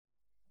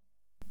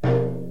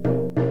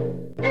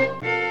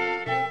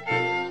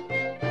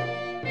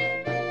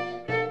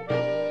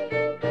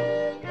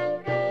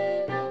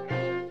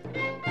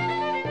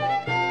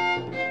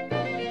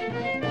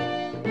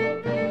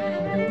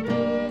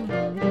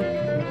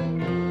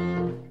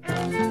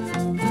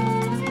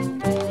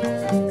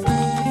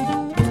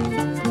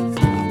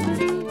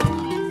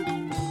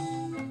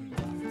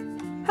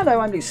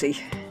Hello, I'm Lucy.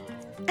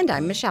 And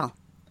I'm Michelle.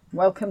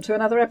 Welcome to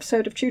another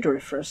episode of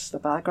Tudoriferous, the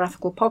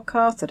biographical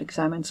podcast that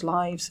examines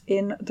lives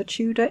in the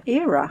Tudor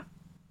era.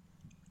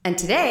 And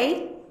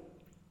today,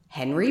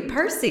 Henry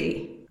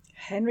Percy.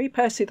 Henry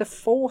Percy, the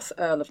 4th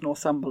Earl of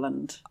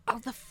Northumberland. Oh,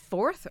 the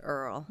 4th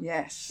Earl.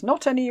 Yes,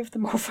 not any of the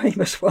more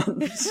famous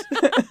ones.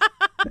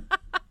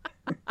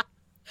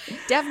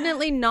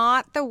 Definitely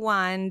not the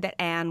one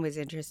that Anne was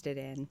interested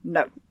in.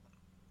 No.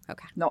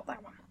 Okay. Not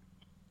that one.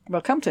 We'll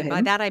come to him.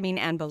 By that I mean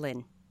Anne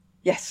Boleyn.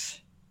 Yes.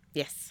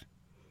 Yes.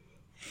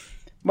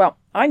 Well,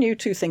 I knew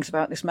two things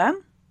about this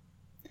man.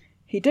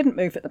 He didn't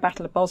move at the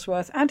Battle of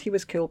Bosworth, and he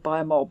was killed by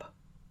a mob.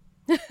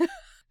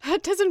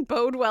 That doesn't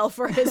bode well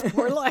for his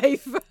poor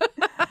life.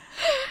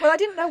 Well, I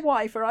didn't know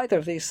why for either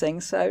of these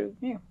things, so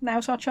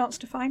now's our chance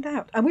to find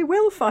out. And we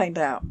will find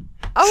out.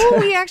 Oh,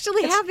 we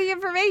actually have the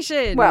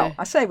information. Well,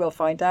 I say we'll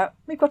find out.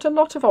 We've got a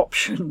lot of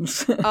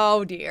options.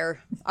 Oh,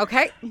 dear.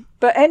 Okay.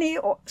 But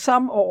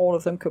some or all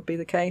of them could be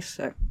the case,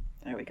 so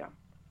there we go.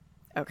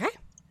 Okay.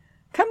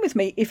 Come with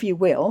me, if you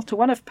will, to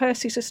one of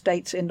Percy's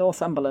estates in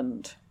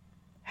Northumberland.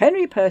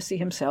 Henry Percy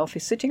himself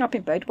is sitting up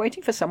in bed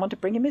waiting for someone to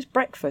bring him his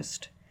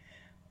breakfast.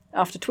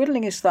 After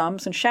twiddling his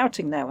thumbs and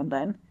shouting now and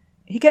then,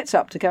 he gets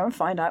up to go and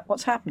find out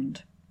what's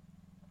happened.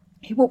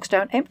 He walks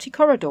down empty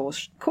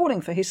corridors, calling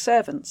for his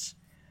servants.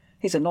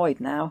 He's annoyed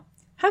now.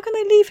 How can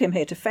they leave him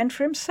here to fend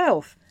for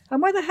himself?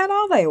 And where the hell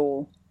are they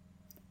all?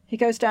 He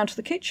goes down to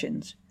the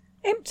kitchens.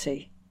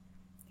 Empty.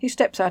 He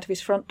steps out of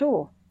his front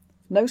door.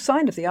 No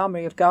sign of the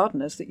army of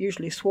gardeners that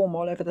usually swarm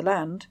all over the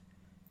land.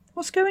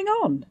 What's going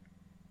on?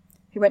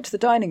 He went to the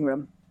dining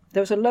room. There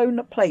was a lone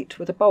plate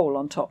with a bowl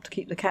on top to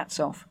keep the cats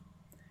off.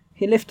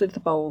 He lifted the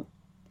bowl.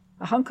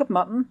 A hunk of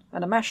mutton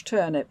and a mashed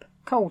turnip,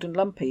 cold and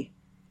lumpy.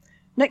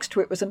 Next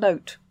to it was a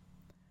note.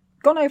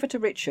 Gone over to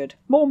Richard.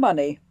 More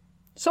money.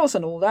 Soz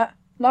and all that.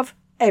 Love,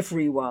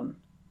 everyone.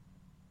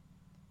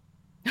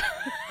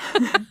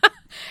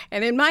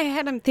 And in my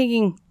head I'm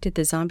thinking, did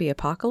the zombie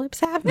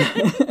apocalypse happen?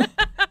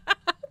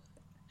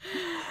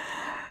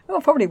 Well,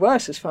 probably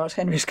worse as far as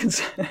Henry's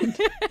concerned.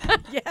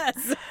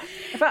 Yes.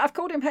 In fact,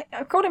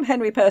 I've called him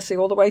Henry Percy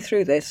all the way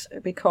through this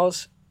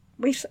because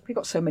we've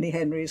got so many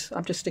Henrys.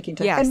 I'm just sticking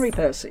to Henry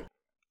Percy.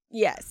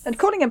 Yes. And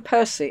calling him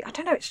Percy, I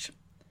don't know,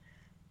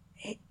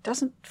 it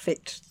doesn't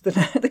fit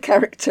the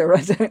character,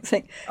 I don't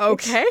think.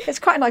 Okay. It's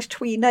quite a nice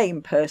twee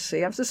name, Percy.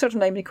 It's the sort of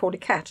name you call a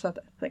cat. I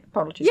think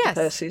apologies to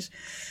Percy's.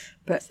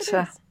 But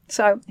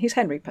so he's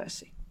Henry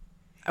Percy.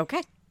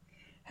 Okay.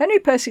 Henry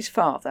Percy's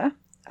father,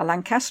 a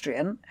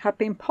Lancastrian, had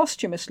been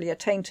posthumously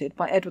attainted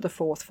by Edward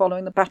IV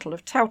following the Battle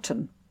of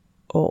Towton.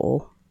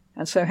 Oh.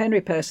 And so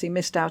Henry Percy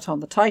missed out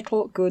on the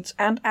title, goods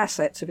and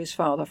assets of his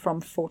father from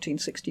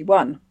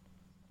 1461.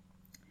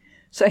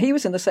 So he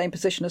was in the same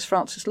position as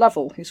Francis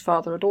Lovell, whose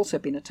father had also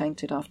been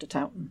attainted after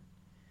Towton.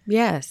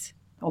 Yes.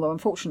 Although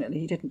unfortunately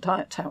he didn't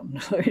die at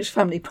Towton, so his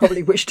family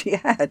probably wished he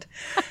had.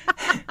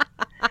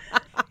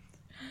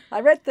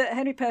 I read that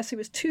Henry Percy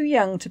was too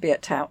young to be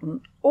at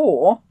Towton,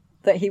 or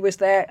that he was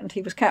there and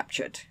he was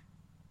captured.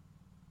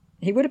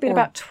 He would have been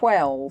about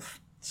 12,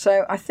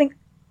 so I think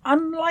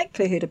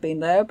unlikely he'd have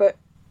been there, but...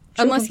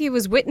 Unless he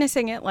was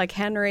witnessing it like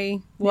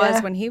Henry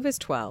was when he was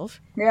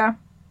 12. Yeah.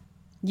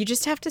 You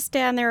just have to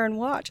stand there and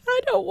watch. I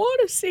don't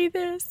want to see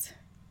this.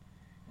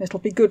 It'll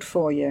be good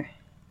for you.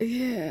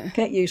 Yeah.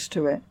 Get used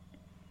to it.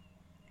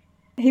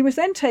 He was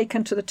then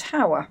taken to the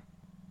Tower.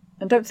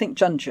 And don't think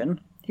dungeon.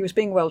 He was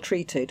being well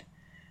treated.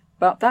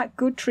 But that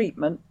good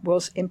treatment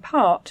was in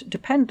part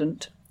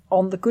dependent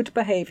on the good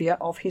behaviour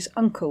of his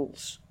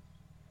uncles.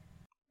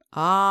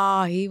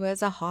 Ah, he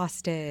was a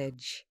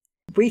hostage.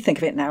 We think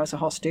of it now as a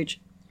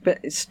hostage, but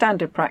it's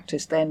standard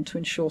practice then to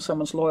ensure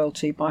someone's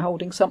loyalty by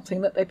holding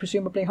something that they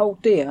presumably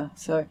hold dear.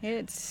 So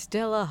it's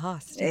still a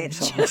hostage.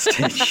 It's a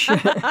hostage.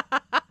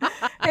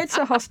 It's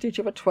a hostage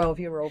of a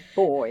 12-year-old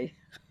boy.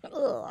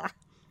 Ugh.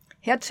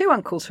 He had two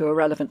uncles who are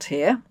relevant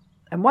here,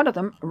 and one of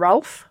them,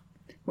 Ralph,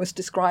 was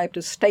described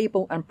as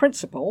stable and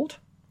principled,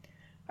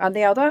 and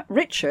the other,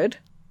 Richard,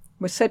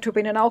 was said to have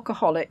been an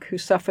alcoholic who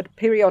suffered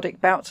periodic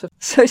bouts of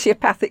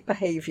sociopathic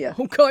behaviour.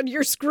 Oh God,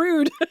 you're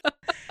screwed.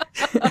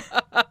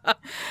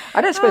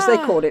 I don't suppose they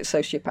called it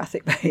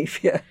sociopathic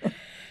behaviour.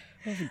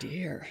 Oh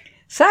dear.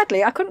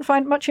 Sadly, I couldn't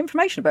find much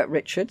information about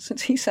Richard,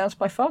 since he sounds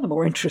by far the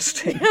more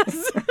interesting.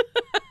 Yes.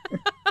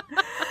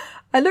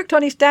 I looked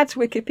on his dad's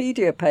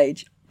Wikipedia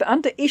page, but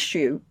under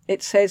issue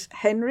it says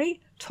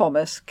Henry,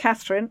 Thomas,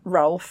 Catherine,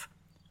 Ralph,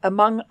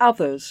 among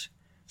others.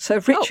 So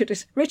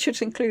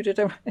Richard's included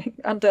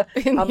under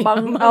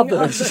among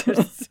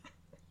others.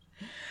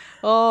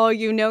 Oh,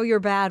 you know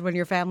you're bad when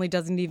your family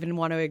doesn't even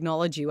want to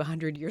acknowledge you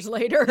 100 years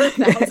later,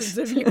 thousands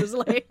of years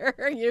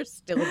later. You're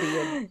still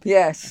being...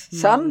 Yes.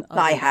 Son?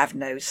 I have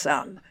no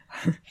son.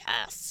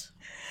 Yes.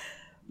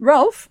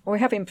 Ralph, we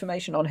have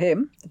information on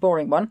him, the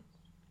boring one,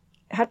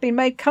 had been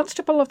made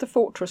constable of the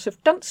fortress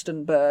of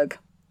Dunstanburgh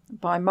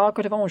by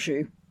Margaret of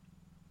Anjou.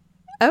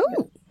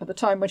 Oh. At the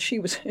time when she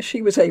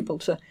was able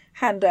to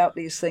hand out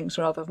these things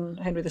rather than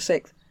Henry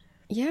VI.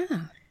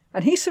 Yeah.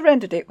 And he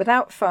surrendered it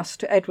without fuss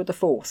to Edward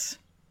IV.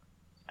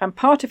 And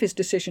part of his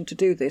decision to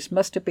do this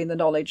must have been the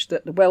knowledge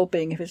that the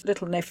well-being of his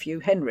little nephew,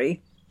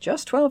 Henry,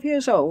 just 12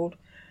 years old,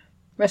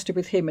 rested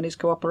with him and his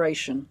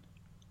cooperation.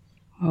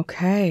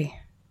 Okay.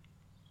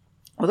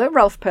 Although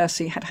Ralph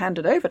Percy had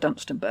handed over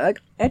Dunstanburgh,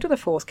 Edward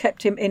IV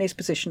kept him in his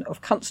position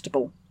of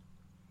constable.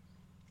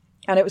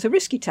 And it was a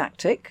risky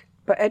tactic,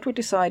 but Edward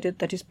decided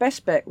that his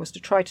best bet was to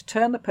try to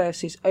turn the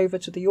Percys over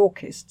to the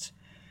Yorkists,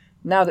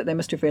 now that they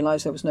must have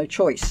realised there was no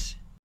choice.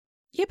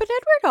 Yeah, but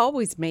Edward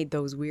always made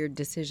those weird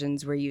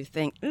decisions where you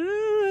think,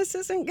 this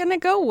isn't going to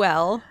go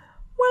well.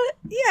 Well,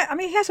 yeah, I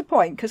mean, he has a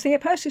point, because the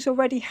Percys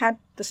already had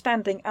the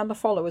standing and the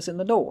followers in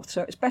the north,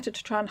 so it's better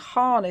to try and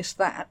harness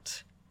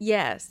that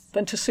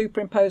than to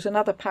superimpose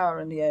another power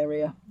in the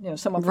area.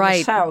 Someone from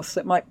the south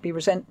that might be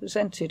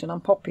resented and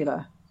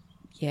unpopular.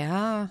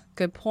 Yeah,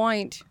 good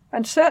point.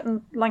 And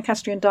certain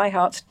Lancastrian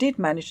diehards did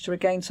manage to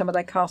regain some of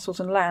their castles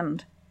and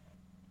land.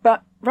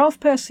 But Ralph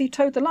Percy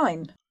towed the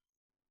line.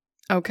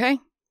 Okay.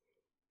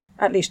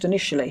 At least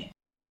initially.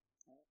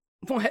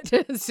 What?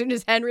 As soon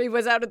as Henry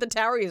was out of the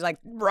tower, he was like,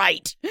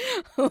 right,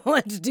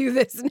 let's do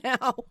this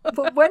now.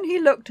 But when he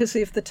looked as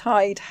if the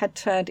tide had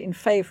turned in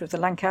favour of the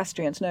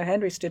Lancastrians, no,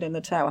 Henry stood in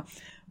the tower,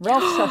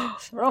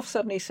 Ralph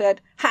suddenly said,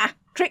 "Ha!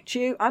 Tricked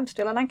you, I'm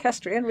still a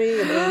Lancastrian,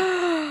 really."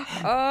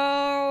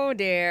 Oh,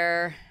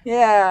 dear.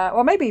 Yeah,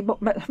 well, maybe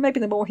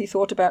the more he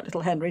thought about little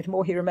Henry, the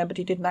more he remembered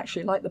he didn't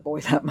actually like the boy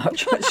that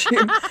much, I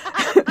assume.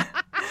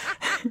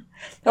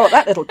 Oh,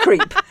 that little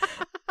creep.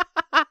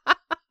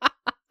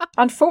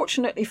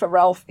 Unfortunately for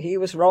Ralph, he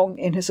was wrong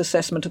in his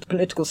assessment of the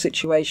political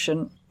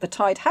situation. The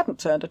tide hadn't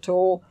turned at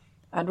all,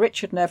 and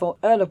Richard Neville,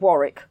 Earl of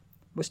Warwick,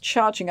 was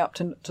charging up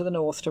to the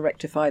north to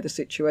rectify the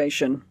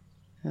situation.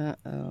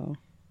 Uh-oh.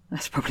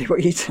 That's probably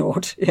what he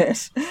thought,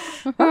 yes.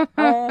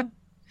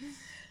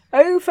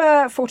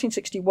 Over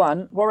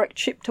 1461, Warwick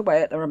chipped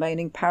away at the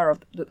remaining power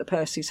that the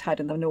Percys had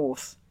in the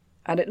north,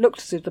 and it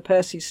looked as if the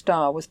Percys'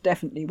 star was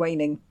definitely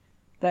waning.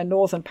 Their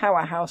northern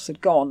powerhouse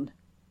had gone.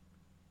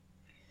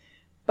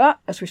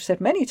 But, as we've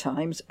said many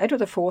times,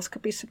 Edward IV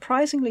could be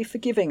surprisingly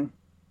forgiving.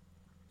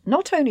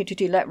 Not only did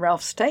he let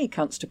Ralph stay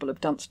Constable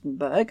of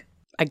Dunstanburgh...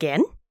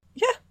 Again?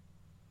 Yeah,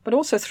 but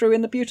also threw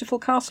in the beautiful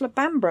castle of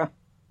Bamborough,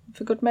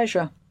 for good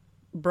measure.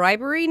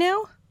 Bribery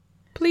now?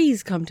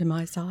 Please come to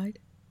my side.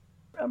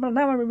 Well,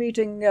 now I'm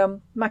reading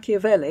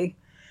Machiavelli.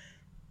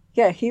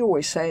 Yeah, he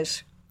always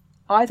says,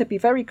 either be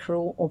very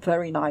cruel or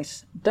very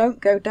nice. Don't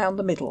go down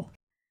the middle.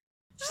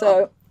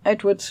 So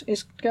Edward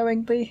is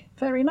going the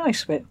very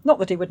nice bit. Not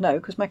that he would know,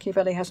 because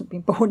Machiavelli hasn't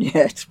been born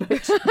yet.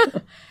 But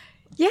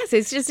yes,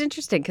 it's just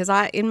interesting, because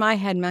in my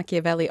head,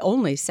 Machiavelli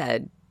only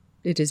said,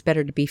 it is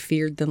better to be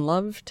feared than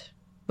loved.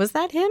 Was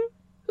that him?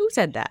 Who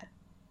said that?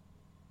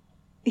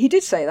 He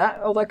did say that,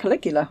 although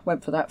Caligula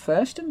went for that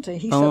first, didn't he?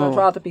 He said, I'd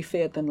rather be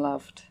feared than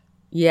loved.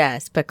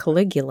 Yes, but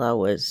Caligula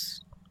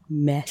was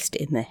messed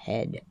in the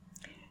head.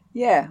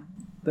 Yeah,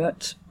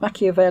 but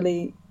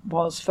Machiavelli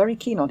was very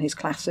keen on his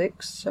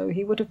classics, so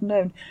he would have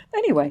known.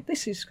 Anyway,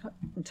 this is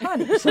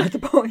entirely beside the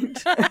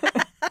point.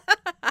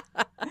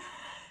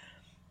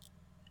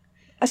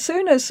 As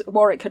soon as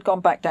Warwick had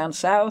gone back down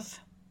south,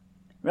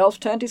 Ralph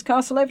turned his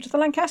castle over to the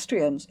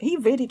Lancastrians. He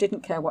really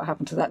didn't care what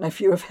happened to that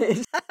nephew of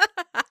his.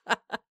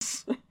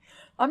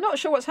 I'm not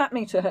sure what's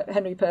happening to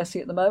Henry Percy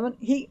at the moment.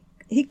 He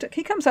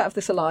comes out of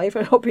this alive,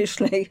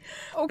 obviously.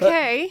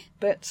 Okay.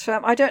 But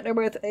I don't know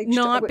whether...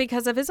 Not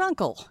because of his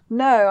uncle.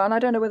 No, and I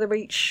don't know whether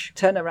each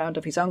turnaround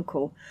of his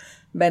uncle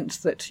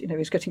meant that,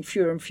 he's getting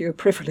fewer and fewer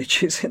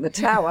privileges in the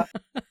tower.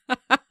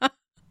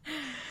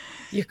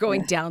 You're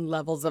going down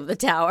levels of the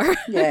tower.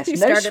 Yes,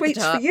 no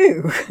sweets for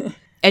you.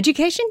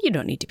 Education? You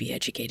don't need to be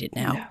educated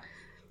now.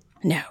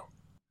 No.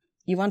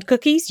 You want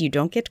cookies? You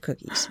don't get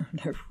cookies.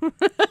 No.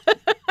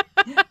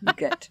 You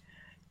get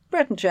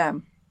bread and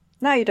jam.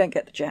 Now you don't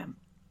get the jam.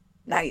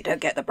 Now you don't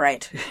get the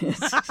bread.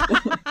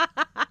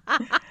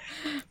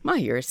 My,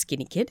 you're a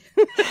skinny kid.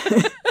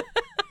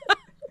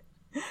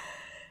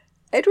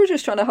 Edward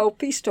was trying to hold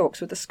peace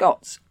talks with the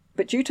Scots,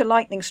 but due to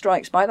lightning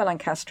strikes by the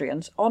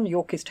Lancastrians on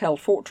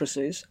Yorkist-held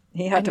fortresses,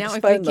 he had to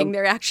postpone them. Now I'm thinking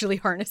they're actually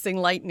harnessing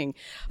lightning.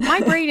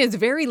 My brain is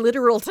very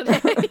literal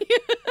today.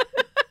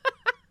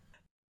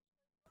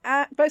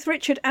 Both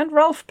Richard and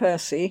Ralph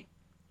Percy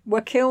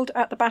were killed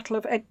at the Battle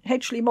of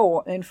Hedgeley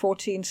Moor in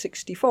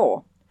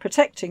 1464,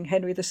 protecting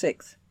Henry VI.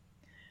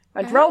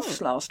 And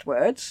Ralph's last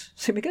words,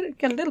 so we get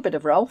a little bit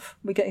of Ralph,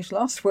 we get his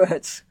last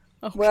words,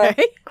 were,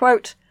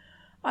 quote,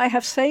 "I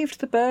have saved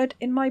the bird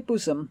in my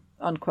bosom,"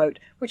 unquote,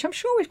 which I'm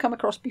sure we've come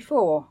across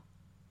before.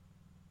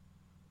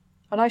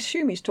 And I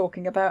assume he's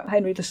talking about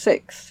Henry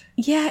VI.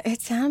 Yeah,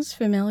 it sounds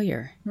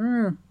familiar.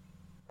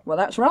 Well,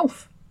 that's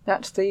Ralph.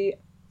 That's the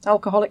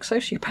alcoholic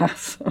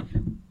sociopath.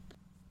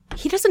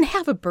 He doesn't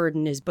have a bird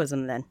in his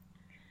bosom, then.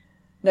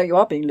 No, you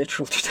are being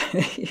literal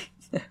today.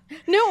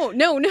 No.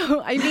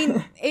 I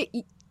mean,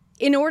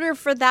 in order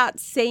for that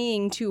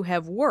saying to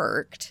have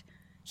worked,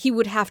 he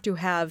would have to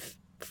have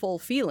full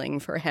feeling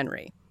for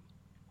Henry.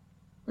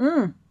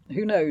 Who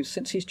knows?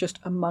 Since he's just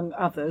among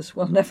others,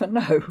 we'll never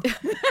know.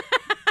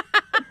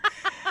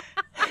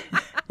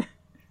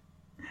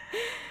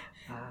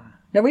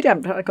 No, we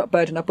haven't got a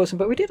bird in our bosom,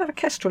 but we did have a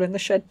kestrel in the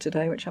shed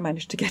today, which I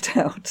managed to get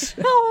out.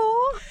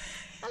 Oh,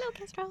 hello,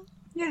 kestrel.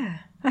 Yeah.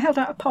 I held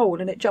out a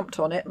pole and it jumped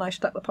on it, and I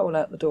stuck the pole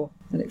out the door,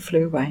 and it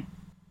flew away.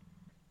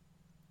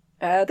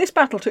 This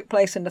battle took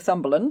place in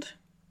Northumberland,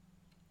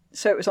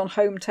 so it was on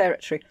home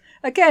territory.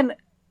 Again,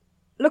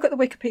 look at the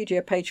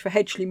Wikipedia page for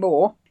Hedgeley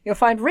Moor. You'll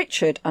find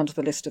Richard under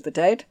the list of the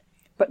dead,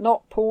 but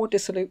not poor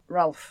dissolute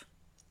Ralph.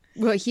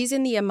 Well, he's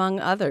in the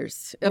among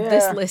others of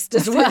this list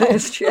as well.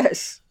 List,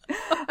 yes.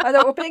 I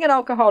thought, well, being an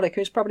alcoholic,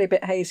 he was probably a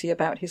bit hazy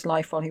about his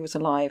life while he was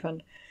alive,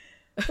 and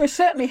we're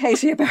certainly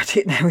hazy about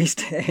it now he's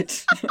dead.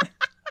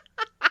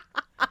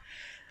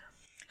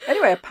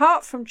 Anyway,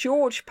 apart from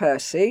George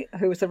Percy,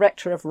 who was the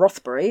rector of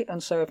Rothbury,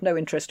 and so of no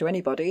interest to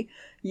anybody,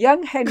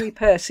 young Henry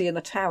Percy in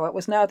the Tower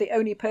was now the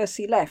only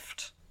Percy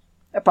left,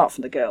 apart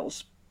from the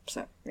girls.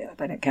 So, yeah,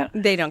 they don't count.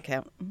 They don't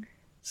count.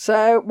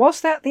 So,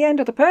 was that the end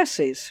of the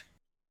Percys?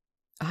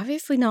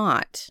 Obviously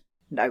not.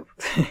 No.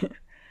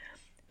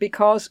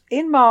 Because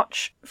in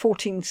March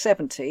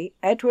 1470,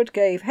 Edward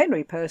gave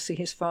Henry Percy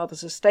his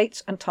father's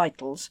estates and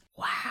titles.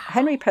 Wow.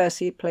 Henry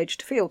Percy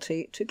pledged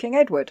fealty to King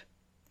Edward.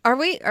 Are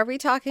we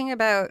talking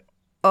about,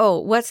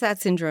 what's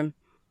that syndrome?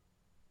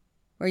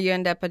 Where you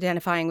end up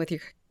identifying with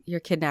your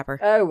kidnapper?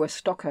 Oh,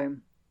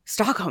 Stockholm.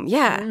 Stockholm,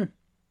 yeah. Mm.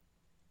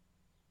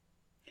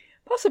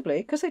 Possibly,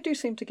 because they do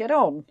seem to get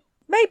on.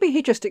 Maybe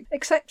he just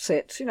accepts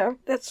it. You know,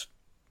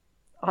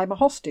 I'm a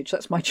hostage.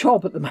 That's my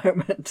job at the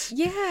moment.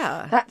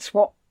 Yeah. That's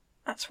what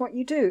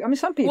you do. I mean,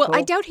 some people... Well,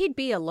 I doubt he'd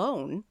be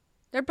alone.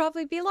 There'd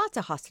probably be lots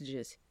of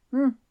hostages.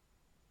 Mm.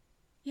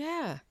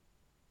 Yeah.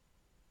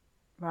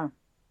 Wow.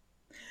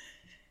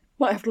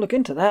 Might have to look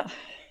into that.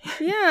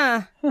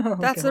 Yeah. Oh,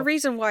 that's God. the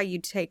reason why you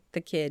take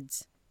the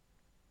kids.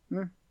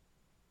 Mm.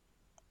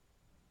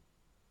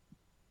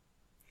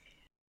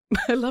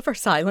 I love our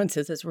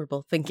silences as we're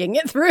both thinking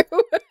it through.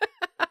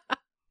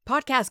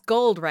 Podcast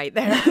gold right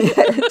there.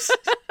 Yes.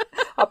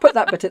 I'll put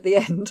that bit at the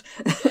end.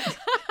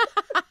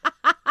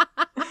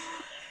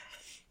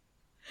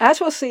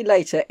 As we'll see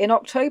later, in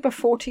October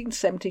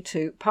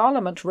 1472,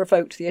 Parliament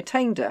revoked the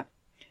attainder,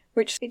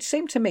 which it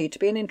seemed to me to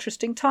be an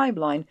interesting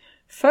timeline.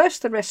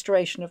 First the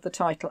restoration of the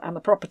title and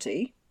the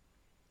property,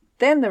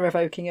 then the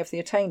revoking of the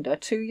attainder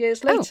 2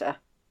 years later.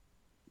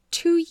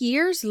 2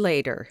 years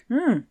later.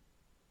 Hmm.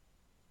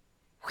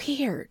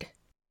 Weird.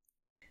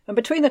 And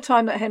between the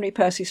time that Henry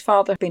Percy's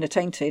father had been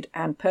attainted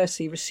and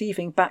Percy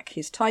receiving back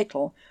his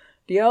title,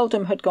 the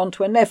earldom had gone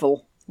to a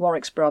Neville,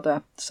 Warwick's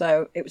brother,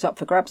 so it was up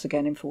for grabs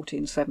again in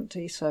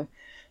 1470, so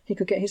he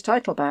could get his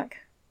title back.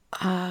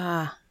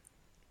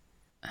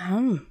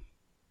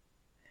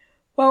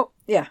 Well,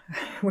 yeah,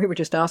 we were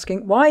just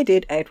asking, why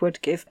did Edward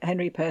give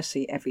Henry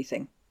Percy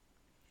everything?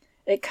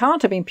 It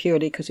can't have been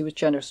purely because he was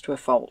generous to a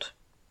fault.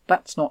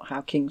 That's not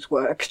how kings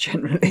work,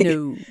 generally.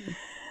 No.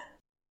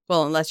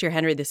 Well, unless you're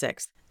Henry VI.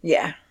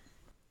 Yeah.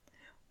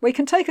 We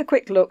can take a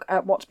quick look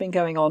at what's been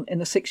going on in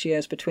the 6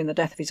 years between the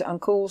death of his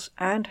uncles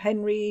and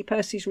Henry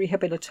Percy's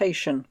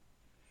rehabilitation.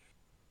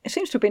 It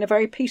seems to have been a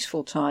very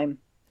peaceful time.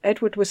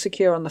 Edward was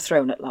secure on the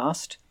throne at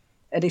last.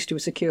 At least he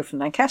was secure from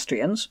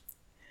Lancastrians.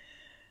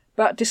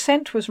 But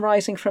dissent was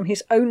rising from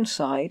his own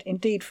side,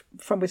 indeed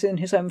from within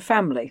his own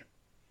family.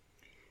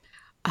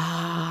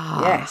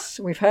 Ah. Yes,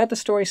 we've heard the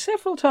story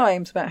several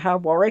times about how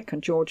Warwick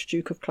and George,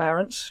 Duke of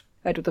Clarence,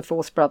 Edward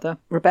IV's brother,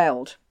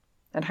 rebelled,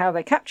 and how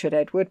they captured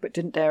Edward but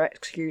didn't dare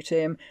execute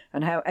him,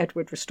 and how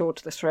Edward, restored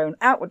to the throne,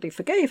 outwardly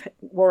forgave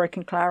Warwick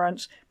and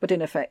Clarence, but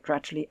in effect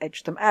gradually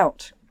edged them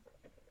out.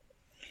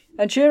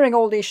 And during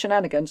all these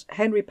shenanigans,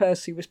 Henry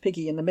Percy was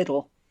piggy in the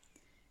middle.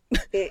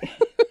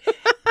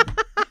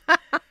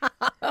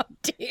 Oh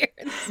dear,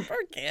 this poor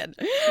kid.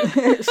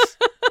 Yes.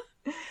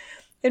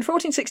 In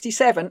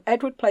 1467,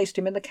 Edward placed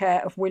him in the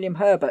care of William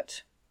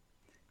Herbert,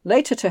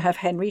 later to have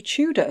Henry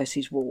Tudor as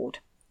his ward.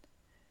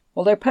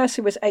 Although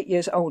Percy was 8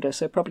 years older,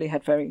 so probably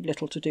had very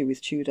little to do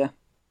with Tudor.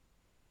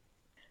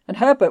 And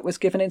Herbert was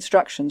given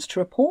instructions to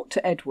report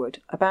to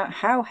Edward about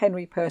how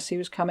Henry Percy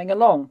was coming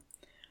along.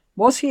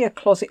 Was he a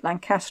closet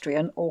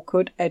Lancastrian, or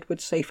could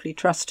Edward safely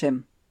trust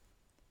him?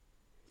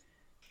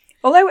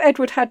 Although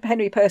Edward had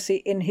Henry Percy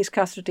in his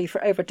custody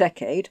for over a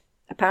decade,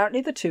 apparently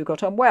the two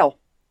got on well,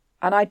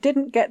 and I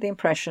didn't get the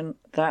impression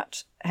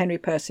that Henry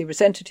Percy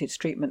resented his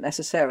treatment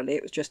necessarily.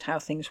 It was just how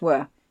things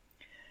were.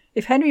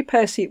 If Henry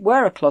Percy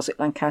were a closet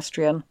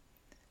Lancastrian,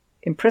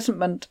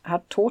 imprisonment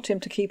had taught him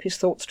to keep his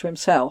thoughts to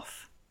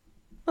himself.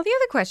 Well, the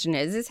other question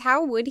is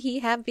how would he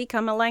have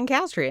become a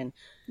Lancastrian?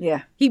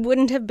 Yeah. He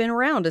wouldn't have been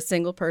around a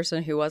single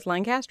person who was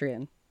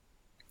Lancastrian.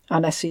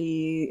 Unless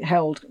he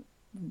held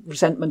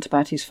resentment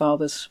about his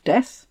father's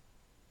death.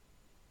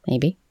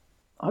 Maybe.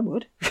 I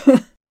would.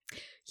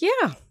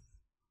 Yeah.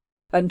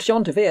 And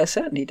John de Vere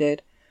certainly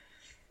did.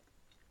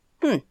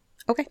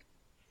 Okay.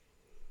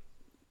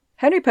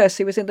 Henry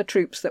Percy was in the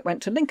troops that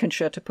went to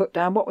Lincolnshire to put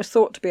down what was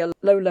thought to be a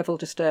low-level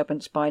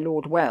disturbance by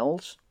Lord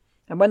Wells,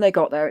 and when they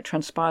got there it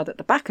transpired that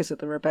the backers of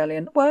the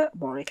rebellion were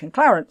Warwick and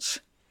Clarence,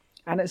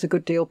 and it was a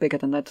good deal bigger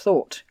than they'd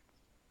thought.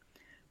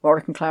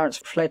 Warwick and Clarence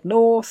fled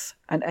north,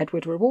 and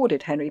Edward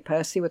rewarded Henry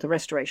Percy with the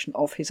restoration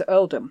of his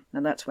earldom,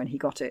 and that's when he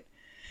got it.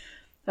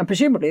 And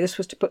presumably this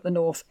was to put the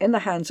north in the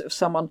hands of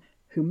someone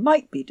who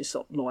might be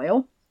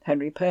disloyal,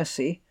 Henry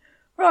Percy,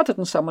 rather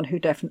than someone who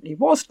definitely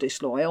was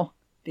disloyal,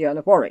 the Earl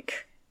of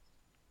Warwick.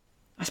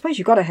 I suppose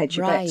you've got to hedge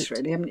your bets,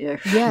 really, haven't you?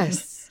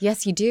 Yes,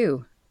 yes, you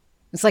do.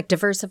 It's like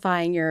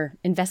diversifying your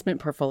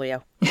investment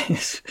portfolio.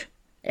 Yes.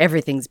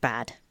 Everything's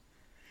bad.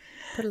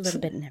 Put a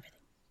little bit in everything.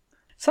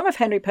 Some of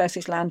Henry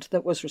Percy's land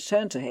that was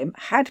returned to him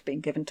had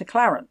been given to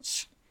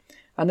Clarence,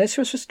 and this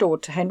was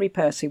restored to Henry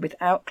Percy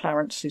without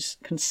Clarence's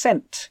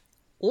consent.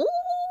 Ooh,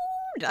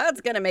 that's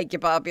going to make you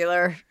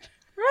popular.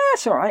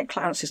 That's all right.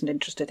 Clarence isn't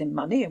interested in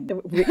money and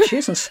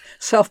riches and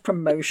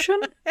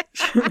self-promotion.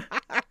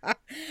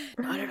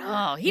 Not at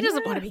all. He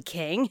doesn't want to be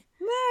king.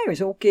 No,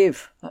 he's all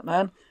give, that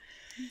man.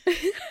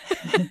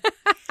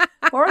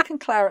 Warwick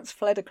and Clarence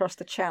fled across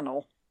the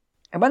Channel,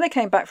 and when they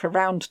came back for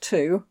round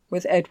 2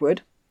 with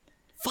Edward...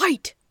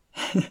 Fight!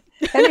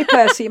 Henry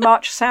Percy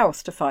marched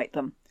south to fight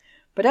them,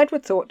 but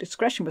Edward thought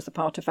discretion was the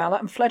part of valour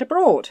and fled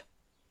abroad.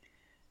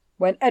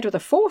 When Edward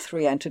IV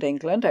re-entered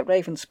England at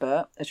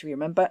Ravenspur, as you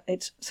remember,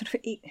 it's sort of,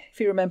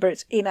 if you remember,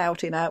 it's in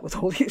out with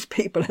all these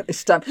people at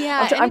this time.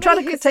 Yeah, I'm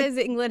trying to says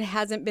England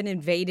hasn't been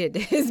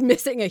invaded is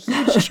missing a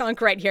huge chunk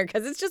right here,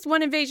 because it's just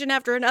one invasion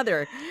after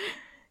another.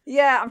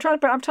 Yeah, I'm trying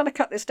to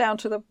cut this down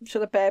to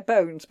the bare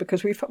bones,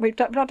 because we've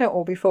done it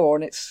all before,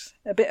 and it's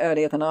a bit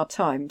earlier than our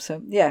time.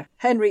 So yeah,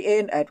 Henry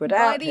in, Edward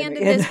out. By the end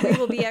of this, we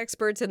will be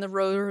experts in the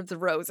Road of the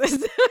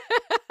Roses.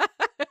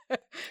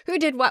 Who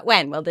did what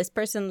when? Well, this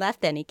person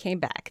left, then he came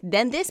back.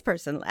 Then this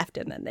person left,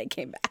 and then they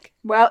came back.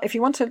 Well, if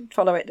you want to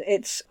follow it,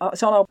 it's on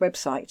our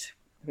website.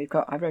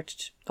 I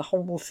wrote the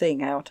whole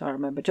thing out, I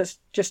remember, just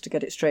to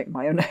get it straight in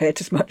my own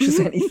head as much as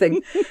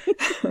anything.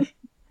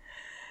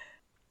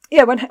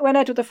 Yeah, when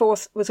Edward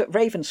IV was at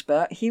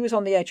Ravenspur, he was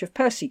on the edge of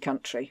Percy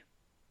country.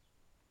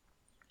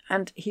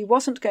 And he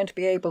wasn't going to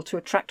be able to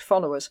attract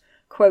followers,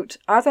 quote,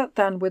 other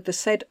than with the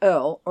said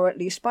Earl, or at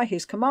least by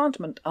his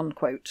commandment,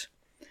 unquote.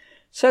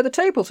 So the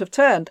tables have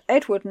turned.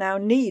 Edward now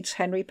needs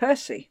Henry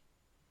Percy.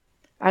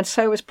 And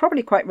so was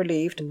probably quite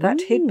relieved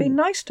that he'd been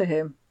nice to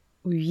him.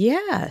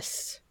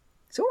 Yes.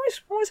 It's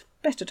always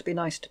better to be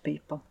nice to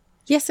people.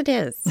 Yes, it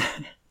is.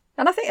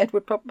 And I think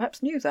Edward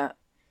perhaps knew that.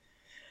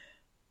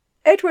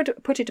 Edward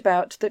put it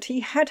about that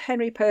he had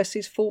Henry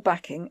Percy's full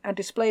backing and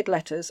displayed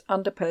letters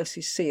under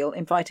Percy's seal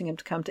inviting him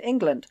to come to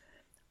England.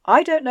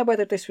 I don't know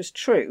whether this was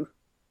true.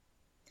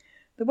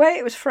 The way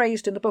it was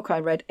phrased in the book I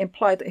read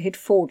implied that he'd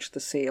forged the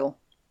seal,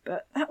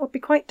 but that would be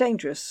quite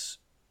dangerous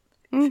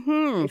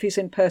if he's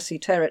in Percy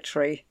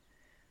territory.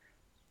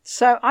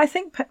 So I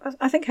think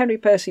Henry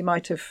Percy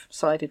might have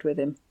sided with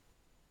him.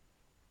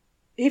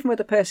 Even with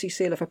the Percy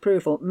seal of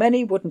approval,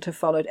 many wouldn't have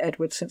followed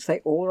Edward, since they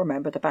all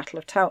remember the Battle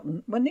of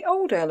Towton, when the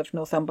old Earl of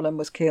Northumberland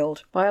was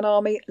killed by an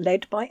army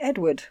led by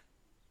Edward.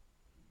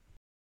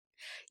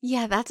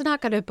 Yeah, that's not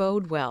going to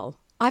bode well.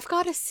 I've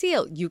got a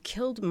seal. You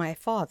killed my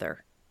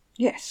father.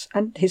 Yes,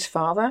 and his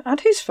father, and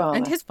his father.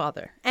 And his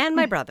father, and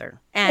my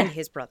brother, and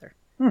his brother.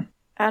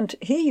 And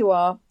here you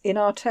are in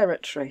our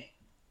territory.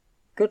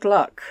 Good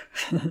luck.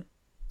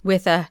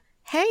 With a,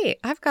 hey,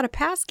 I've got a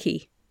pass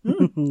key.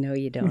 No,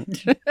 you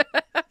don't.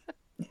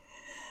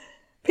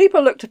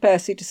 People looked to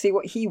Percy to see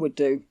what he would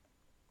do.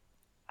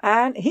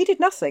 And he did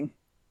nothing,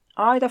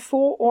 either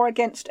for or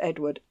against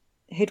Edward.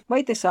 He'd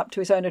weighed this up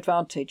to his own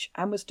advantage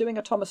and was doing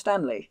a Thomas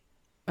Stanley.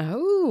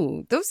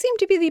 Oh, those seem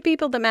to be the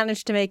people that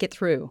managed to make it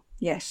through.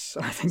 Yes,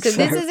 I think so. So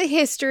this is a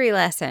history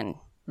lesson.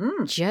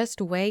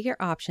 Just weigh your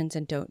options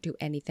and don't do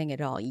anything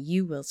at all.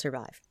 You will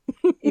survive.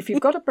 If you've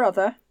got a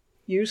brother,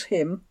 use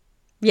him.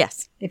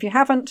 Yes. If you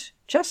haven't,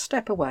 just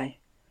step away.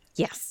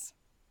 Yes.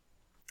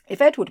 If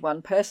Edward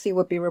won, Percy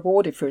would be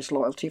rewarded for his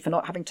loyalty for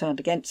not having turned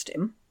against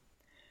him.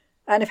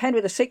 And if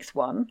Henry VI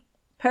won,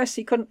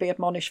 Percy couldn't be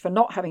admonished for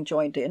not having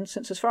joined in,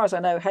 since as far as I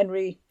know,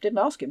 Henry didn't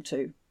ask him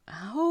to.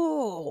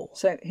 Oh.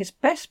 So his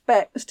best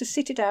bet was to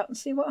sit it out and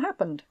see what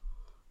happened.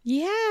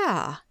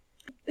 Yeah.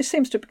 This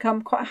seems to have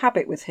become quite a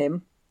habit with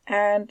him.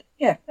 And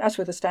yeah, as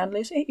with the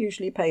Stanleys, it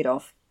usually paid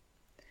off.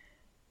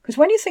 Because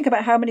when you think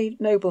about how many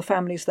noble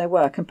families there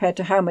were compared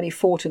to how many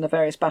fought in the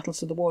various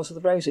battles of the Wars of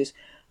the Roses,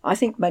 I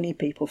think many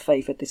people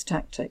favoured this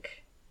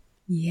tactic.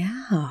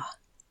 Yeah.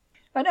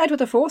 And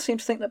Edward IV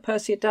seemed to think that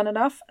Percy had done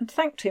enough and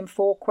thanked him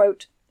for,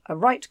 quote, a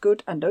right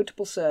good and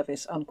notable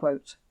service,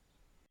 unquote.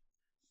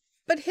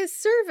 But his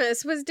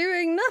service was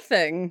doing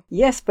nothing.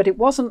 Yes, but it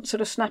wasn't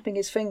sort of snapping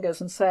his fingers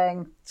and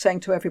saying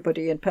to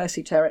everybody in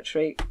Percy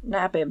territory,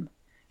 nab him.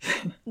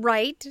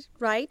 Right,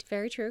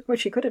 very true.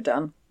 Which he could have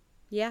done.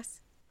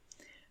 Yes.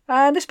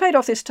 And this paid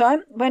off this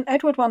time, when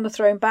Edward won the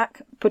throne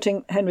back,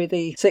 putting Henry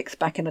VI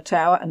back in the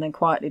Tower and then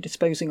quietly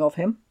disposing of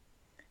him,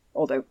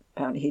 although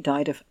apparently he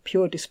died of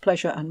pure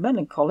displeasure and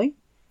melancholy.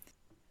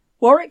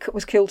 Warwick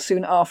was killed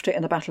soon after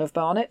in the Battle of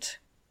Barnet.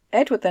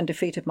 Edward then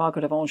defeated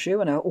Margaret of Anjou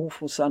and her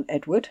awful son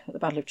Edward at the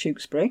Battle of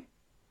Tewkesbury.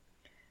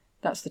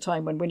 That's the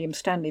time when William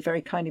Stanley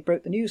very kindly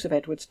broke the news of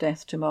Edward's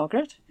death to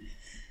Margaret.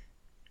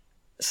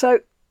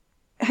 So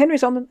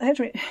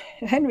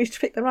Henry's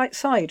picked the right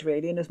side,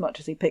 really, in as much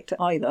as he picked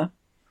either.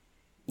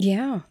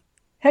 Yeah.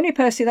 Henry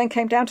Percy then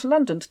came down to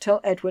London to tell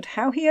Edward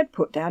how he had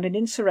put down an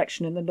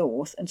insurrection in the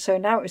north, and so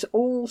now it was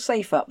all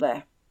safe up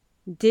there.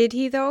 Did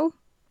he, though?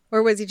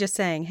 Or was he just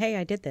saying, hey,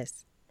 I did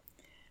this?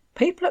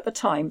 People at the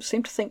time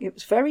seemed to think it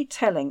was very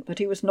telling that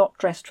he was not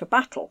dressed for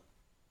battle.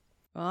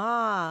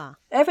 Ah.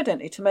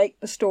 Evidently, to make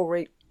the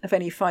story of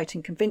any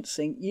fighting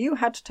convincing, you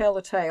had to tell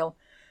the tale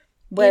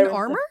In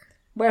armour?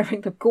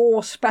 wearing the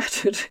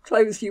gore-spattered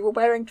clothes you were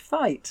wearing to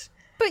fight.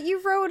 But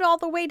you rode all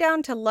the way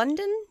down to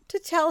London to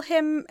tell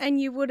him, and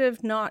you would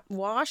have not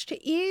washed?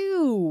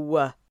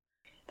 Ew.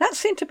 That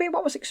seemed to be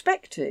what was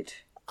expected.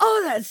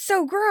 Oh, that's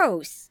so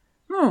gross.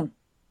 The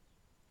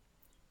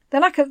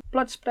lack of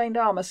blood-stained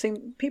armour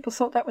people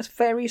thought that was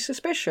very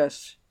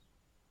suspicious.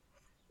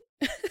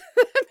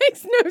 That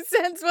makes no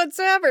sense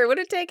whatsoever. It would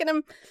have taken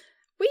him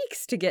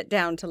weeks to get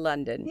down to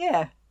London.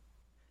 Yeah.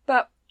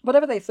 But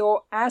whatever they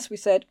thought, as we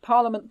said,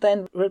 Parliament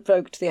then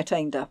revoked the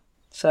attainder.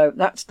 So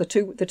that's the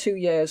two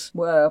years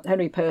where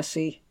Henry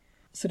Percy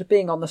sort of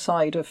being on the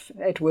side of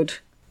Edward.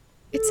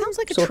 It sounds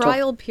like a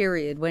trial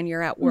period when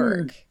you're at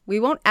work. We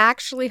won't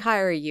actually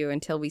hire you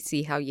until we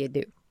see how you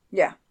do.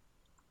 Yeah.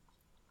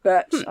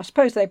 But I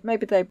suppose they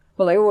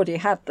already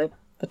had the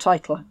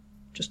title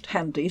just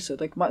handy, so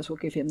they might as well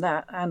give him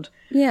that. And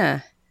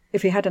yeah,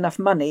 if he had enough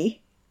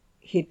money,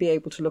 he'd be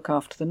able to look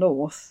after the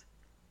north.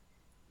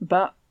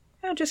 But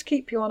I'll just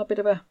keep you on a bit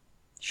of a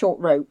short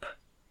rope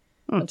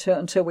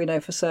until we know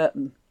for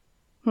certain.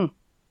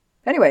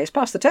 Anyway, it's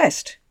passed the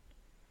test.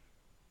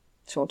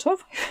 Sort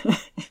of.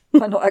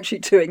 By not actually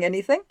doing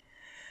anything.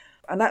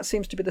 And that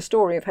seems to be the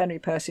story of Henry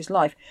Percy's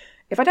life.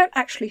 If I don't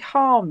actually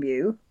harm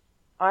you,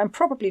 I'm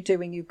probably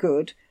doing you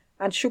good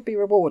and should be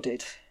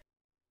rewarded.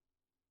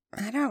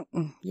 That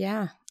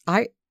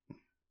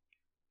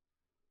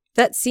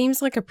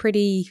seems like a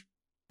pretty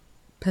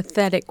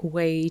pathetic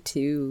way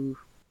to...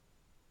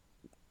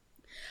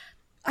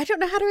 I don't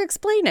know how to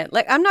explain it.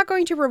 Like, I'm not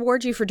going to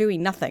reward you for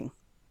doing nothing.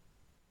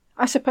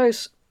 I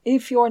suppose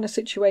if you're in a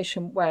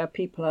situation where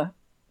people are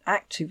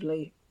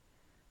actively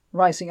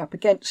rising up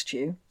against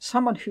you,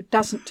 someone who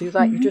doesn't do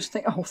that, you just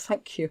think, oh,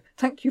 thank you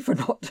for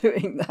not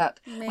doing that.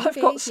 Maybe, I've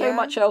got so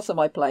much else on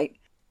my plate.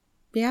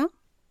 Yeah.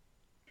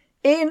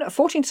 In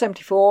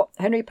 1474,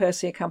 Henry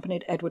Percy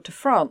accompanied Edward to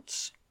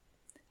France,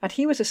 and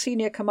he was a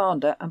senior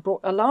commander and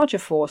brought a larger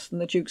force than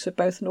the Dukes of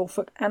both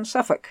Norfolk and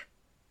Suffolk.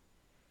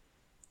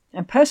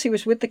 And Percy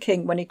was with the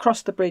king when he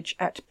crossed the bridge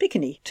at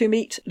Picardy to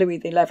meet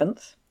Louis XI,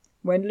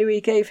 when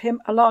Louis gave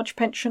him a large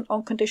pension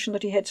on condition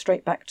that he head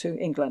straight back to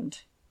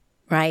England.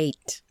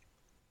 Right.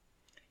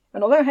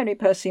 And although Henry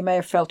Percy may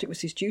have felt it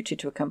was his duty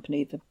to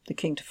accompany the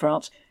king to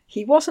France,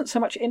 he wasn't so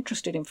much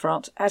interested in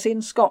France as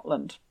in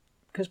Scotland,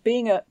 because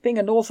being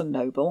a northern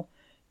noble,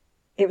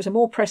 it was a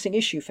more pressing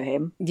issue for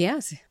him.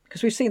 Yes.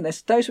 Because we've seen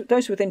this. Those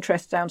with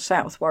interests down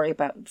south worry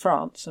about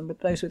France, and with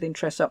those with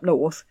interests up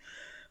north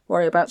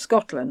worry about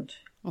Scotland.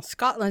 Well,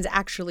 Scotland's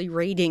actually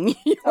raiding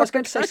your I was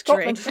going to say,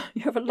 country. Scotland,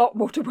 you have a lot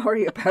more to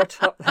worry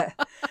about up there.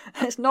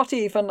 There's not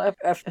even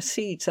a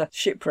sea to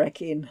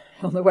shipwreck in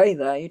on the way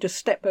there. You just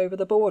step over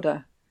the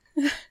border.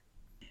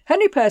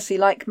 Henry Percy,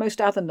 like most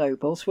other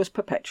nobles, was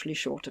perpetually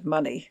short of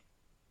money.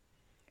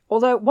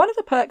 Although one of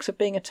the perks of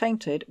being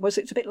attainted was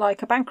it's a bit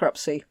like a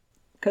bankruptcy,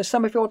 because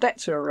some of your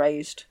debts are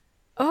erased.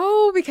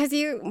 Oh, because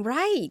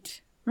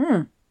right.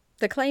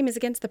 The claim is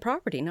against the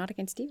property, not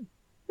against you.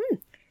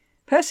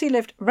 Percy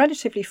lived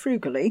relatively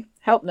frugally,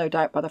 helped no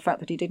doubt by the fact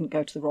that he didn't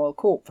go to the royal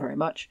court very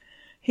much.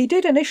 He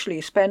did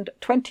initially spend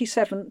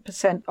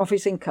 27% of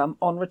his income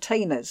on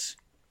retainers,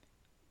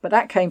 but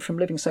that came from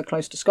living so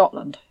close to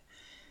Scotland.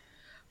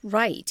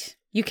 Right.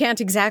 You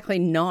can't exactly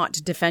not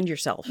defend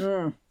yourself.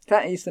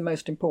 That is the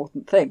most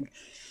important thing.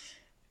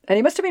 And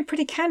he must have been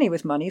pretty canny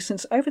with money,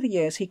 since over the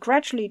years he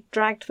gradually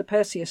dragged the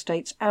Percy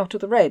estates out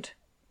of the red.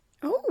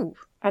 Oh,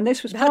 and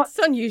this was that's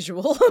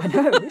unusual. I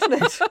know, isn't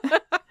it?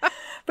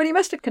 But he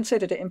must have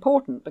considered it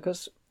important,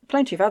 because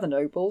plenty of other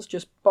nobles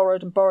just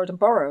borrowed and borrowed and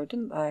borrowed,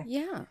 didn't they?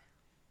 Yeah.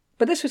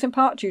 But this was in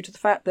part due to the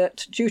fact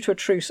that, due to a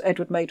truce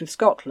Edward made with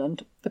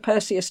Scotland, the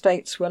Percy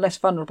estates were less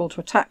vulnerable to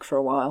attack for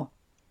a while.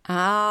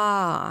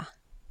 Ah.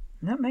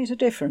 And that made a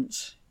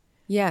difference.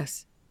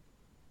 Yes.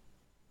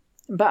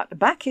 But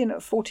back in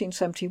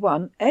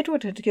 1471,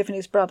 Edward had given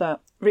his brother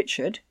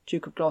Richard,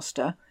 Duke of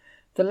Gloucester,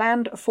 the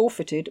land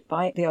forfeited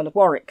by the Earl of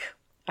Warwick,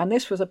 and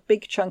this was a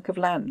big chunk of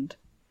land.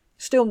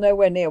 Still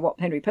nowhere near what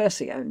Henry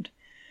Percy owned.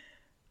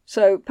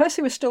 So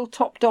Percy was still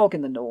top dog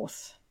in the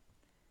north.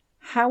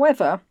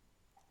 However,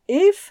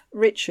 if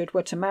Richard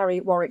were to marry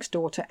Warwick's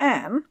daughter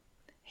Anne,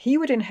 he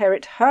would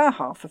inherit her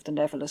half of the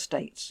Neville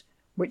estates,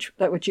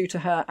 that were due to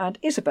her and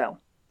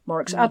Isabel,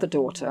 Warwick's other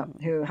daughter,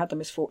 who had the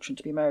misfortune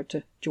to be married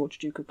to George,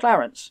 Duke of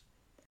Clarence.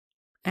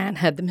 Anne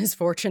had the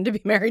misfortune to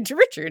be married to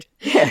Richard.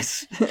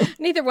 Yes.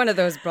 Neither one of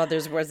those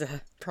brothers was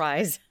a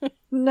prize.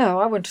 No,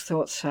 I wouldn't have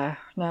thought so.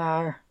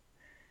 No.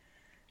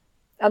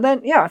 And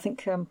then, I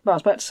think, I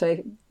was about to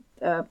say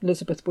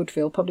Elizabeth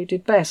Woodville probably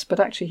did best,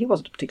 but actually he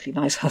wasn't a particularly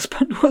nice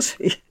husband, was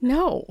he?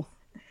 No.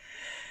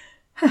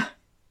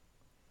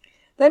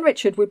 Then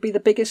Richard would be the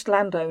biggest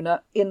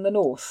landowner in the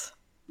north.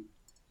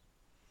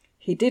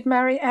 He did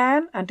marry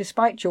Anne, and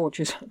despite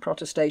George's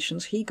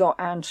protestations, he got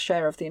Anne's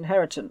share of the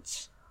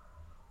inheritance.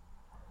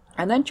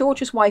 And then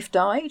George's wife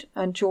died,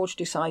 and George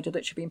decided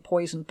that she'd been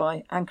poisoned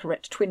by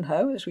Anchoret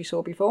Twinho, as we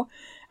saw before,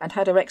 and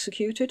had her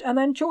executed, and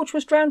then George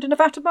was drowned in a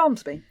vat of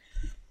Barnsley.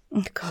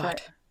 Oh, God.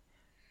 So,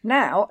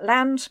 now,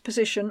 lands,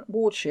 position,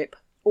 wardship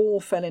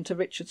all fell into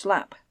Richard's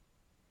lap.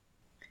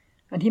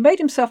 And he made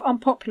himself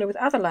unpopular with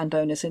other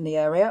landowners in the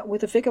area with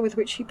the vigour with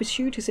which he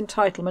pursued his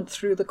entitlement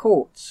through the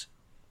courts.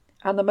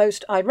 And the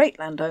most irate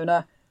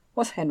landowner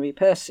was Henry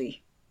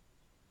Percy.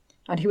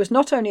 And he was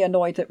not only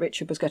annoyed that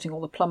Richard was getting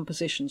all the plum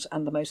positions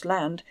and the most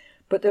land,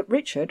 but that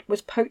Richard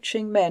was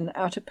poaching men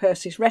out of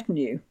Percy's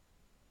retinue.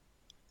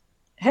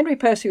 Henry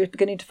Percy was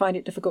beginning to find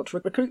it difficult to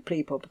recruit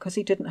people because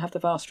he didn't have the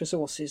vast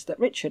resources that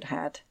Richard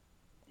had.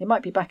 He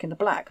might be back in the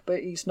black,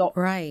 but he's not...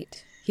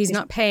 Right. He's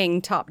not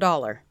paying top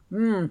dollar.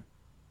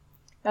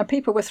 And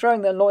people were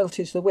throwing their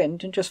loyalties to the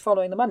wind and just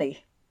following the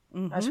money,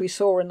 as we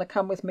saw in the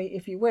Come With Me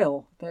If You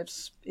Will.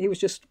 He was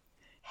just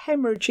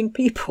hemorrhaging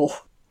people.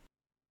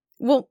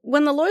 Well,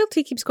 when the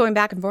loyalty keeps going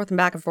back and forth and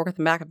back and forth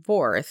and back and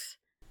forth,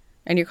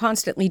 and you're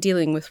constantly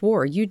dealing with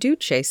war, you do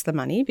chase the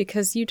money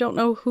because you don't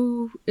know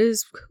who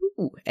is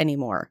who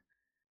anymore.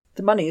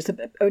 The money is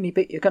the only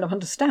bit you're going to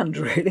understand,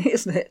 really,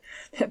 isn't it?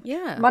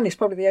 Yeah. Money's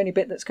probably the only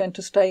bit that's going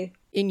to stay...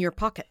 in your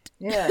pocket.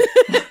 Yeah.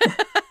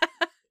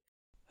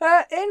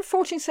 In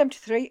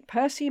 1473,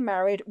 Percy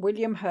married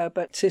William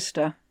Herbert's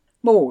sister,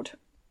 Maud.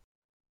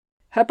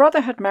 Her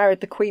brother had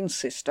married the Queen's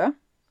sister,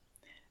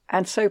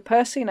 and so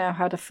Percy now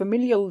had a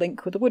familial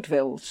link with the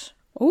Woodvilles.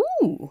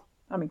 Ooh.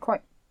 I mean,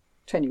 quite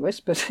tenuous,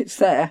 but it's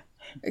there.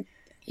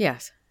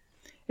 Yes.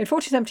 In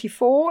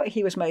 1474,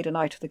 he was made a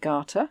Knight of the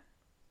Garter.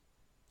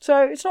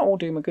 So it's not all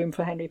doom and gloom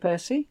for Henry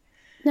Percy.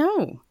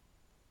 No.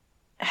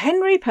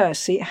 Henry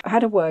Percy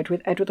had a word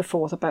with Edward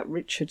IV about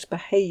Richard's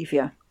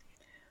behaviour.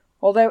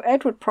 Although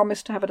Edward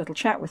promised to have a little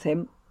chat with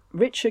him,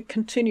 Richard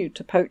continued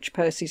to poach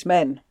Percy's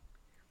men.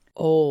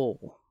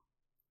 Oh.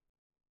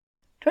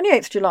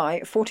 28th July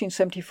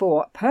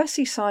 1474,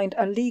 Percy signed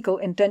a legal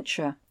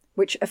indenture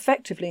which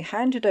effectively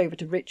handed over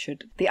to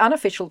Richard the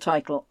unofficial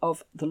title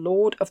of the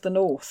Lord of the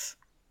North.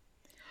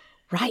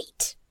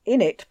 Right.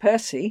 In it,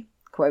 Percy,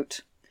 quote,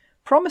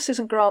 promises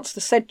and grants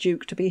the said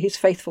Duke to be his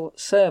faithful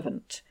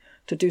servant,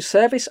 to do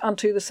service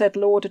unto the said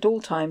Lord at all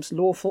times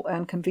lawful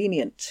and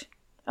convenient,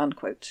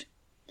 unquote.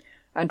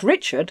 And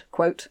Richard,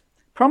 quote,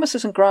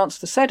 promises and grants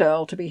the said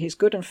Earl to be his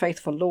good and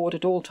faithful lord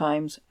at all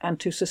times, and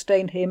to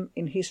sustain him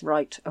in his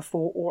right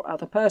afore all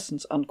other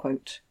persons,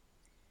 unquote.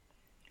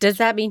 Does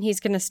that mean he's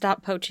going to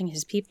stop poaching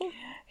his people?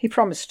 He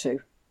promised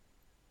to.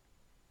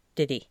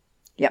 Did he?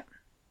 Yep.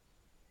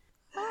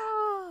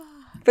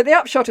 But the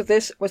upshot of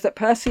this was that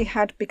Percy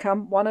had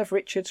become one of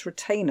Richard's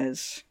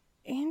retainers.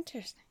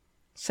 Interesting.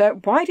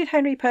 So why did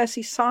Henry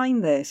Percy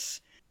sign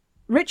this?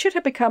 Richard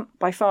had become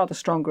by far the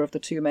stronger of the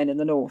two men in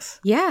the north.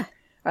 Yeah.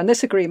 And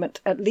this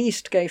agreement at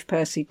least gave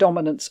Percy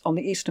dominance on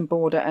the eastern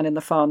border and in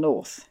the far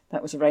north.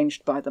 That was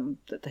arranged by them,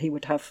 that he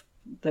would have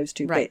those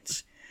two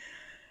bits.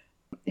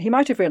 He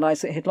might have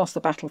realised that he had lost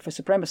the battle for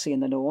supremacy in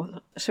the north,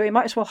 so he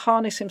might as well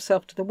harness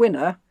himself to the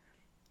winner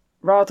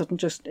rather than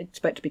just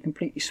expect to be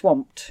completely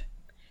swamped.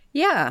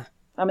 Yeah.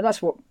 I mean,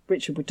 that's what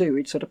Richard would do.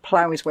 He'd sort of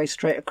plough his way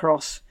straight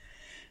across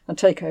and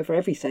take over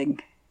everything.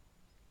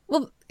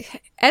 Well,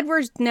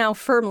 Edward's now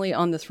firmly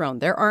on the throne.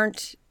 There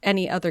aren't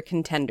any other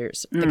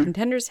contenders. The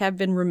contenders have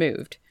been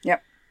removed.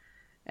 Yep.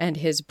 And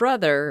his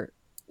brother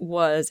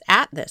was,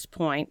 at this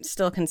point,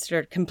 still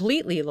considered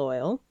completely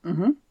loyal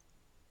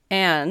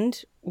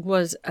and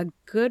was a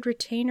good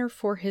retainer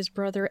for his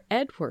brother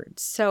Edward.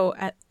 So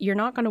you're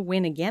not going to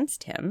win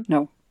against him.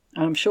 No.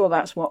 And I'm sure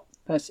that's what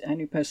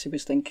Henry Percy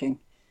was thinking.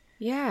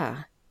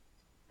 Yeah.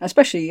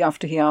 Especially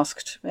after he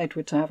asked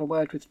Edward to have a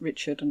word with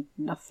Richard and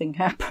nothing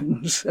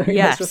happened. So he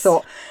Yes. must have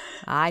thought,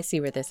 I see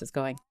where this is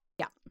going.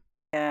 Yeah.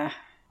 yeah.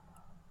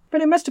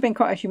 But it must have been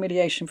quite a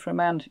humiliation for a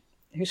man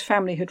whose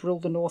family had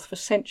ruled the North for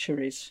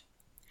centuries.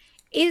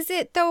 Is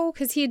it, though?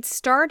 Because he had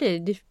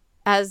started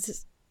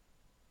as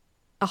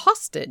a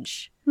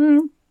hostage.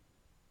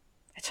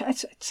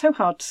 It's so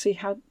hard to see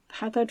how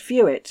they'd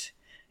view it.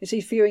 Is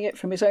he viewing it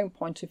from his own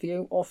point of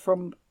view or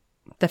from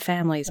The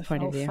family's the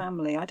point of whole view.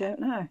 family? I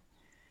don't know.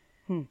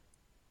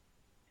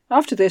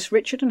 After this,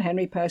 Richard and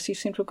Henry Percy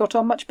seem to have got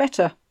on much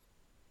better.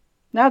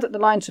 Now that the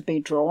lines had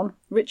been drawn,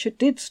 Richard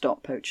did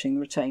stop poaching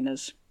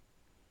retainers,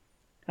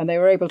 and they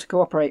were able to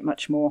cooperate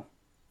much more.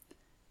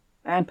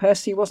 And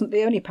Percy wasn't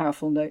the only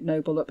powerful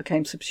noble that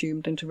became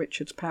subsumed into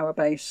Richard's power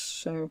base,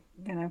 so,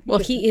 you know... Well,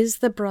 he is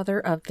the brother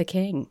of the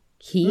king.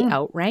 He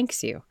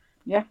outranks you.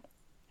 Yeah,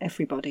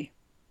 everybody.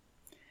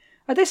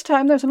 At this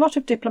time, there was a lot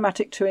of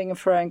diplomatic toing and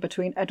froing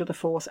between Edward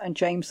IV and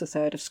James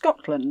III of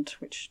Scotland,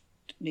 which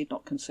need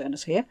not concern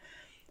us here,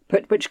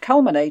 but which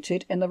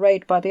culminated in the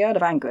raid by the Earl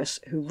of Angus,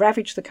 who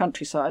ravaged the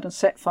countryside and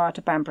set fire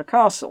to Bamborough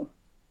Castle.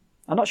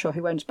 I'm not sure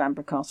who owns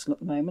Bamborough Castle at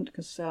the moment,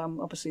 because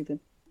obviously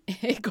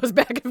It goes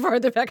back and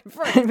forth, back and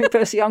forth. Henry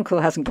Percy uncle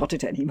hasn't got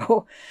it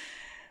anymore.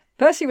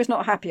 Percy was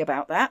not happy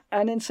about that,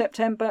 and in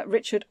September,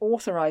 Richard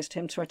authorised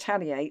him to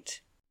retaliate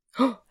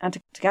and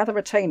to gather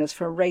retainers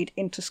for a raid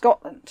into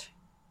Scotland.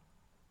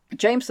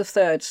 James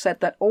III said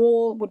that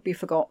all would be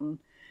forgotten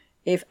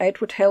if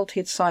Edward held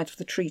his side of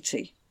the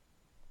treaty.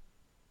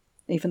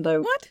 Even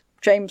though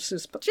James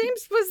was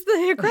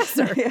the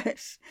aggressor.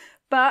 Yes.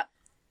 But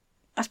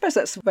I suppose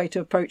that's the way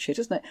to approach it,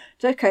 isn't it?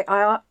 It's okay,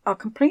 I'll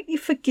completely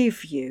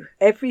forgive you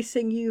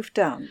everything you've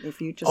done if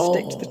you just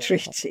stick to the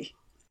treaty.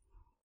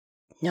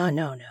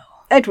 No.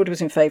 Edward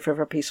was in favour of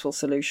a peaceful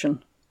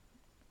solution.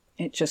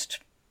 It's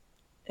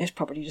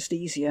probably just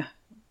easier.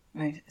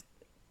 Right?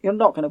 You're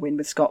not going to win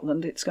with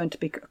Scotland. It's going to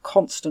be a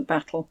constant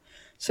battle.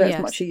 So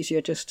it's much easier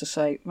just to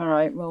say, all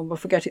right, well, we'll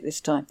forget it this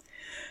time.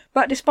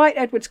 But despite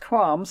Edward's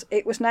qualms,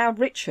 it was now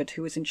Richard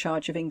who was in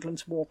charge of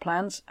England's war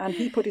plans, and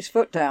he put his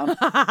foot down.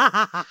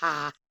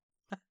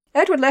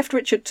 Edward left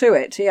Richard to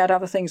it. He had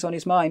other things on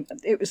his mind.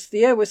 The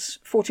year was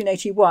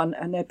 1481,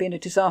 and there'd been a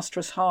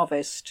disastrous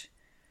harvest.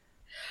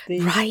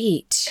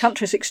 The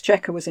country's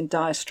exchequer was in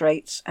dire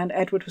straits, and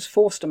Edward was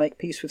forced to make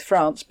peace with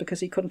France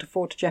because he couldn't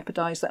afford to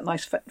jeopardise that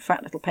nice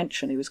fat little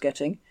pension he was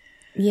getting.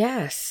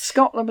 Yes.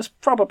 Scotland was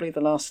probably the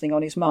last thing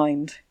on his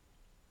mind.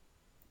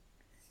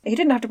 He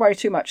didn't have to worry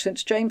too much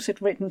since James had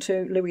written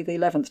to Louis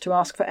XI to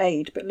ask for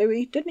aid, but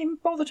Louis didn't even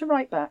bother to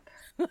write back.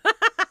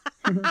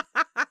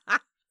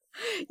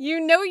 You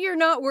know you're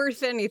not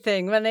worth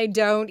anything when they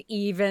don't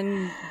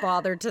even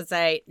bother to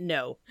say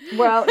no.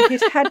 Well,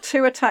 he'd had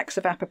 2 attacks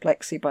of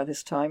apoplexy by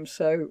this time,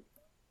 so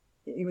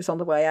he was on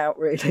the way out,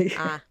 really.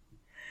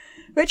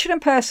 Richard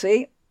and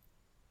Percy,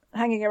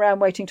 hanging around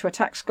waiting to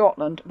attack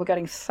Scotland, were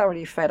getting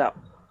thoroughly fed up.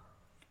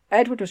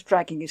 Edward was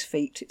dragging his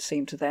feet, it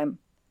seemed to them.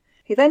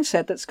 He then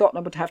said that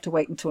Scotland would have to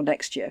wait until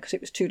next year because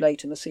it was too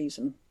late in the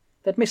season.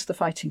 They'd missed the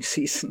fighting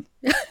season.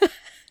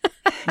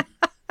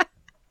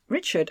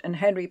 Richard and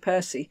Henry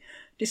Percy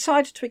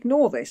decided to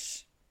ignore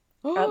this.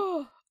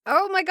 Oh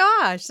my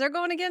gosh, they're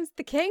going against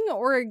the king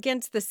or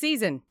against the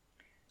season?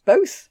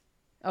 Both.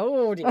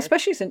 Oh dear.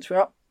 Especially since we're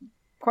up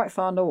quite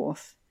far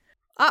north.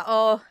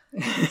 Uh-oh.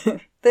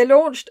 They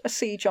launched a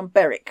siege on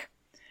Berwick.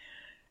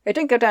 It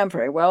didn't go down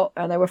very well,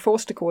 and they were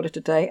forced to call it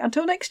a day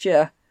until next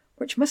year,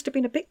 which must have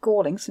been a bit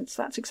galling since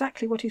that's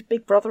exactly what his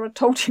big brother had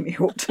told him he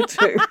ought to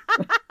do.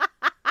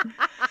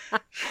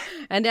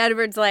 And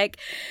Edward's like,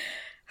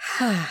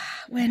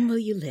 when will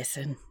you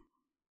listen?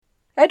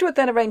 Edward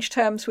then arranged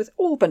terms with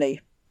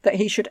Albany that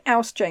he should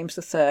oust James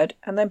III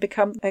and then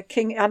become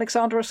King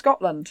Alexander of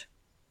Scotland.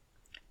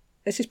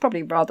 This is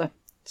probably rather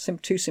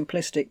too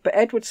simplistic, but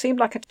Edward seemed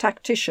like a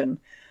tactician,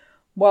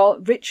 while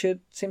Richard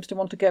seems to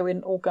want to go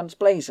in all guns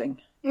blazing.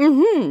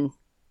 Mm-hmm.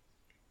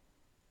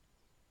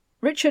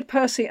 Richard,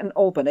 Percy and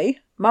Albany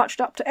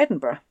marched up to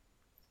Edinburgh,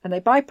 and they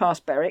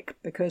bypassed Berwick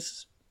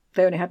because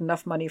they only had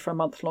enough money for a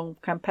month-long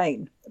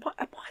campaign.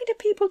 Why do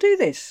people do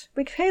this?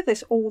 We hear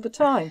this all the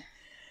time.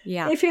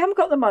 Yeah. If you haven't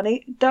got the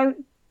money,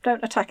 don't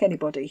attack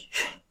anybody.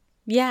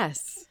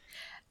 Yes.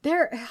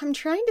 I'm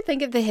trying to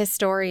think of the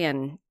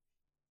historian.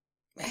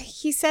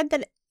 He said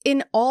that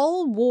in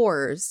all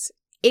wars,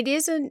 it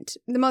isn't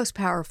the most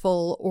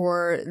powerful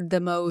or the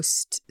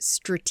most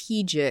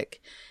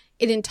strategic.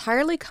 It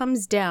entirely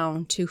comes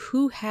down to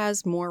who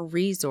has more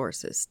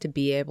resources to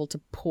be able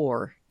to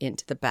pour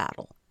into the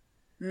battle.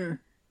 Mm.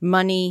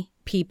 Money,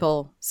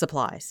 people,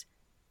 supplies.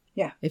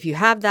 Yeah. If you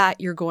have that,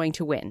 you're going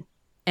to win.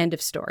 End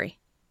of story.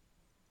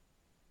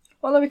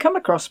 Well, we come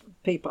across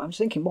people, I'm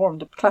thinking more of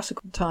the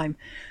classical time,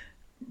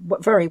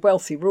 very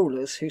wealthy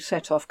rulers who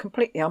set off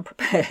completely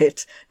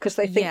unprepared because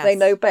they think they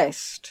know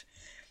best.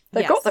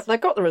 They've got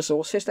the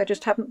resources, they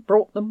just haven't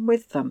brought them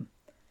with them.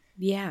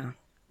 Yeah.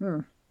 Hmm.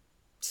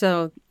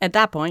 So at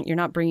that point, you're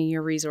not bringing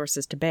your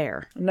resources to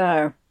bear.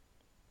 No.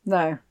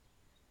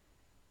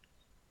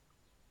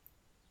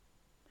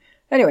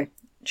 Anyway,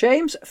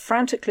 James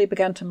frantically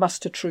began to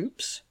muster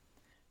troops,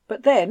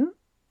 but then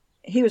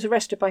he was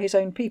arrested by his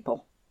own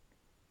people.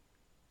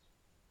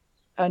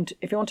 And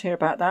if you want to hear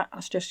about that,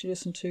 I suggest you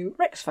listen to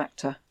Rex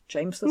Factor,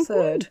 James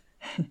III.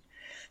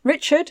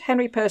 Richard,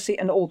 Henry Percy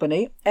and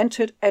Albany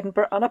entered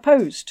Edinburgh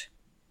unopposed.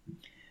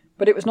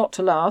 But it was not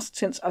to last,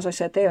 since, as I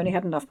said, they only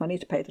had enough money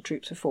to pay the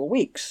troops for 4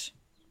 weeks.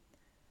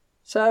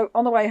 So,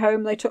 on the way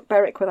home, they took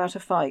Berwick without a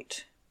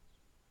fight.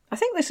 I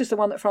think this is the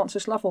one that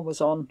Francis Lovell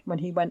was on when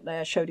he went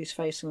there, showed his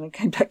face, and then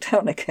came back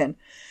down again.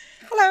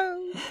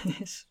 Hello!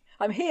 Yes.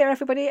 I'm here,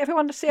 everybody.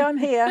 Everyone to see I'm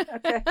here.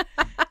 Okay.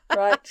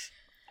 Right.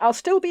 I'll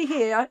still be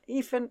here,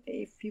 even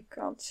if you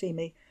can't see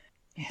me.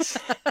 Yes.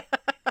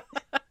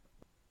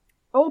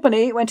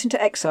 Albany went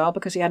into exile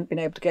because he hadn't been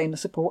able to gain the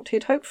support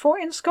he'd hoped for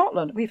in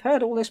Scotland. We've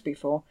heard all this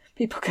before.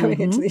 People going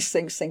into these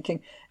things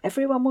thinking,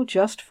 everyone will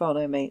just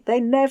follow me.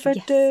 They never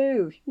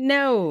do.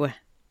 No.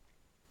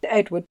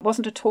 Edward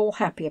wasn't at all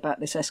happy about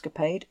this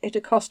escapade. It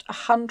had cost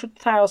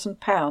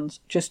 £100,000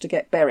 just to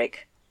get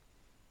Berwick.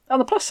 On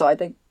the plus side,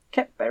 they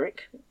kept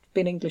Berwick. It's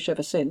been English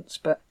ever since,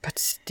 but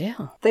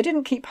still. They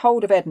didn't keep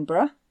hold of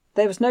Edinburgh.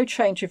 There was no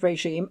change of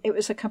regime. It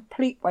was a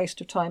complete waste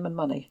of time and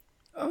money.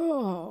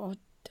 Oh,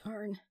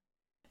 darn.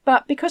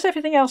 But because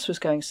everything else was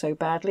going so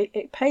badly,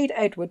 it paid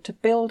Edward to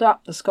build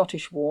up the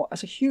Scottish War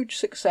as a huge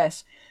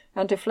success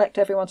and deflect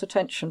everyone's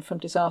attention from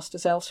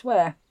disasters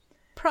elsewhere.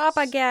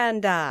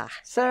 Propaganda!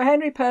 So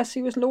Henry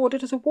Percy was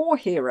lauded as a war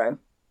hero.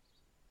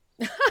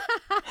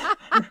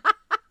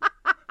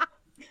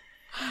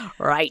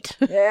 Right.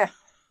 Yeah.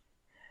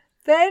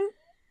 Then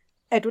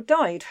Edward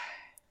died.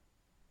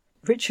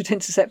 Richard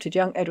intercepted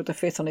young Edward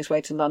V on his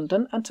way to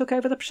London and took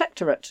over the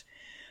protectorate.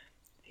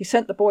 He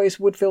sent the boy's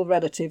Woodville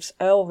relatives,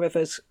 Earl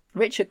Rivers,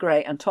 Richard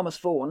Grey and Thomas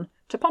Vaughan,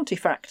 to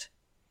Pontefract.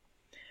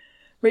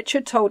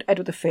 Richard told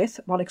Edward V,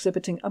 while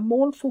exhibiting a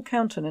mournful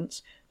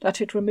countenance, that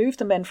he'd removed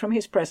the men from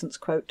his presence,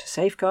 quote, to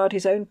safeguard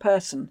his own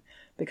person,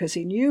 because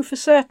he knew for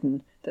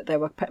certain that there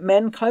were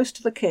men close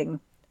to the king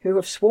who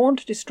have sworn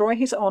to destroy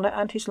his honour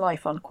and his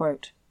life,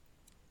 unquote.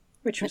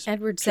 Which was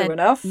Edward true said,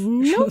 enough.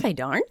 No, they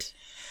aren't.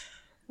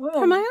 Well,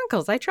 They're my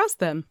uncles. I trust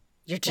them.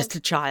 You're just a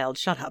child.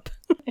 Shut up.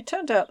 it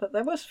turned out that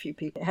there was a few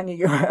people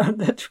hanging around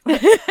that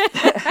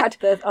had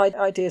their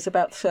ideas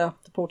about the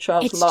poor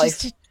child's life.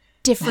 It's just a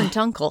different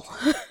uncle.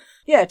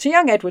 Yeah, to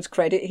young Edward's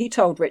credit, he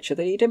told Richard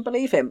that he didn't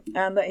believe him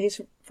and that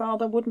his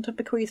father wouldn't have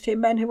bequeathed him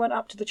men who weren't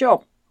up to the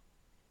job.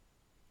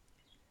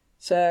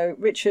 So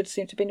Richard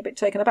seemed to have been a bit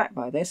taken aback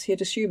by this. He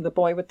had assumed the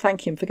boy would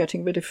thank him for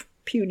getting rid of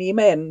puny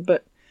men,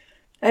 but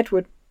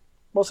Edward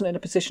wasn't in a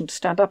position to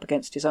stand up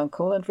against his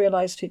uncle and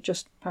realised he'd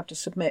just have to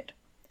submit.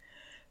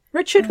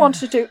 Richard wanted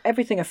to do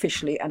everything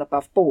officially and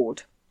above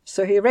board,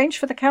 so he arranged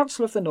for the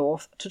Council of the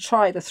North to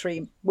try the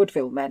 3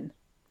 Woodville men,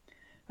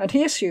 and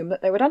he assumed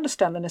that they would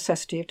understand the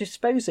necessity of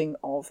disposing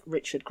of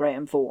Richard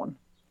Graham Vaughan.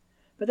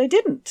 But they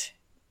didn't.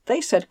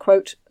 They said,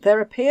 quote, there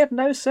appeared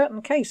no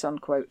certain case,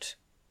 unquote.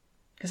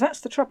 Because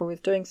that's the trouble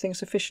with doing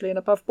things officially and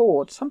above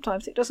board.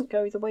 Sometimes it doesn't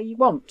go the way you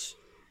want.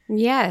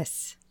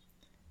 Yes.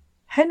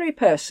 Henry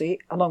Percy,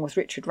 along with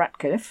Richard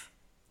Ratcliffe,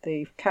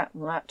 the cat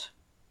and rat,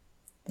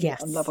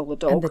 Yes. and Lovell the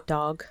dog, And the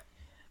dog.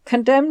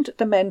 condemned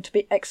the men to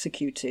be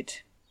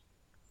executed.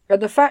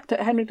 And the fact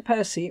that Henry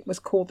Percy was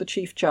called the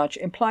chief judge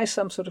implies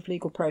some sort of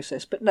legal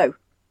process, but no.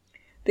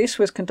 This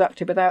was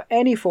conducted without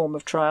any form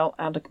of trial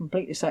and are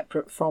completely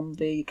separate from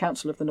the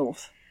Council of the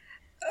North.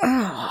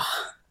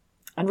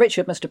 And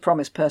Richard must have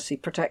promised Percy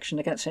protection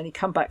against any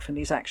comeback from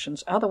these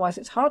actions, otherwise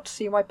it's hard to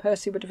see why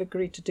Percy would have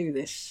agreed to do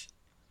this.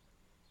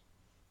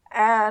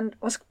 And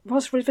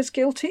was Rivers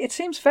guilty? It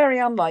seems very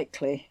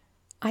unlikely.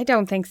 I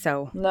don't think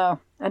so. No.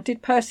 And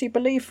did Percy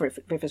believe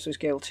Rivers was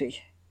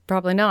guilty?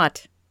 Probably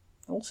not.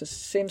 Also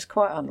seems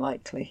quite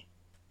unlikely.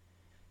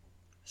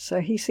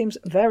 So he seems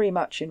very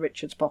much in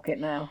Richard's pocket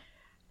now.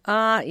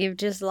 You've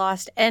just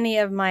lost any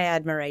of my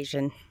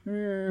admiration.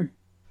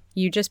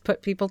 You just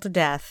put people to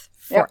death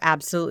for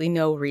absolutely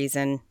no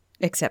reason,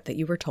 except that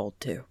you were told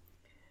to.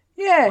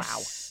 Yes.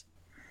 Wow.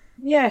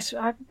 Yes,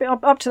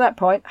 up to that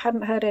point,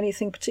 hadn't heard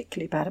anything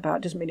particularly bad about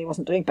it. Doesn't mean he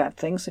wasn't doing bad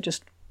things, so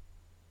just...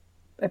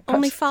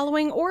 Only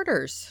following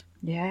orders.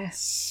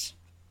 Yes.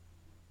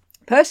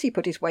 Percy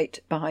put his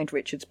weight behind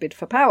Richard's bid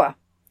for power.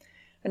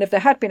 And if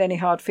there had been any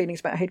hard feelings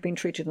about how he'd been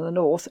treated in the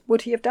North,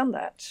 would he have done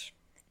that?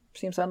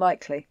 Seems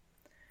unlikely.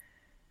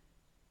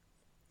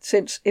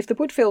 Since if the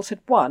Woodvilles had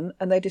won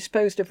and they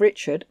disposed of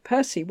Richard,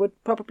 Percy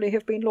would probably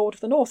have been Lord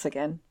of the North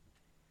again.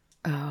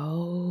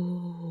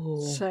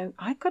 Oh. So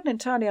I couldn't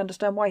entirely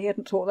understand why he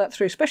hadn't thought that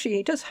through, especially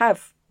he does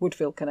have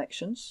Woodville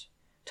connections.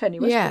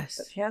 Tenuous, yes.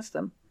 But he has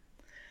them.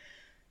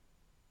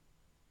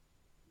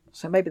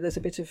 So maybe there's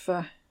a bit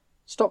of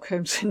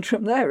Stockholm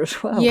Syndrome there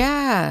as well.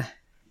 Yeah.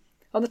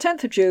 On the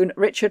 10th of June,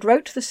 Richard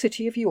wrote to the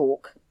city of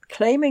York,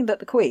 claiming that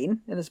the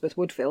Queen, Elizabeth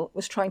Woodville,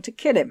 was trying to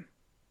kill him.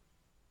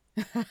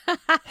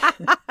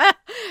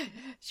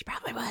 She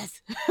probably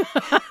was.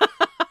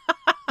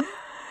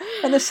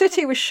 And the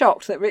city was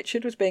shocked that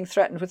Richard was being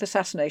threatened with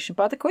assassination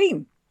by the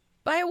Queen.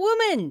 By a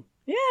woman.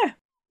 Yeah.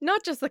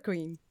 Not just the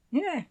Queen.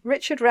 Yeah.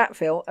 Richard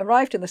Ratville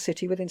arrived in the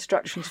city with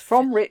instructions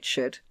from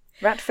Richard.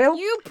 Ratville?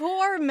 You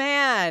poor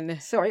man.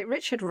 Sorry,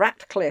 Richard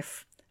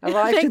Ratcliffe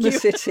arrived in the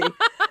city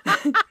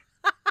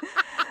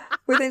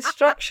with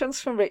instructions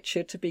from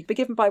Richard to be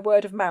given by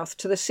word of mouth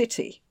to the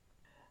city.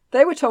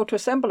 They were told to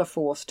assemble a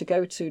force to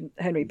go to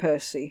Henry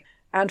Percy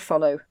and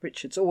follow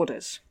Richard's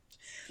orders.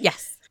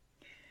 Yes.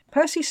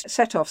 Percy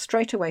set off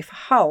straight away for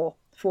Hull,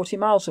 40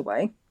 miles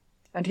away,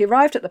 and he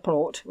arrived at the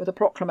port with a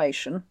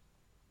proclamation,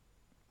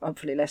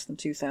 hopefully less than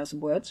 2,000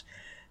 words,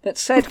 that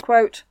said,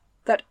 quote,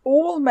 that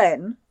all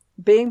men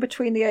being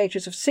between the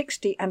ages of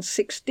 60 and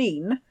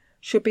 16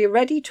 should be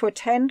ready to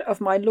attend of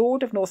my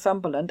Lord of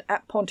Northumberland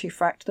at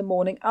Pontefract the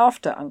morning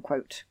after,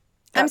 unquote.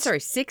 I'm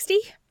sorry, 60?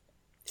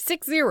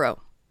 60.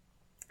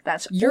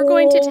 That's you're all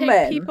going to take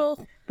men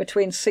people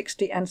between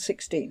 60 and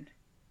 16.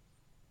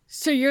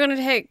 So you're going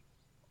to take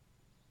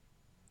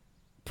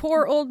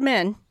poor old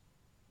men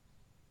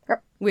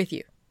with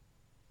you?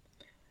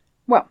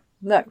 Well,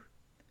 no,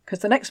 because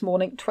the next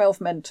morning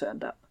 12 men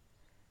turned up.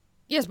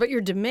 Yes, but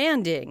you're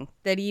demanding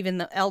that even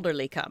the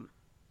elderly come.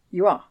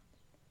 You are,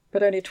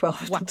 but only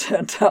 12 of them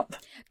turned up.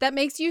 That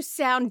makes you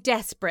sound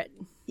desperate.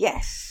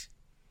 Yes.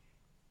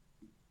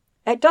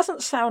 It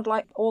doesn't sound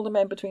like all the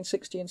men between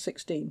 60 and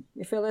 16.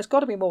 You feel there's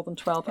got to be more than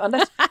 12,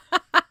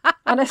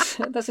 unless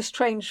there's a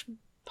strange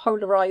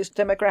polarised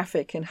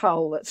demographic in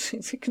Hull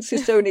that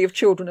consists only of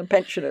children and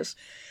pensioners.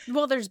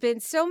 Well, there's been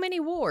so many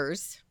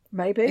wars.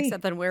 Maybe.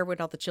 Except then where would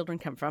all the children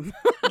come from?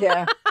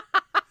 Yeah.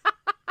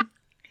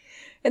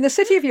 In the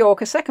city of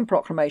York, a second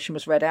proclamation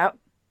was read out,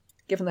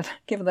 given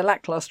the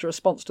lacklustre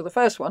response to the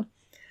first one.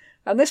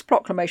 And this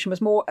proclamation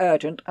was more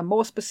urgent and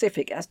more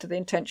specific as to the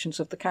intentions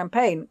of the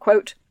campaign.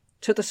 Quote,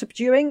 to the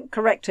subduing,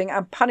 correcting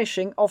and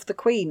punishing of the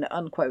Queen,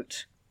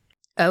 unquote.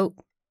 Oh.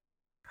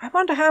 I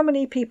wonder how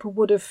many people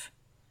would have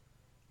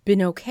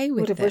been okay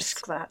with would have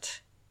risked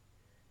that.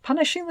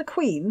 Punishing the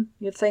Queen,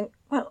 you'd think,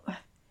 well,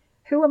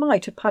 who am I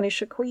to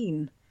punish a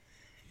Queen?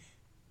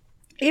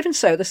 Even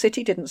so, the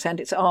city didn't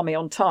send its army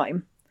on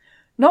time,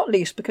 not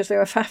least because they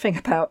were faffing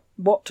about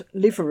what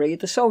livery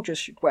the soldiers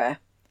should wear.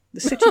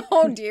 The city,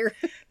 oh dear.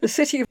 The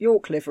City of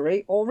York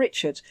livery or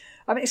Richard's.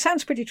 I mean, it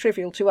sounds pretty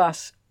trivial to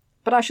us,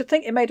 but I should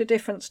think it made a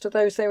difference to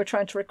those they were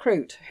trying to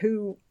recruit,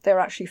 who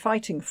they're actually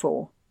fighting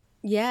for.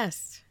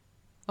 Yes.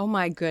 Oh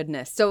my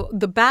goodness. So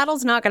the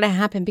battle's not going to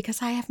happen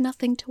because I have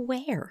nothing to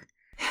wear.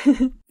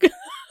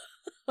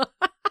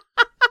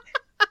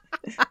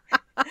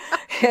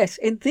 Yes,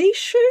 in these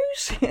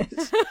shoes?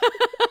 Yes.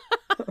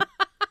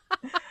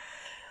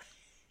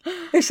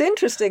 It's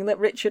interesting that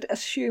Richard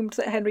assumed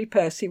that Henry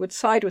Percy would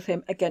side with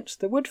him against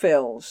the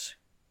Woodvilles.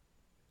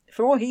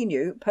 For all he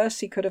knew,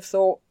 Percy could have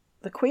thought,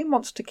 the Queen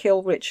wants to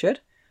kill Richard.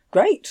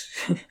 Great.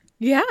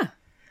 Yeah.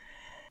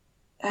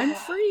 I'm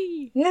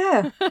free.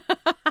 Yeah.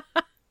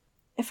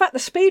 In fact, the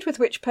speed with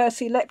which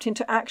Percy leapt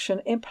into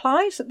action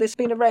implies that this had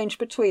been arranged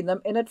between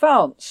them in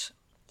advance.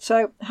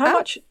 So how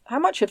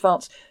much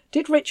advance?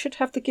 Did Richard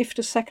have the gift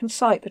of second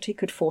sight that he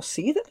could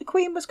foresee that the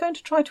Queen was going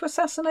to try to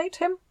assassinate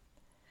him?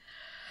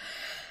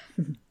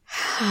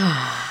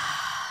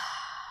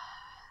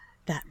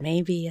 That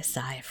may be a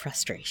sigh of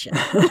frustration.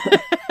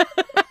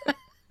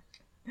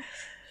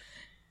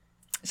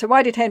 So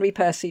why did Henry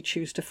Percy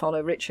choose to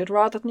follow Richard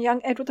rather than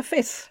young Edward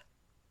V?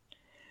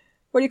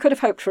 Well, you could have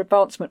hoped for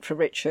advancement for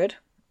Richard,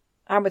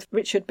 and with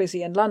Richard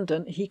busy in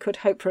London, he could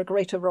hope for a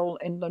greater role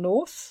in the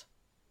north.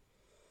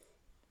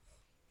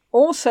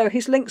 Also,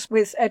 his links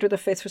with Edward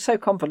V were so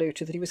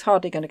convoluted that he was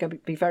hardly going to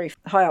be very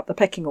high up the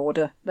pecking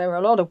order. There were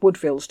a lot of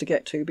Woodvilles to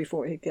get to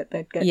before they'd get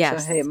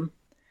to him.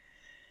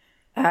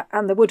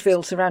 And the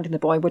Woodvilles surrounding the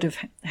boy would have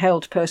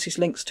held Percy's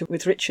links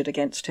with Richard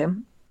against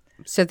him.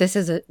 So this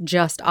is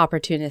just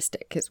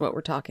opportunistic, is what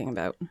we're talking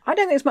about. I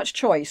don't think there's much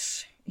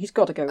choice. He's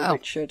got to go with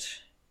Richard.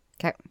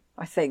 Okay.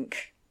 I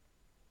think.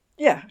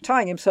 Yeah,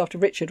 tying himself to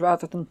Richard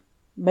rather than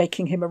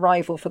making him a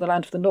rival for the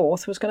land of the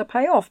north was going to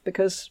pay off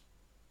because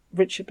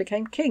Richard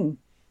became king.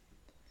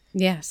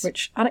 Yes.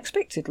 Which,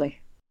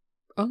 unexpectedly.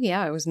 Oh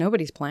yeah, it was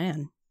nobody's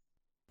plan.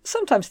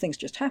 Sometimes things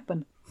just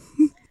happen.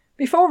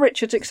 Before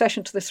Richard's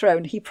accession to the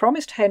throne, he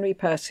promised Henry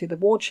Percy the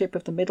wardship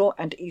of the Middle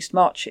and East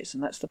Marches,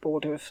 and that's the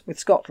border with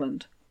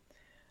Scotland.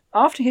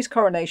 After his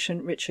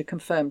coronation, Richard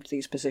confirmed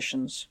these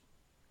positions.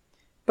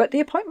 But the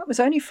appointment was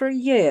only for a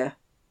year,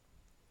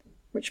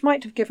 which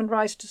might have given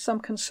rise to some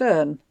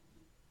concern.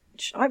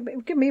 It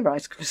would give me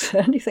rise to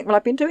concern. You think, well,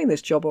 I've been doing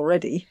this job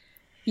already.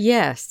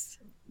 Yes.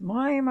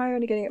 Why am I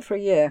only getting it for a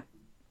year?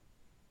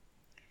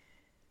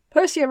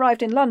 Percy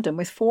arrived in London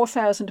with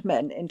 4,000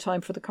 men in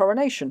time for the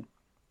coronation.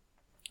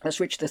 That's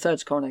Richard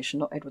III's coronation,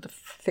 not Edward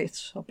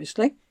V's,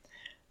 obviously.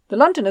 The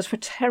Londoners were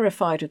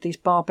terrified of these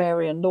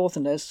barbarian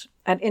northerners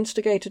and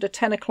instigated a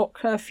 10 o'clock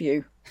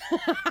curfew.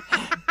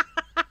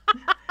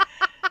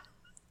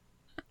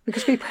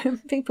 Because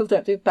people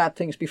don't do bad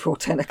things before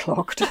 10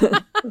 o'clock.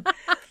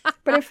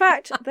 But in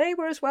fact, they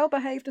were as well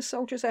behaved as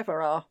soldiers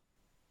ever are.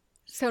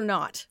 So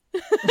not.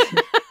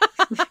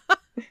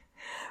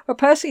 Well,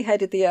 Percy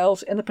headed the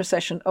Earls in the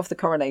procession of the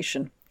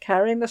coronation,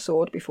 carrying the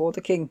sword before the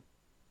king.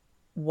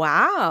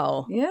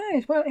 Wow.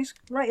 Yeah, well, he's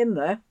right in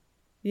there.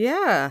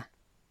 Yeah.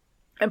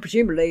 And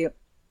presumably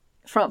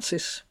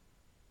Francis,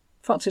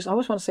 I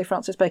always want to say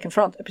Francis Bacon,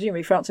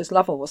 presumably Francis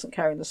Lovell wasn't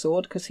carrying the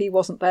sword because he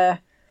wasn't there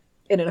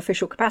in an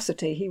official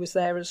capacity. He was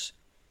there as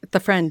the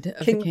friend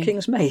of the king.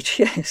 King's mate,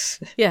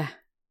 yes. Yeah.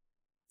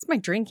 It's my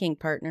drinking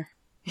partner.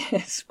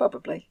 Yes,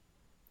 probably.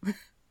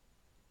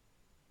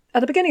 At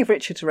the beginning of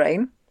Richard's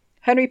reign,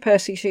 Henry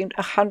Percy seemed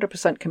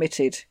 100%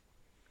 committed.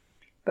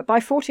 But by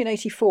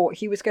 1484,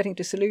 he was getting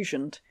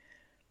disillusioned.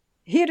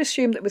 He had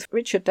assumed that with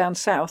Richard down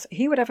south,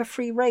 he would have a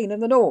free reign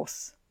in the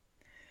north.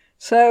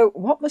 So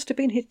what must have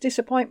been his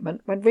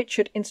disappointment when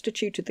Richard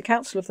instituted the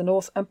Council of the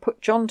North and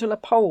put John de la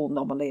Pole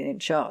nominally in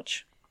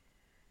charge?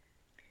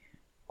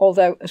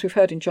 Although, as we've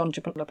heard in John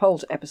de la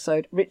Pole's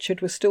episode,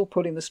 Richard was still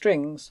pulling the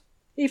strings.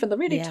 Even the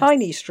really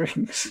tiny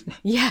strings.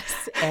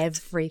 Yes,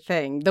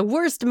 everything. The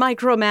worst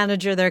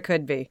micromanager there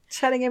could be.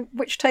 Telling him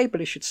which table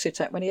he should sit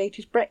at when he ate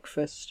his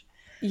breakfast.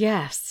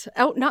 Yes.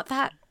 Oh, not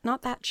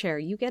that chair.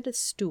 You get a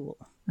stool.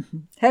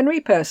 Henry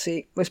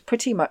Percy was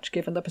pretty much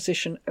given the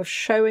position of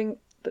showing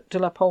de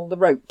la Pole the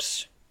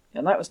ropes.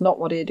 And that was not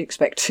what he had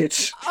expected.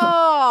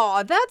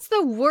 Oh, that's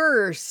the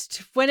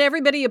worst. When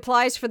everybody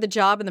applies for the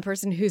job and the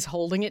person who's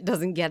holding it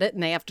doesn't get it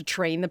and they have to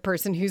train the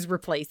person who's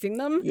replacing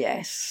them.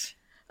 Yes.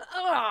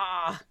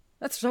 Ah,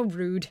 that's so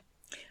rude.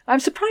 I'm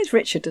surprised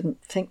Richard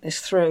didn't think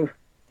this through.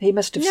 He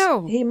must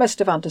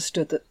have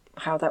understood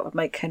how that would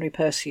make Henry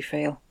Percy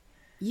feel.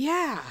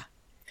 Yeah.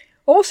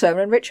 Also,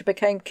 when Richard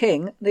became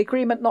king, the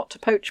agreement not to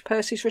poach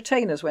Percy's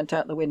retainers went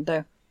out the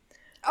window.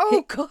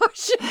 Oh,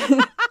 gosh.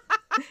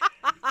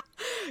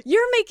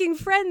 You're making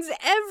friends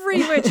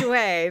every which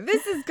way.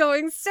 This is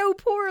going so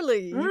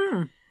poorly.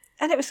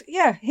 And it was,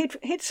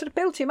 he'd sort of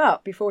built him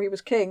up before he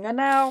was king, and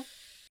now...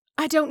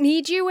 I don't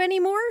need you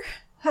anymore?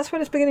 That's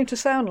what it's beginning to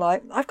sound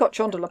like. I've got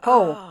John de la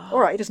Pole. All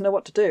right, he doesn't know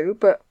what to do,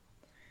 but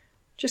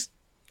just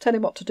tell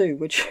him what to do,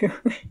 would you?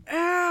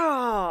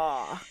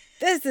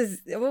 This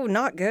is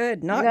not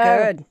good. Not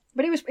good.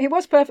 But he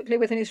was perfectly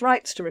within his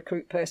rights to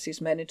recruit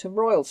Percy's men into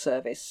royal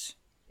service.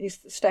 He's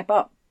the step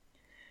up.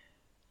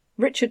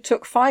 Richard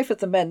took 5 of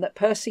the men that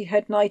Percy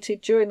had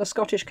knighted during the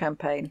Scottish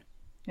campaign.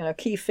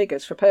 Key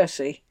figures for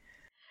Percy.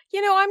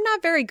 I'm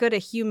not very good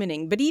at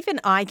humaning, but even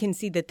I can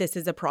see that this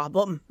is a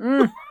problem.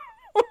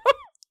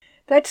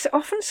 There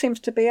often seems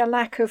to be a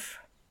lack of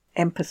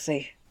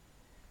empathy,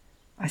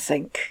 I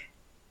think.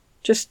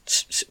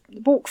 Just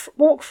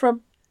walk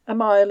from a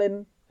mile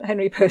in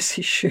Henry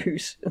Percy's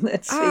shoes and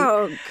then see.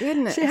 Oh,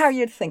 goodness. See how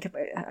you'd think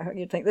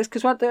this,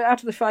 because out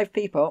of the 5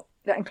 people,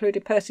 that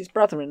included Percy's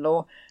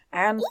brother-in-law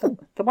and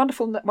the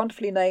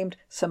wonderfully named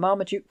Sir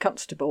Marmaduke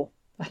Constable.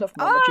 I love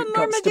Marmaduke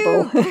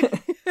Constable.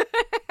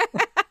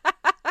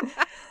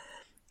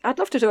 I'd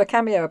love to do a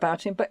cameo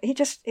about him, but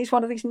he's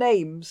one of these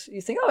names.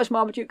 You think, it's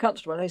Marmaduke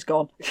Constable, and he's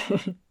gone.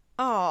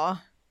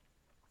 Aw.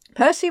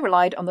 Percy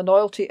relied on the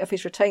loyalty of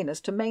his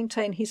retainers to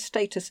maintain his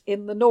status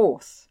in the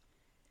north,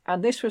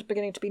 and this was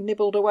beginning to be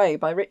nibbled away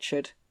by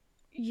Richard.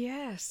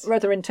 Yes.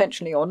 Whether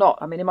intentionally or not.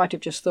 I mean, he might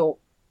have just thought,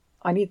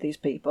 I need these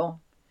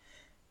people.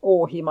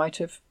 Or he might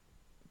have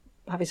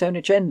his own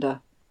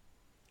agenda.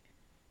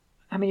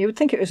 I mean, you would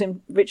think it was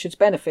in Richard's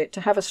benefit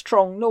to have a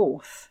strong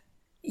north.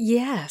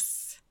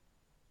 Yes.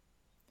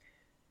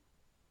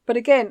 But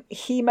again,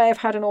 he may have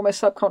had an almost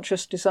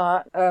subconscious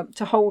desire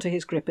to hold to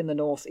his grip in the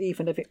north,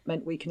 even if it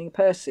meant weakening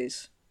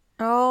Percy's.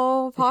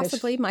 Oh,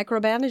 possibly.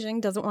 Micromanaging,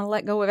 doesn't want to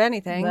let go of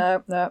anything.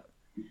 No.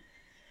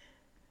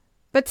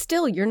 But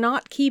still, you're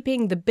not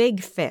keeping the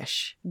big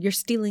fish. You're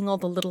stealing all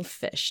the little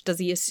fish. Does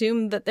he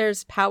assume that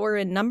there's power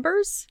in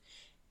numbers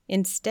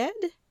instead?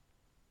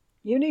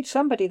 You need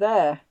somebody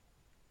there.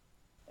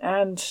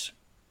 And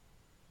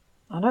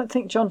I don't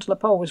think John de la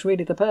Pole was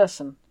really the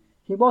person.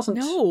 He wasn't.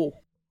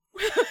 No.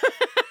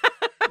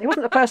 He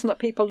wasn't the person that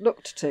people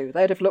looked to.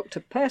 They'd have looked to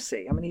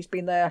Percy. I mean, he's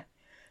been there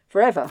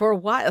forever. For a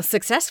while,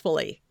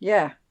 successfully.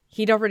 Yeah.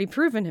 He'd already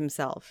proven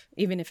himself,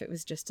 even if it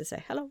was just to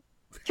say hello.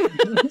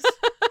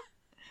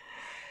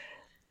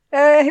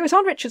 He was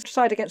on Richard's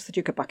side against the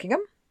Duke of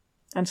Buckingham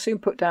and soon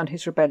put down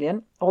his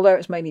rebellion, although it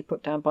was mainly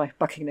put down by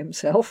Buckingham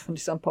himself and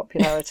his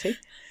unpopularity.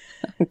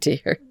 Oh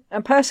dear.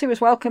 And Percy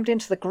was welcomed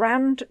into the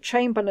Grand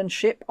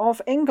Chamberlainship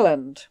of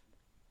England,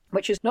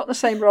 which is not the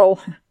same role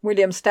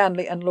William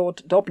Stanley and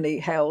Lord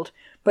Daubney held,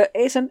 but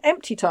is an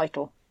empty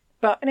title,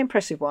 but an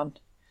impressive one.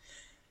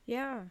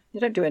 Yeah. You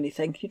don't do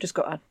anything. You just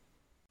got a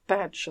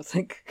badge, I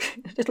think.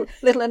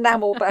 little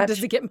enamel badge. Does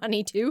he get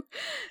money too?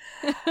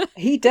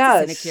 He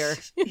does.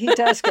 Sinecure. He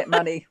does get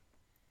money.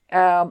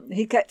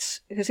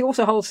 Because he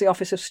also holds the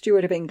office of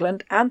Steward of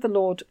England and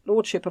the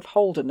Lordship of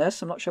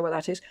Holderness, I'm not sure what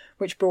that is,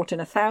 which brought in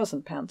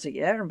 £1,000 a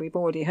year, and we've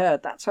already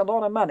heard that's a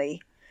lot of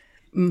money.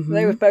 Mm-hmm.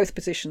 They were both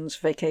positions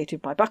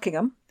vacated by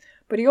Buckingham,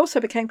 but he also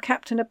became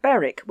captain of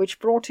Berwick, which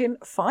brought in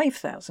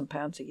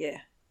 £5,000 a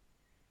year.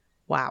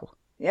 Wow.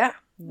 Yeah.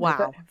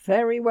 Wow. A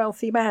very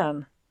wealthy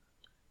man.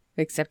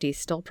 Except he's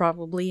still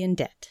probably in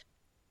debt.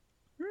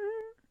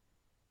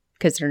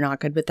 Because they're not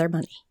good with their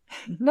money.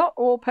 Not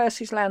all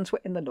Percy's lands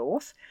were in the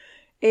north.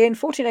 In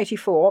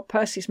 1484,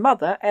 Percy's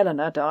mother,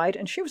 Eleanor, died,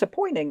 and she was a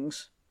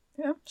Poynings.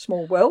 Yeah,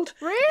 small world.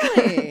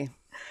 Really?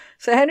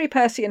 So Henry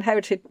Percy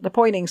inherited the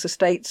Poynings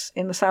estates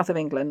in the south of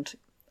England,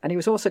 and he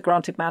was also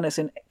granted manors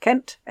in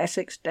Kent,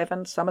 Essex,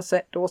 Devon,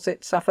 Somerset,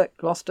 Dorset, Suffolk,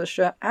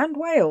 Gloucestershire, and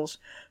Wales.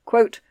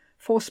 Quote,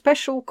 for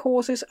special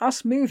causes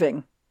us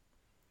moving.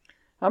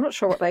 I'm not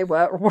sure what they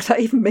were or what that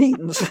even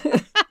means.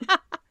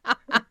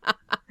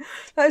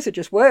 Those are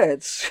just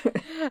words.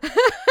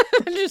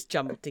 Just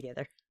jumbled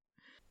together.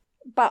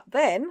 But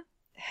then,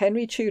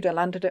 Henry Tudor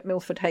landed at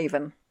Milford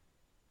Haven.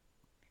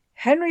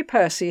 Henry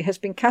Percy has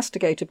been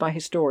castigated by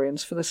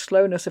historians for the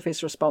slowness of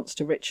his response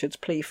to Richard's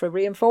plea for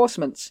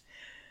reinforcements.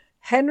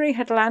 Henry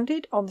had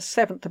landed on the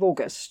 7th of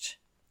August,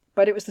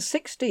 but it was the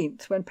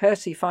 16th when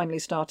Percy finally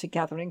started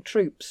gathering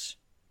troops.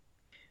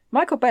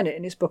 Michael Bennett,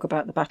 in his book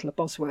about the Battle of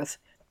Bosworth,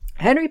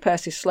 Henry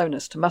Percy's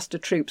slowness to muster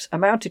troops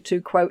amounted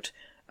to, quote,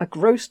 a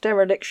gross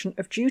dereliction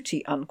of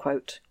duty,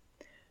 unquote.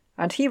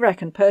 And he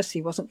reckoned Percy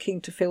wasn't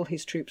keen to fill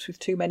his troops with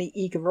too many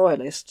eager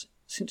royalists,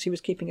 since he was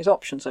keeping his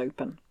options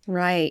open.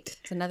 Right.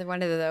 It's another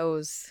one of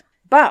those.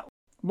 But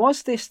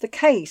was this the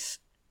case?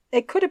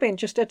 it could have been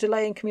just a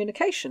delay in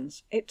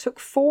communications. It took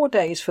 4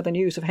 days for the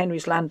news of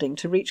Henry's landing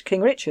to reach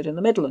King Richard in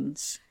the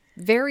Midlands.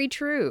 Very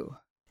true.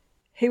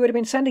 He would have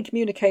been sending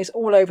communiques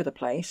all over the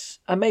place,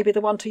 and maybe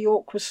the one to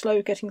York was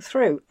slow getting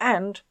through.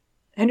 And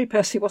Henry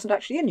Percy wasn't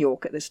actually in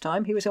York at this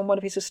time. He was on one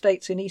of his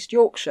estates in East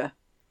Yorkshire.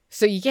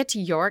 So you get to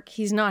York,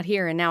 he's not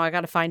here, and now I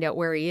got to find out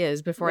where he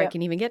is before I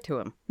can even get to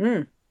him.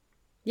 Mm.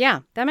 Yeah,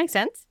 that makes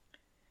sense.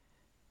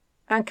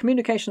 And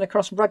communication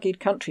across rugged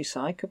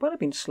countryside could well have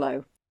been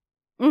slow.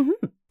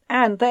 Mm-hmm.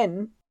 And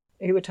then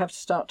he would have to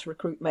start to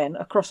recruit men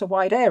across a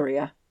wide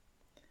area.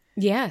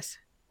 Yes.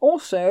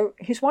 Also,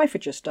 his wife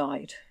had just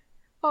died.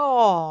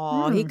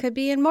 Oh, he could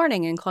be in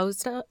mourning and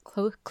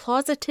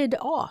closeted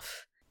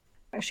off.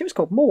 She was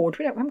called Maud.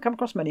 We haven't come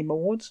across many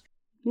Mauds.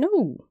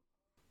 No.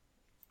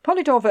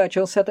 Polydore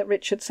Virgil said that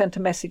Richard sent a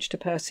message to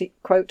Percy,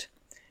 quote,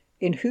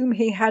 in whom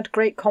he had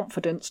great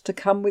confidence to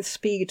come with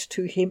speed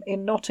to him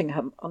in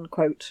Nottingham,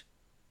 unquote.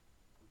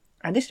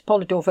 And this is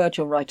Polydore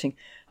Virgil writing.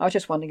 I was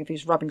just wondering if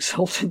he's rubbing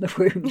salt in the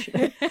wound.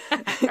 You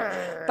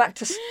know? back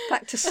to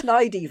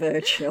snidey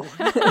Virgil.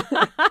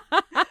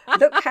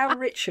 Look how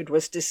Richard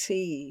was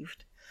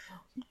deceived.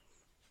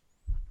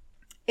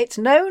 It's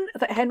known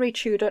that Henry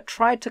Tudor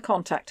tried to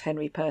contact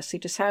Henry Percy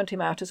to sound him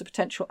out as a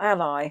potential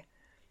ally,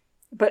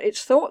 but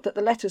it's thought that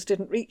the letters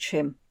didn't reach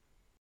him.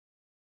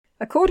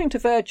 According to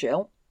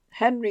Virgil,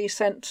 Henry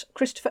sent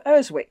Christopher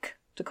Erswick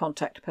to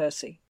contact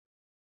Percy.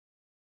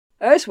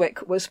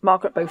 Erswick was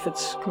Margaret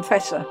Beaufort's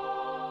confessor,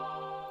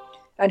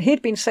 and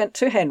he'd been sent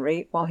to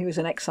Henry while he was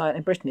in exile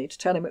in Brittany to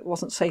tell him it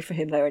wasn't safe for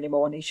him there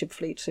anymore and he should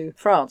flee to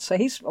France. So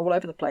he's all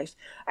over the place.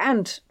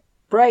 And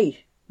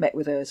Bray met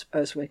with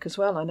Erswick as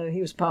well. I know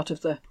he was part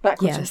of the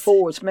backwards and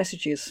forwards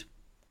messages.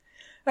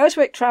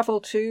 Erswick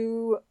travelled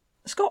to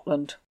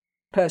Scotland.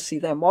 Percy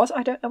then was.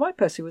 I don't know why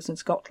Percy was in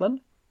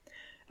Scotland.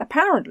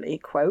 Apparently,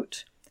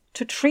 quote,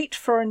 to treat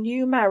for a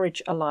new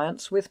marriage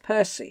alliance with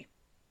Percy,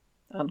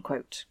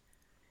 unquote,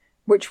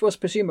 which was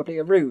presumably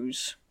a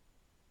ruse.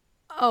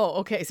 Oh,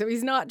 okay. So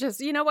he's not just,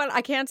 you know what,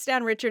 I can't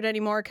stand Richard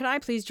anymore. Can I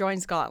please join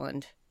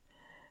Scotland?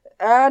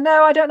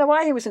 No, I don't know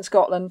why he was in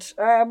Scotland.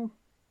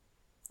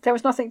 There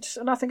was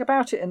nothing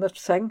about it in the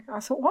thing. I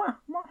thought, what?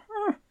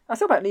 I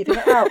thought about leaving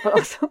it out, but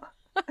I thought,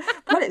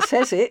 well, it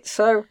says it,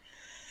 so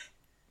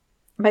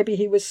maybe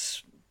he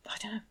was, I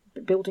don't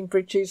know, building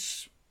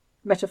bridges,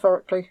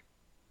 metaphorically,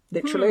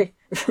 literally.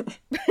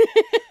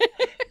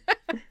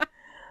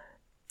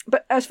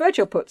 But as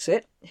Virgil puts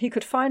it, he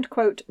could find,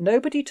 quote,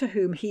 nobody to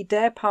whom he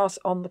dare pass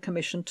on the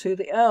commission to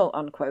the Earl,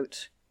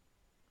 unquote.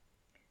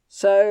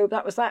 So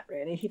that was that,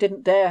 really. He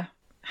didn't dare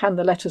hand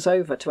the letters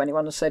over to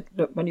anyone and said,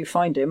 look, when you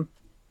find him,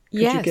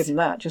 could you give him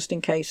that, just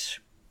in case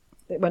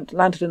it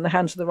landed in the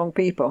hands of the wrong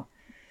people?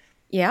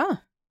 Yeah.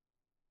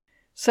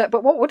 So,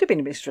 but what would have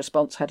been his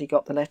response had he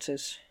got the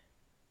letters?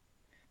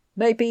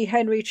 Maybe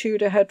Henry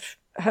Tudor had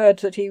heard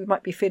that he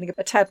might be feeling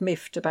a tad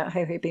miffed about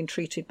how he'd been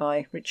treated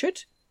by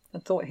Richard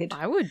and thought he'd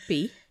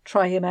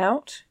try him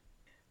out.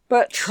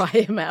 But try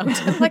him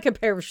out like a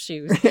pair of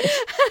shoes.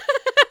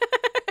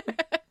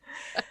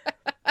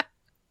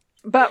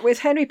 But with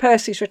Henry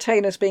Percy's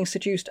retainers being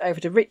seduced over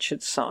to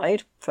Richard's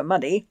side for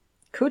money,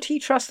 could he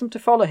trust them to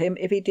follow him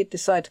if he did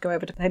decide to go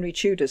over to Henry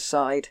Tudor's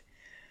side?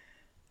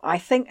 I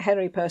think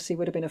Henry Percy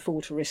would have been a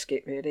fool to risk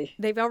it, really.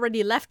 They've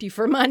already left you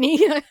for money.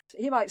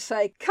 He might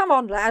say, come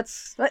on,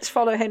 lads, let's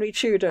follow Henry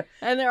Tudor.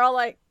 And they're all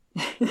like,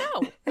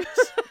 no.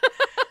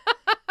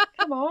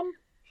 Come on,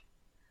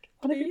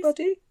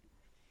 everybody.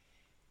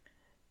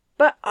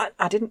 But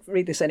I didn't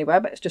read this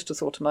anywhere, but it's just a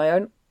thought of my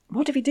own.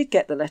 What if he did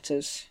get the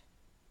letters?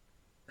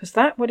 Because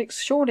that would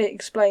surely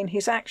explain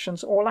his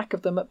actions or lack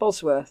of them at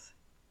Bosworth.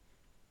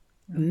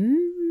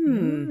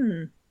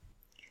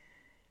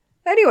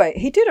 Anyway,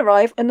 he did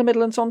arrive in the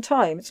Midlands on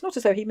time. It's not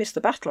as though he missed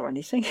the battle or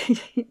anything.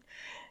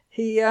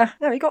 He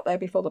got there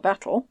before the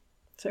battle,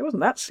 so it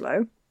wasn't that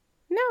slow.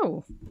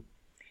 No.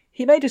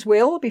 He made his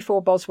will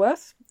before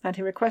Bosworth, and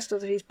he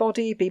requested that his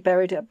body be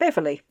buried at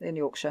Beverley in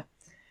Yorkshire.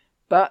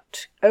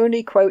 But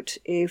only, quote,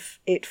 if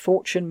it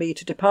fortune me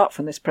to depart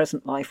from this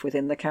present life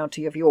within the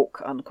county of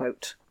York,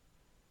 unquote.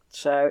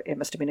 So it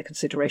must have been a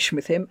consideration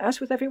with him, as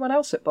with everyone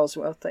else at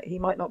Bosworth, that he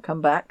might not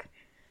come back.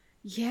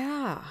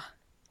 Yeah.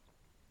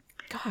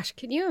 Gosh,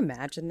 can you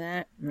imagine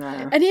that? No.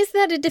 And is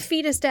that a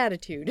defeatist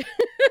attitude?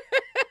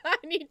 I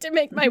need to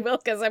make my will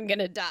because I'm going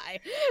to die.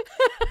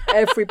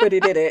 Everybody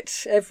did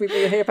it.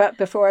 Everybody hear about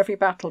before every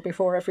battle,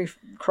 before every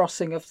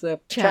crossing of the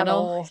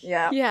channel.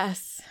 Yeah.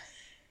 Yes.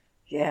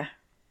 Yeah.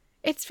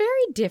 It's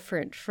very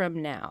different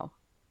from now.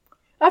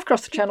 I've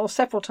crossed the channel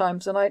several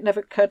times and it never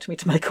occurred to me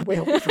to make a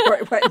will before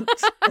it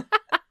went.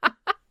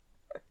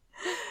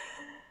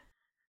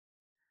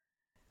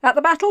 At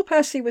the battle,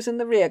 Percy was in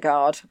the rear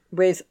guard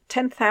with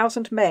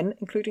 10,000 men,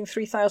 including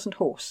 3,000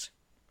 horse.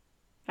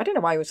 I don't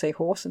know why I would say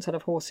horse instead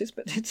of horses,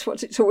 but it's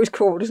what it's always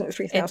called, isn't it?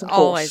 3,000 horse. It's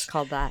always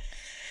called that.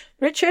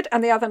 Richard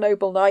and the other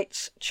noble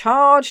knights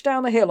charged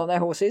down the hill on their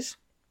horses.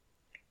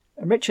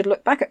 And Richard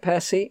looked back at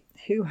Percy,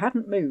 who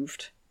hadn't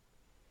moved.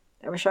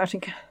 They were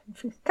shouting,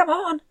 come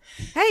on.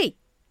 Hey,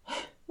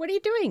 what are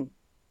you doing?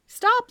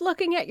 Stop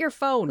looking at your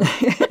phone.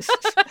 Yes.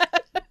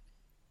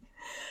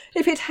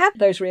 If he'd had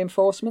those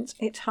reinforcements,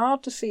 it's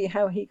hard to see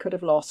how he could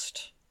have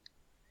lost.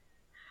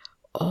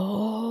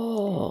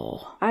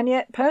 Oh. And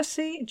yet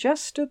Percy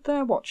just stood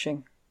there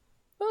watching.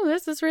 Oh,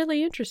 this is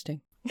really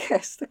interesting.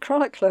 Yes, the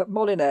chronicler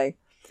Molinet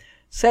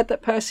said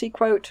that Percy,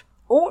 quote,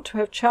 ought to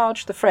have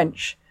charged the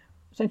French.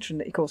 It's interesting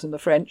that he calls them the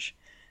French.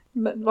 A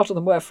lot of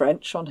them were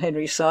French on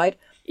Henry's side.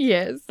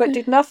 Yes. But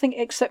did nothing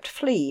except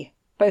flee,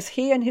 both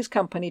he and his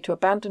company, to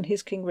abandon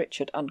his King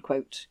Richard,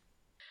 unquote.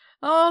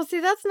 Oh, see,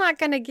 that's not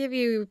going to give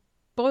you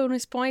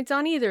bonus points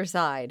on either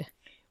side.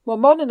 Well,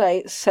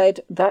 Molinet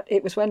said that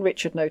it was when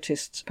Richard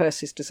noticed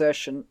Percy's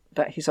desertion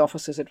that his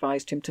officers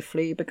advised him to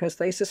flee because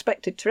they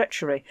suspected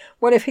treachery.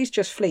 Well, if he's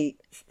just flown?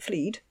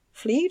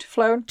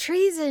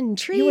 Treason.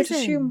 You would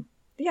assume,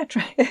 yeah,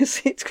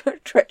 it's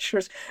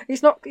treacherous.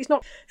 He's not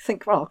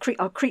think, well,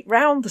 I'll creep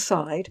round the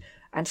side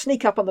and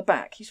sneak up on the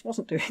back. He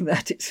wasn't doing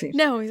that, it seems.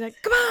 No, he's like,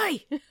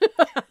 goodbye.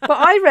 But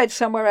I read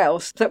somewhere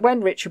else that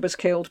when Richard was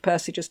killed,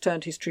 Percy just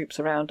turned his troops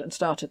around and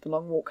started the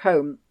long walk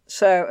home.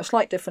 So a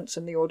slight difference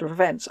in the order of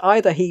events.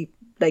 Either he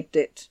legged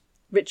it,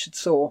 Richard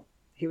saw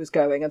he was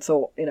going and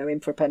thought, in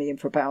for a penny, in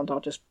for a pound,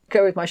 I'll just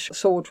go with my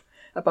sword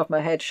above my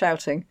head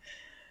shouting.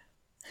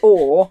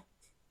 Or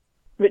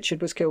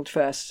Richard was killed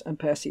first and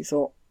Percy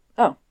thought,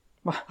 oh,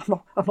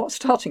 well, I'm not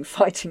starting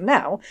fighting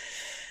now.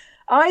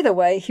 Either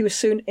way, he was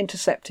soon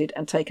intercepted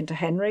and taken to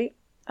Henry,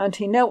 and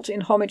he knelt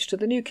in homage to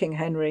the new King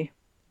Henry.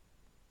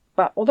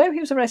 But although he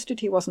was arrested,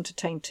 he wasn't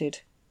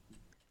attainted.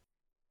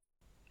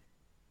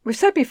 We've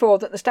said before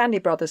that the Stanley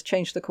brothers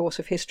changed the course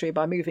of history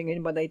by moving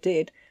in when they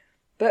did,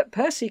 but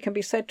Percy can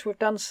be said to have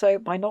done so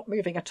by not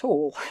moving at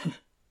all.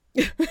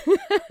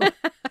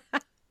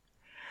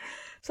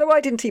 So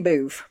why didn't he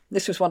move?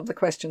 This was one of the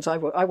questions I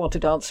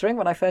wanted answering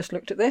when I first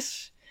looked at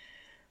this.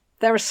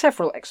 There are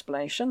several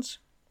explanations,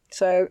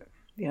 so,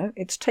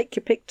 it's take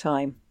your pick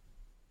time.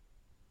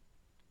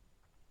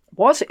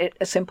 Was it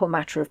a simple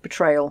matter of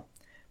betrayal?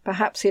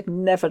 Perhaps he'd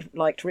never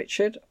liked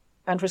Richard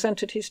and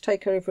resented his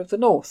takeover of the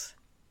north.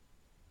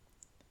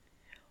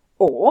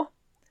 Or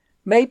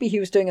maybe he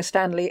was doing a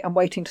Stanley and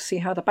waiting to see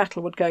how the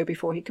battle would go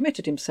before he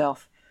committed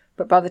himself.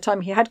 But by the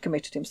time he had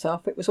committed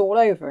himself, it was all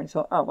over, and he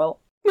thought, oh, well,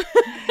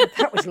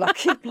 that was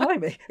lucky,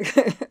 blimey.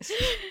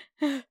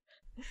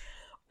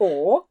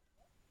 Or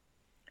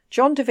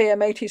John de Vere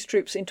made his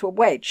troops into a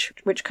wedge,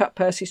 which cut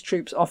Percy's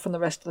troops off from the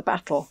rest of the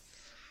battle.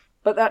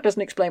 But that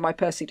doesn't explain why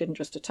Percy didn't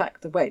just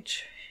attack the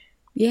wedge.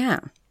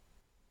 Yeah.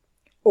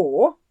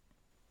 Or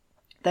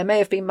there may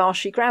have been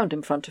marshy ground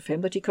in front of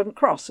him that he couldn't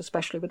cross,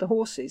 especially with the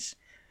horses.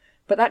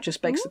 But that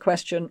just begs the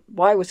question,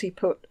 why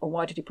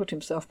did he put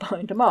himself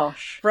behind a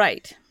marsh?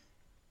 Right.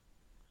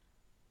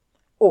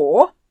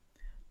 Or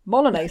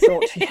Molinet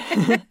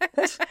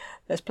thought...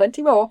 there's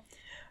plenty more.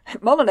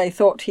 Molinet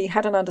thought he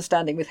had an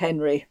understanding with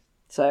Henry,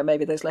 so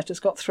maybe those letters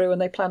got through and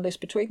they planned this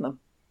between them.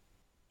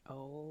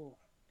 Oh.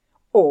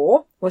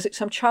 Or was it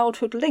some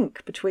childhood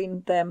link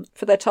between them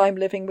for their time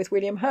living with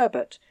William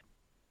Herbert?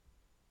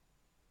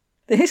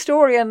 The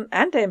historian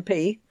and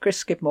MP, Chris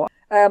Skidmore,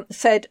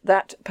 said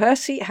that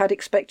Percy had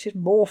expected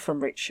more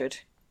from Richard.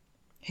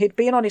 He'd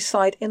been on his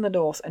side in the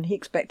north and he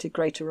expected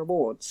greater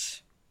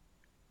rewards.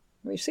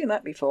 We've seen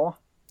that before.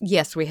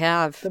 Yes, we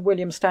have. The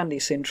William Stanley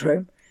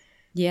syndrome.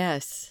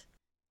 Yes.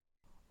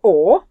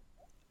 Or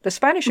the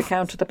Spanish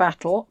account of the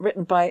battle,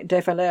 written by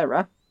de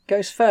Valera,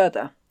 goes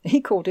further.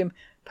 He called him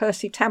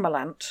Percy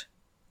Tamerlant,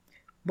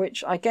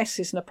 which I guess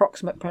is an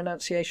approximate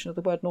pronunciation of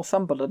the word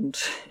Northumberland.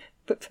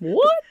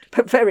 What?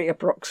 But very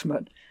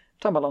approximate.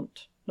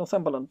 Tamerlant,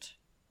 Northumberland.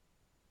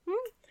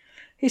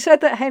 He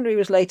said that Henry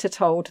was later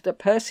told that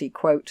Percy,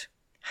 quote,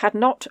 had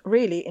not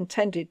really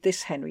intended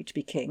this Henry to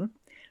be king,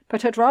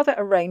 but had rather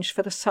arranged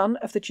for the son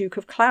of the Duke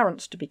of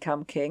Clarence to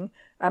become king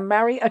and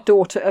marry a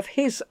daughter of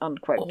his,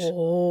 unquote.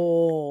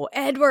 Oh,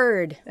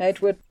 Edward.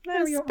 Edward,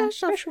 no, you're a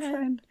special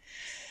friend.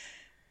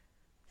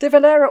 De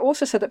Valera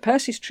also said that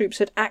Percy's troops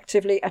had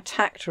actively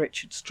attacked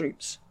Richard's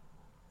troops.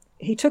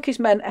 He took his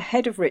men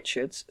ahead of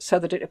Richard's so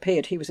that it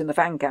appeared he was in the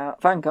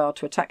vanguard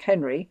to attack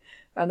Henry,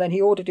 and then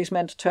he ordered his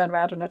men to turn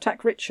around and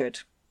attack Richard.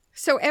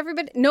 So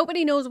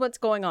nobody knows what's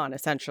going on,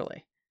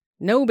 essentially.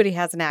 Nobody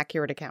has an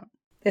accurate account.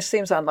 This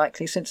seems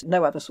unlikely since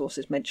no other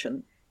sources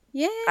mention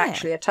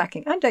actually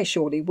attacking, and they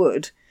surely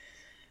would.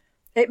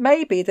 It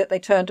may be that they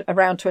turned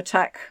around to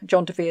attack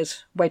John de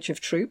Vere's wedge of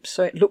troops,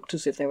 so it looked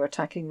as if they were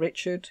attacking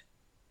Richard.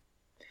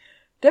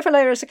 De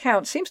Valera's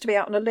account seems to be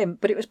out on a limb,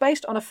 but it was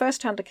based on a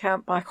first-hand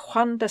account by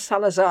Juan de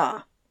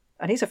Salazar.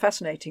 And he's a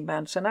fascinating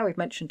man, so now we've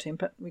mentioned him,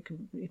 but we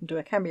can even do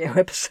a cameo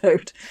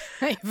episode.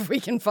 If we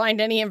can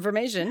find any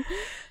information.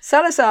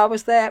 Salazar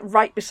was there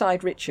right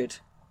beside Richard.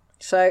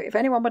 So if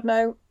anyone would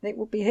know, it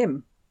would be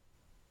him.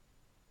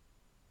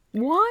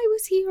 Why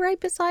was he right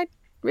beside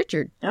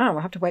Richard? Oh,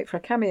 we'll have to wait for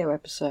a cameo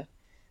episode.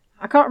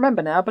 I can't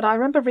remember now, but I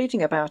remember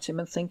reading about him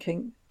and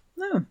thinking,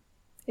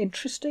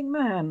 interesting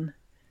man.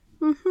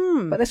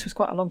 Mm-hmm. But this was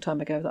quite a long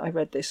time ago that I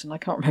read this, and I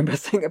can't remember a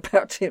thing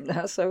about him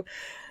now, so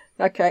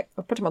okay,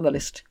 I'll put him on the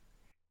list.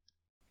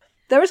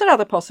 There is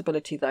another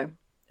possibility, though.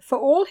 For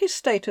all his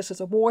status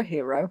as a war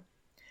hero,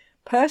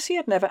 Percy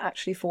had never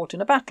actually fought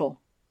in a battle.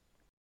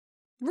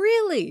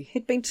 Really?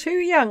 He'd been too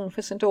young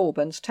for St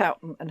Albans,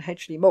 Towton and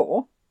Hedgeley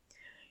Moor.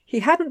 He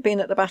hadn't been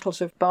at the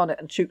battles of Barnet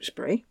and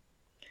Tewkesbury.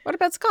 What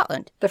about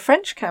Scotland? The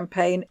French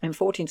campaign in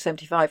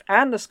 1475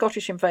 and the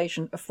Scottish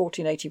invasion of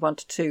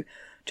 1481-2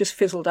 just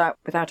fizzled out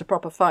without a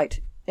proper fight.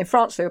 In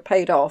France they were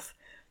paid off,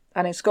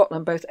 and in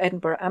Scotland both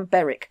Edinburgh and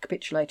Berwick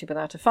capitulated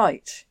without a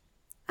fight.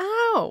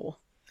 Oh.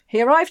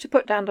 He arrived to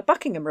put down the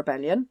Buckingham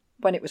Rebellion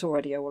when it was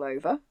already all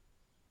over.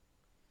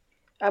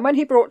 And when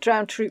he brought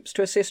down troops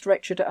to assist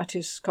Richard at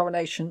his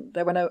coronation,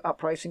 there were no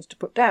uprisings to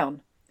put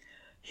down.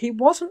 He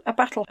wasn't a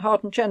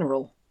battle-hardened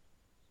general.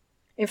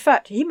 In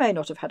fact, he may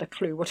not have had a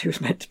clue what he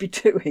was meant to be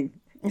doing.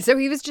 So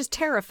he was just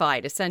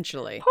terrified,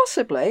 essentially.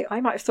 Possibly.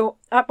 I might have thought,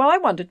 but I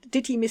wondered,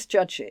 did he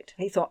misjudge it?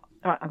 He thought,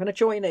 all right, I'm going to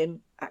join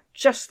in at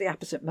just the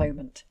opposite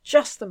moment.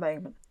 Just the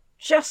moment.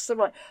 Just the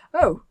right...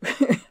 Oh,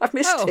 I've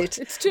missed it.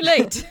 It's too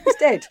late. He's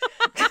dead.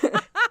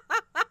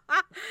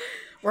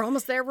 We're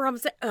almost there.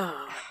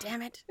 Oh,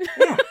 damn it.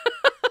 Yeah.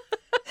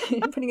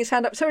 Putting his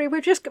hand up. Sorry,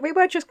 we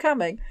were just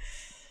coming.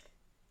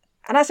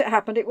 And as it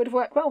happened, it would have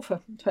worked well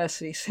for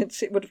Percy, since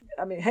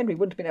Henry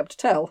wouldn't have been able to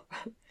tell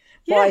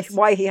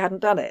why he hadn't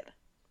done it.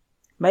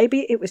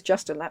 Maybe it was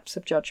just a lapse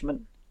of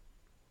judgment.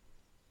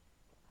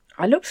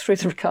 I looked through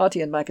the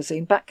Ricardian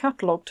magazine back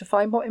catalogue to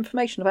find more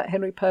information about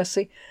Henry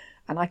Percy,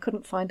 and I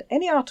couldn't find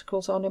any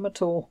articles on him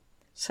at all.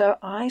 So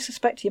I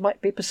suspect he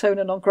might be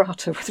persona non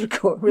grata with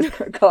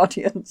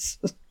Ricardians.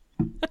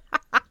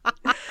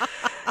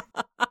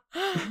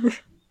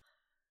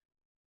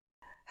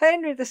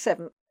 Henry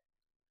VII.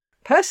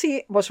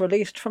 Percy was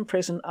released from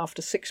prison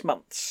after 6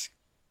 months.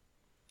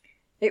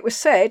 It was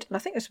said, and I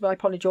think this is by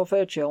Polygeorge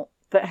Virgil,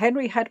 that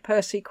Henry had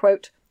Percy,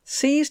 quote,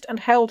 seized and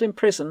held in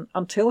prison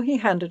until he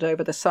handed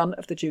over the son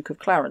of the Duke of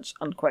Clarence,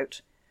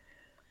 unquote.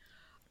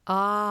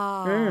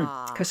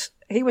 Because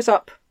he was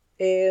up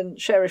in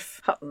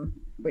Sheriff Hutton,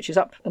 which is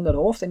up in the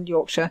north in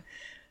Yorkshire.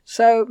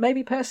 So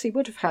maybe Percy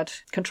would have had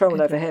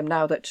control over him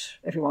now that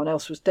everyone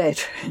else was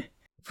dead.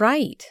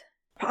 Right.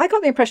 I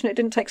got the impression it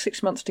didn't take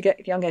 6 months to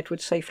get young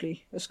Edward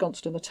safely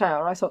ensconced in the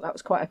tower. I thought that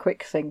was quite a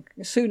quick thing.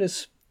 As soon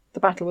as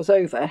the battle was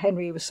over,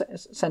 Henry was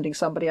sending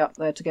somebody up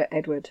there to get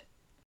Edward.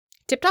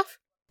 Tipped off?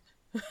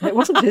 It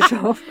wasn't tipped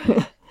off.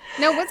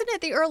 No, wasn't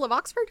it the Earl of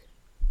Oxford?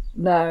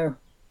 No.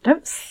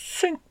 Don't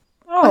think...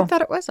 Oh. I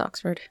thought it was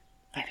Oxford.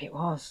 Maybe it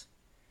was.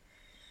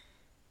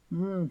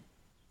 And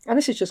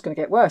this is just going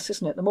to get worse,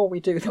 isn't it? The more we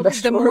do, the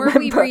less we'll remember. The more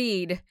we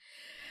read.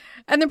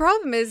 And the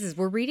problem is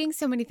we're reading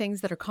so many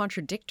things that are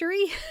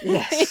contradictory.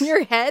 Yes. In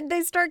your head,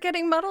 they start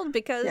getting muddled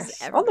because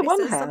everybody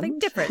says something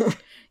different.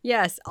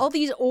 Yes, all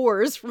these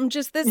ors from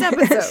just this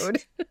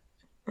episode.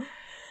 Yes.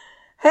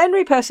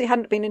 Henry Percy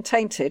hadn't been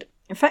attainted.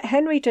 In fact,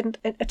 Henry didn't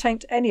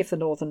attaint any of the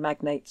northern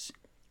magnates.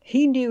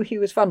 He knew he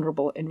was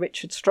vulnerable in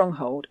Richard's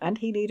stronghold, and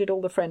he needed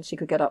all the friends he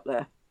could get up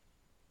there.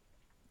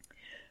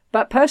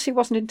 But Percy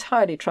wasn't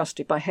entirely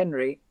trusted by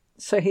Henry,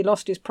 so he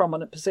lost his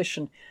prominent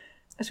position.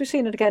 As we've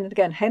seen it again and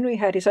again, Henry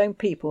had his own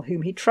people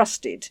whom he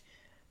trusted,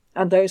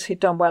 and those who'd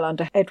done well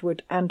under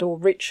Edward and or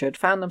Richard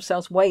found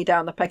themselves way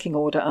down the pecking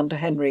order under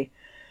Henry.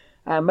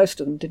 Most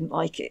of them didn't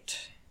like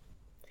it.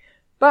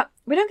 But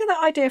we don't get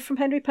that idea from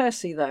Henry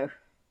Percy, though.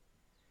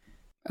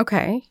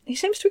 Okay. He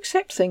seems to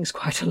accept things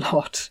quite a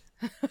lot.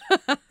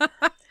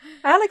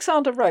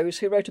 Alexander Rose,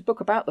 who wrote a book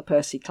about the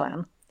Percy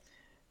clan,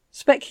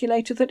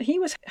 speculated that he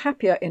was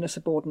happier in a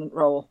subordinate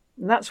role,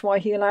 and that's why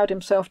he allowed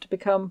himself to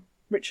become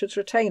Richard's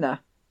retainer.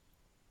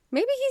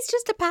 Maybe he's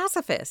just a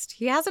pacifist.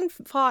 He hasn't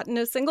fought in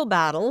a single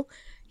battle.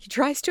 He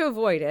tries to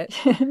avoid it.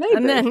 Maybe.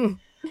 And then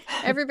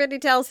everybody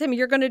tells him,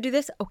 you're going to do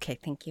this? Okay,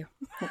 thank you.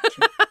 Thank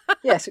you.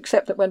 Yes,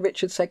 except that when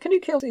Richard said, can you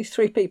kill these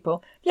 3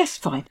 people? Yes,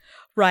 fine.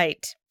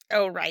 Right.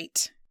 Oh,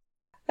 right.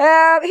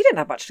 He didn't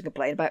have much to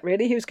complain about,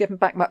 really. He was given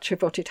back much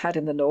of what he'd had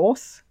in the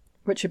north,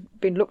 which had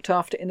been looked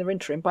after in the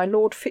interim by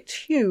Lord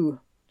Fitzhugh,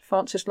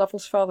 Francis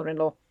Lovell's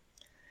father-in-law.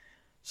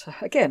 So,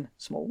 again,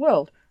 small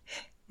world.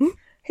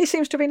 He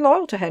seems to have been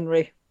loyal to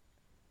Henry.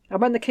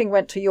 And when the king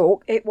went to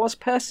York, it was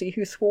Percy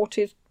who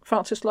thwarted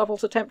Francis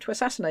Lovell's attempt to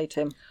assassinate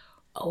him.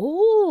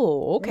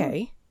 Oh,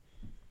 okay.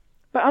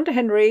 But under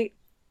Henry,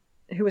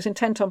 who was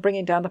intent on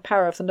bringing down the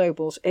power of the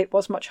nobles, it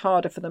was much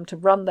harder for them to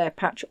run their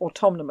patch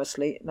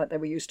autonomously like they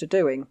were used to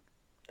doing.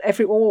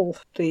 All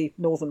the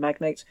northern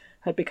magnates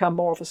had become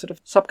more of a sort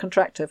of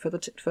subcontractor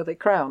for the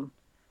crown.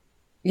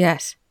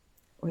 Yes.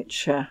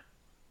 Which...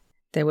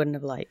 they wouldn't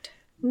have liked.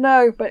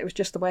 No, but it was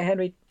just the way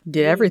Henry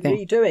did everything.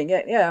 Redoing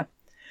it, yeah.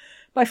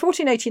 By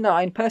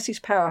 1489, Percy's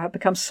power had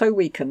become so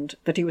weakened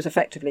that he was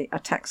effectively a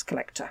tax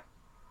collector.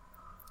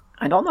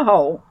 And on the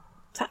whole,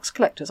 tax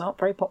collectors aren't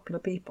very popular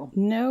people.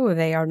 No,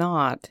 they are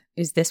not.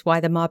 Is this why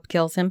the mob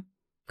kills him?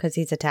 Because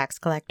he's a tax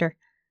collector?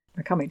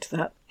 We're coming to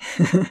that.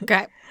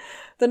 Okay.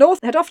 The North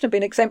had often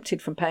been exempted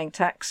from paying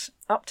tax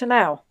up to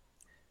now,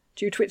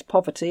 due to its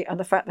poverty and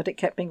the fact that it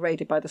kept being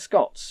raided by the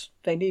Scots.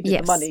 They needed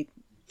the money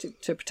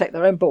to protect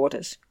their own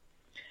borders.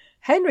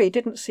 Henry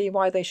didn't see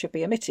why they should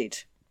be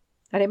omitted,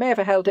 and he may have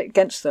held it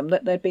against them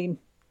that they'd been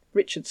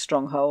Richard's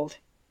stronghold.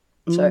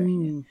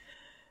 So,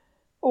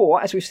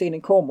 or, as we've seen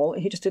in Cornwall,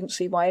 he just didn't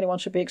see why anyone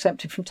should be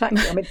exempted from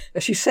taxes. I mean,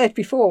 as you said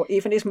before,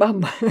 even his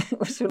mum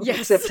was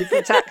exempted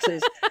from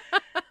taxes.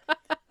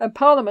 And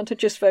Parliament had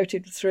just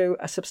voted through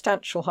a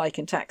substantial hike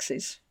in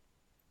taxes.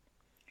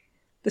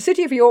 The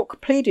city of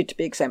York pleaded to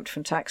be exempt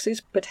from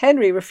taxes, but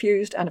Henry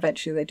refused, and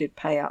eventually they did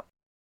pay up.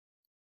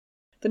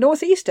 The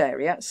North East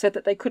area said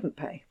that they couldn't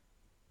pay,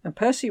 and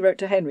Percy wrote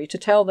to Henry to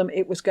tell them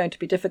it was going to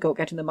be difficult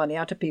getting the money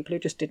out of people who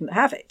just didn't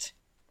have it.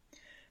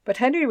 But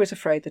Henry was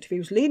afraid that if he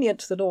was lenient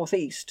to the North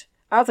East,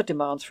 other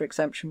demands for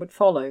exemption would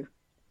follow.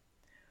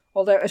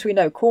 Although, as we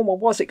know, Cornwall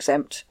was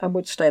exempt and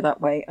would stay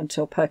that way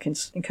until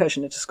Perkin's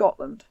incursion into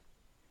Scotland.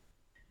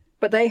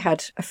 But they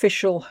had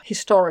official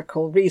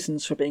historical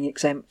reasons for being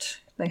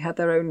exempt. They had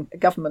their own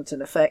government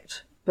in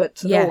effect. But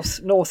the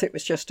North, it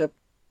was just a,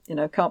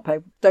 can't pay,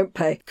 don't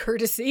pay.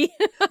 Courtesy.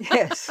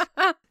 Yes.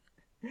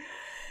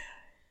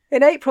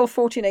 In April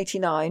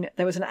 1489,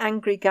 there was an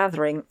angry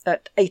gathering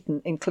at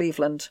Ayton in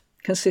Cleveland,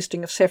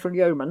 consisting of several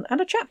yeomen and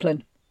a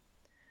chaplain.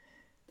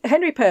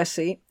 Henry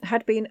Percy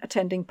had been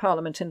attending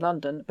Parliament in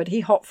London, but he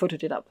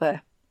hot-footed it up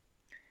there.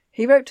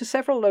 He wrote to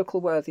several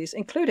local worthies,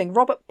 including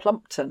Robert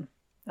Plumpton.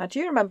 Now, do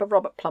you remember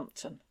Robert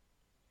Plumpton?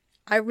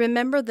 I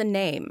remember the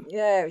name.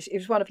 Yeah, he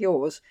was one of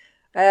yours.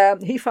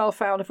 He fell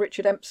foul of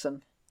Richard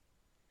Empson.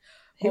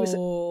 He was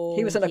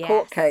in a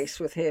court case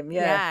with him,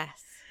 yeah.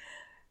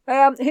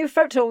 Yes. He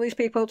wrote to all these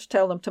people to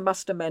tell them to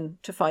muster men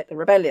to fight the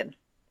rebellion.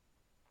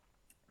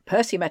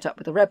 Percy met up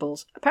with the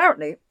rebels.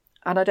 Apparently,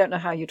 and I don't know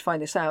how you'd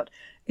find this out,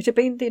 it had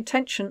been the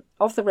intention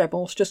of the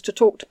rebels just to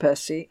talk to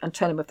Percy and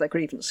tell him of their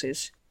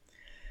grievances.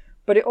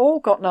 But it all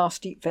got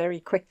nasty very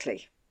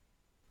quickly.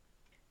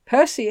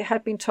 Percy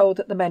had been told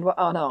that the men were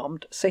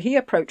unarmed, so he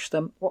approached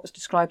them, what was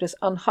described as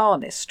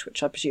unharnessed,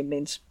 which I presume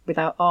means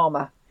without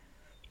armour.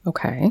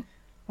 Okay.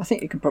 I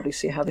think you can probably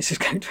see how this is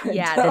going to end up.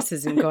 Yeah, this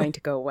isn't going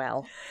to go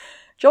well.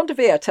 John de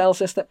Vere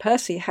tells us that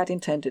Percy had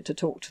intended to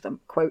talk to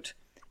them, quote,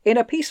 in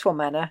a peaceful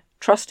manner,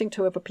 trusting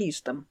to have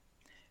appeased them.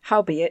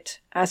 Howbeit,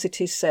 as it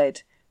is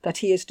said, that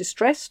he is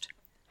distressed,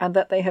 and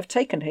that they have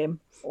taken him,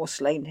 or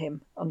slain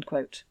him,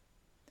 unquote.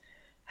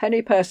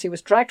 Henry Percy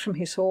was dragged from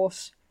his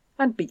horse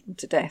and beaten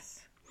to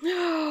death.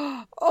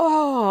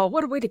 Oh,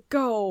 what a way to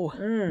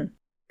go.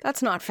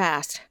 That's not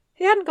fast.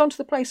 He hadn't gone to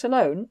the place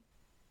alone.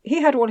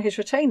 He had all his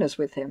retainers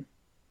with him.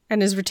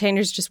 And his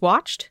retainers just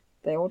watched?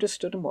 They all just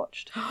stood and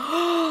watched.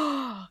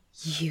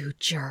 You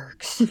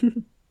jerks.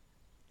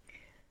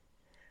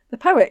 The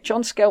poet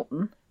John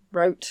Skelton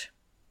wrote,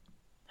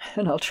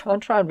 and I'll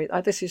try and read,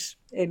 this is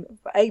in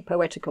A,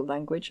 poetical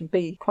language, and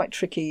B, quite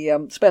tricky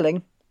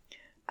spelling.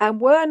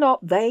 And were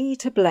not they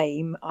to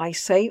blame, I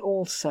say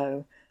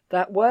also,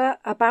 that were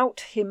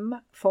about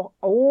him for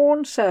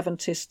own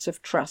servantists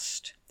of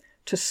trust,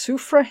 to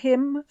suffre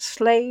him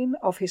slain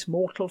of his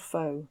mortal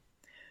foe,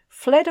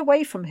 fled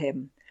away from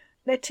him,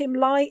 let him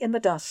lie in the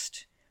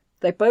dust,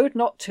 they bode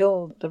not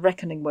till the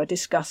reckoning were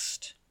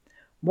discussed.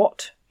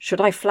 What, should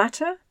I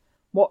flatter?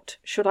 What,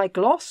 should I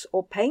gloss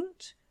or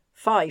paint?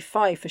 Fie,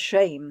 fie, for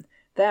shame,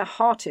 their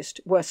heartist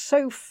were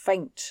so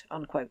faint,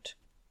 unquote.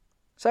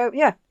 So,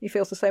 yeah, he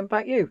feels the same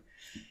about you.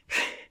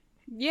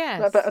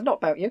 Yes. But not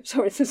about you.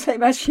 Sorry, it's the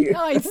same as you.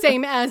 Oh, it's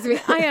same as me.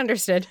 I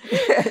understood.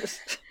 Yes.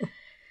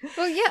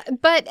 Well, yeah,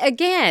 but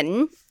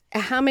again,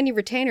 how many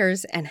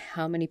retainers and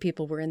how many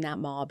people were in that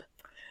mob?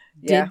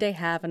 Yeah. Did they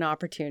have an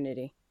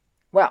opportunity?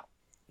 Well,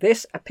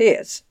 this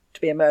appears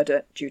to be a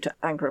murder due to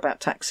anger about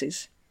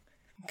taxes.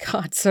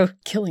 God, so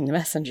killing the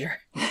messenger.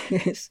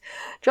 Yes.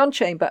 John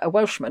Chamber, a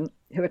Welshman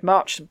who had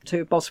marched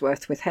to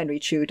Bosworth with Henry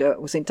Tudor,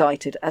 was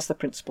indicted as the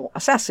principal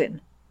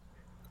assassin.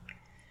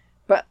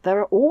 But there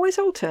are always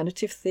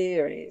alternative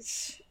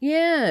theories.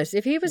 Yes,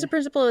 if he was a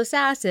principal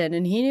assassin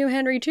and he knew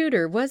Henry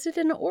Tudor, was it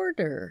an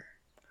order?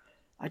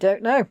 I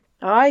don't know.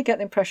 I get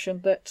the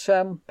impression that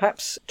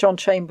perhaps John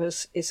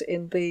Chambers is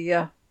in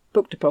the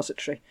book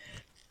depository.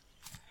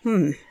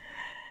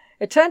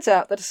 It turns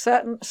out that a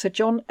certain Sir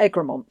John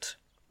Egremont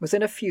was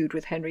in a feud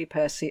with Henry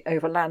Percy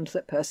over land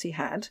that Percy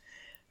had,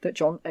 that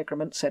John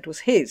Egremont said was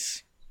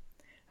his.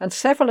 And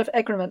several of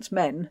Egremont's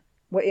men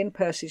were in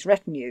Percy's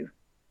retinue.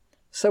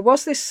 So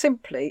was this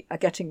simply a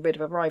getting rid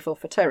of a rival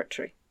for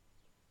territory?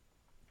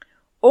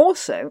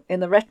 Also in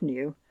the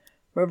retinue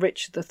were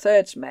Richard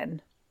III's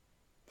men,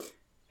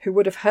 who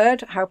would have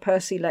heard how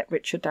Percy let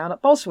Richard down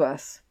at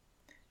Bosworth,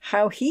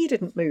 how he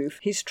didn't move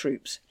his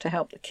troops to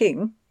help the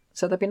king,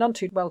 so they'd be none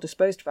too well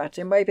disposed about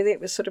him. Maybe it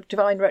was sort of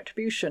divine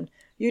retribution.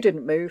 You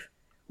didn't move,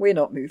 we're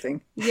not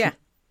moving. Yeah.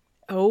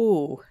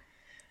 Oh.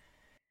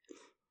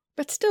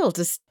 But still,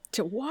 just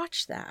to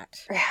watch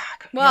that.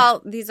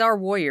 Well, these are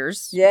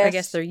warriors. Yes. I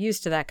guess they're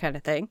used to that kind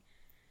of thing.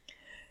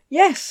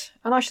 Yes,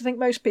 and I should think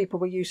most people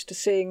were used to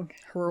seeing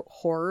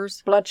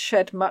Horrors.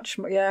 bloodshed much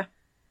more, yeah.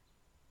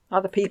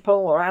 Other people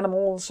or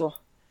animals or...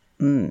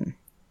 We're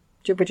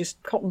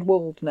just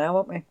cotton-wooled now,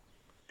 aren't we?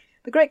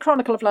 The Great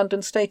Chronicle of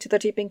London stated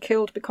that he'd been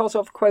killed because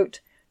of,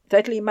 quote,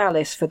 deadly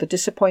malice for the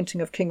disappointing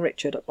of King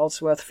Richard at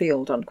Bosworth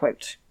Field,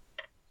 unquote.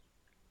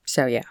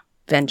 So, yeah,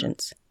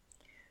 vengeance.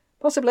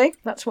 Possibly.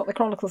 That's what the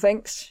Chronicle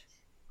thinks.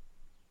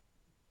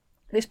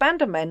 This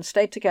band of men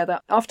stayed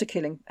together after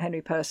killing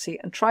Henry Percy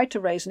and tried to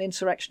raise an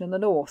insurrection in the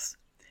north.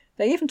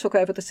 They even took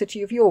over the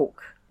city of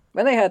York.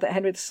 When they heard that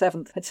Henry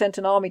VII had sent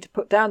an army to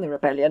put down the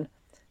rebellion,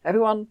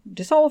 everyone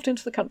dissolved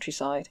into the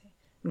countryside,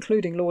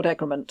 including Lord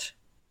Egremont.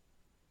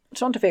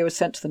 Front de Vere was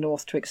sent to the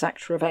north to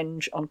exact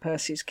revenge on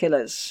Percy's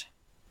killers.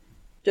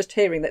 Just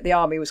hearing that the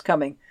army was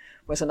coming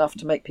was enough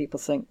to make people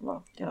think,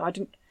 well,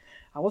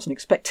 I wasn't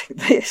expecting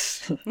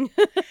this.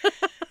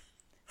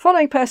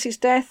 Following Percy's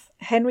death,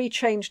 Henry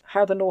changed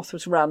how the north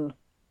was run.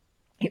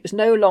 It was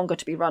no longer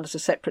to be run as a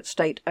separate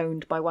state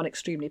owned by one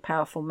extremely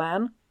powerful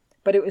man,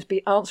 but it was to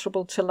be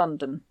answerable to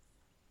London.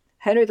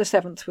 Henry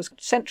VII was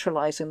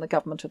centralising the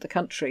government of the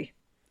country.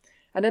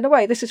 And in a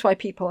way, this is why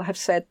people have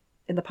said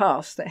in the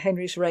past that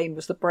Henry's reign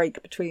was the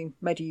break between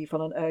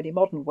medieval and early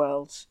modern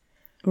worlds.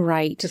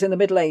 Right. Because in the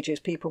Middle Ages,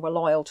 people were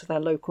loyal to their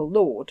local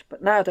lord,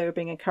 but now they were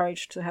being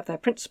encouraged to have their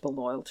principal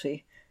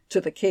loyalty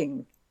to the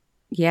king.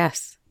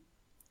 Yes.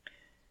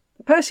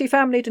 The Percy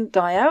family didn't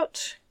die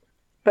out,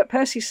 but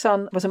Percy's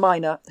son was a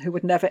minor who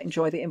would never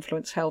enjoy the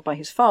influence held by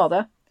his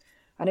father,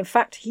 and in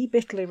fact he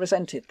bitterly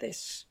resented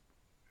this.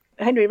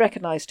 Henry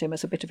recognised him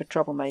as a bit of a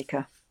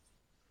troublemaker.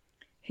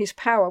 His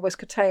power was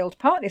curtailed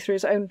partly through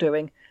his own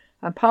doing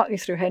and partly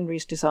through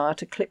Henry's desire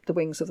to clip the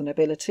wings of the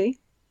nobility,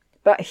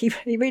 but he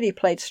really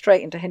played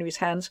straight into Henry's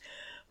hands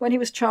when he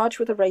was charged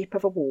with the rape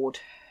of a ward.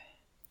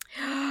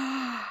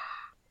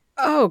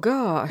 Oh,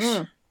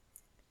 gosh.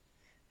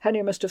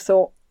 Henry must have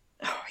thought,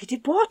 oh, he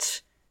did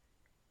what?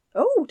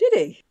 Oh, did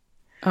he?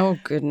 Oh,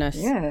 goodness.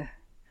 Yeah.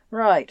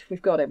 Right,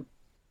 we've got him.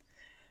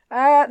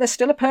 There's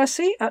still a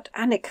Percy at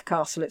Alnwick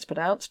Castle, it's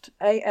pronounced.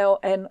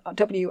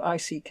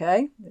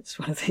 Alnwick. It's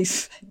one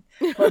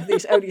of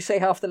these only say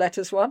half the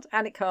letters once.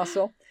 Alnwick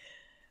Castle.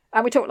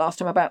 And we talked last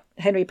time about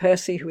Henry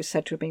Percy, who is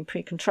said to have been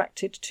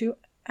pre-contracted to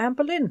Anne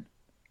Boleyn.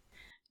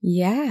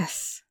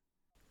 Yes.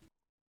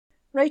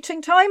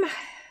 Rating time?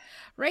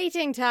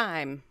 Rating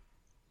time.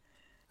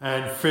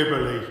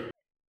 Amphibole.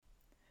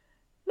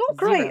 Not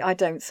great, I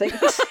don't think.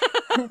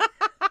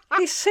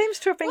 He seems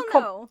to have been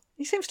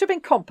he seems to have been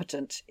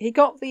competent. He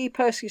got the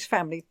Percy's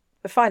family,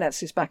 the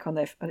finances back on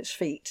its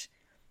feet.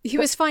 He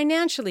was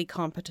financially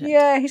competent.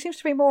 Yeah, he seems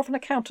to be more of an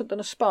accountant than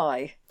a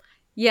spy.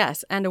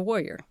 Yes, and a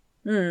warrior.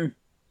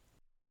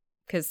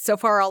 Because so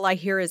far all I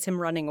hear is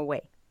him running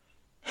away.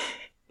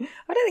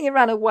 I don't think he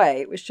ran away.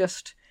 It was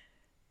just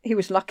he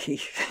was lucky.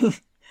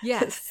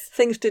 Yes.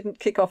 Things didn't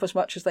kick off as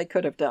much as they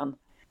could have done.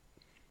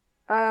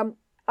 I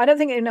don't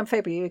think in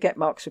Amphibia you get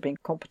marks for being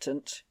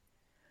competent.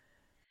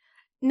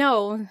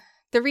 No,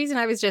 the reason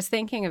I was just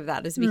thinking of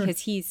that is because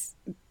he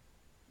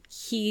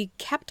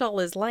kept all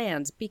his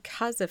lands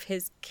because of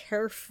his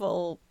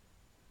careful...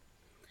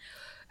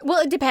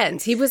 Well, it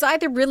depends. He was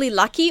either really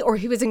lucky or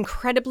he was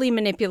incredibly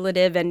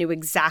manipulative and knew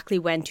exactly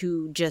when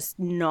to just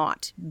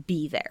not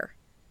be there.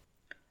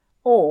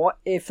 Or,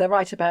 if they're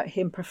right about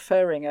him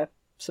preferring a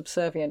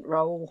subservient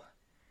role,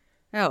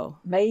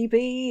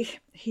 maybe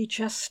he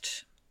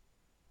just...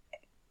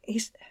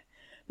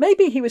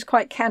 Maybe he was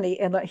quite canny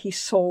in that he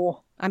saw...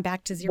 I'm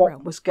back to zero.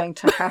 What was going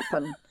to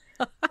happen.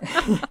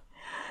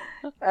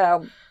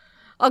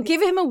 I'll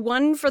give him a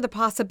 1 for the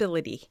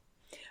possibility.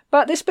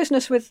 But this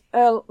business with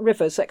Earl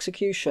Rivers'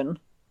 execution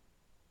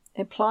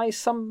implies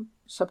some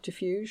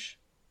subterfuge.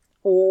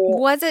 Or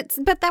was it?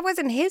 But that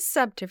wasn't his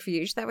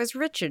subterfuge. That was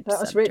Richard's. That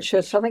was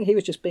Richard's. I think he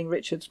was just being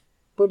Richard's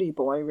bully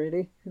boy,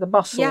 really. The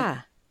muscle.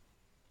 Yeah.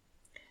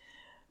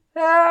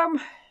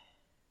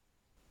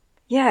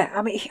 Yeah,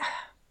 I mean...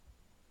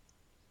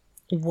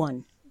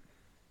 1.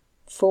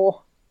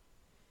 4.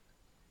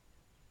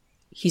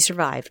 He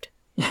survived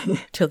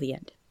till the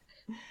end.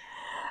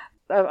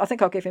 I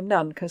think I'll give him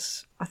none,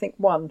 because I think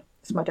 1,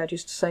 as my dad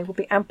used to say, will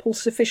be ample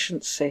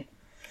sufficiency.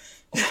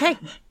 Okay.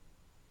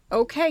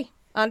 Okay.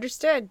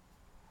 Understood.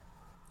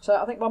 So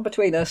I think 1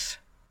 between us.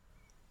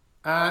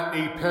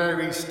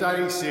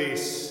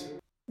 Anti-peristasis.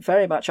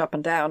 Very much up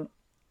and down.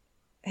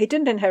 He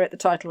didn't inherit the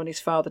title when his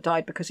father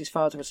died because his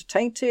father was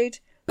attainted.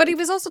 But he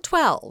was also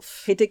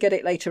 12. He did get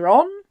it later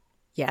on.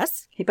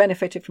 Yes. He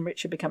benefited from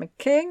Richard becoming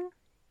king.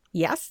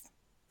 Yes.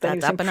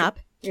 That's up and up.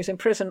 He was in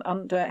prison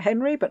under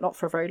Henry, but not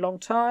for a very long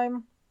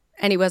time.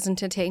 And he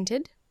wasn't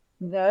attainted?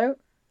 No.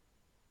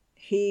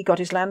 He got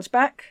his lands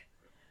back,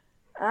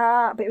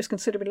 but he was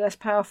considerably less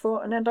powerful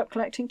and ended up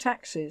collecting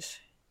taxes.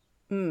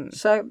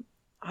 So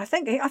I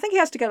think he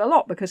has to get a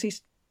lot because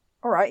he's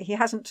all right. He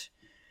hasn't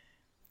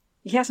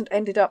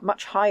ended up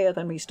much higher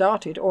than he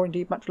started, or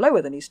indeed much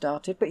lower than he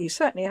started, but he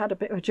certainly had a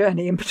bit of a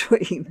journey in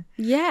between.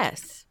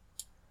 Yes.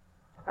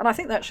 And I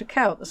think that should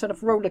count, the sort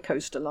of roller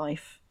coaster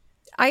life.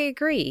 I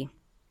agree.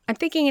 I'm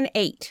thinking an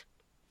 8.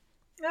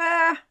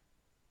 Yeah.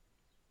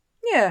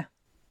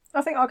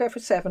 I think I'll go for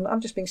 7. I'm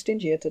just being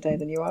stingier today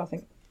than you are, I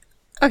think.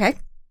 Okay.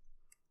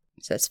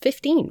 So it's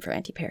 15 for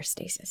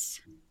anti-peristasis.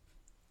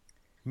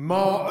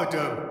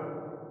 Martyrdom.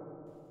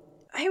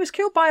 He was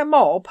killed by a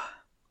mob.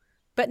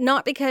 But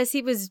not because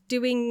he was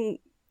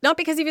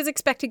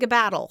expecting a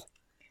battle.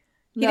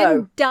 He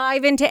didn't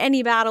dive into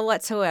any battle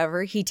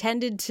whatsoever. He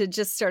tended to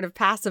just sort of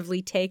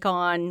passively take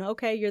on,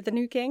 okay, you're the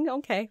new king?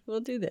 Okay, we'll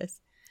do this.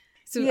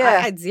 So I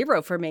had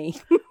 0 for me.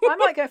 I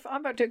might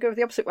go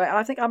the opposite way.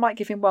 I think I might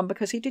give him 1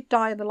 because he did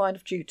die in the line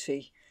of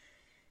duty.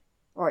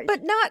 Right.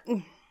 But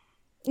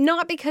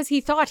not because he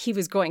thought he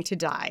was going to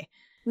die.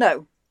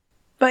 No.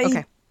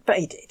 But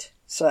he did.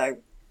 So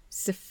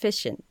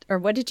sufficient. Or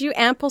what did you?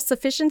 Ample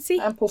sufficiency?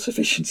 Ample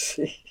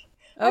sufficiency.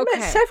 Okay. I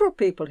met several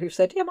people who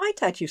said, yeah, my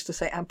dad used to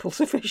say ample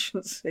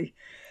sufficiency.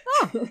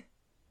 Oh.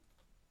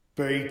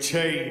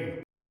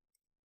 B-team.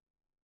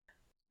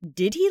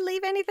 Did he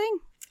leave anything?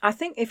 I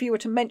think if you were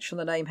to mention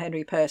the name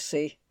Henry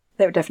Percy,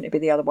 there would definitely be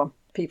the other one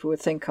people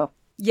would think of.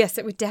 Yes,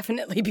 it would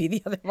definitely be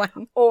the other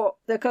one. Or,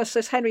 of course,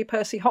 there's Henry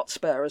Percy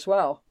Hotspur as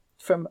well,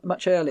 from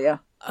much earlier.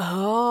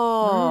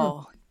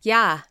 Oh,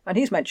 yeah. And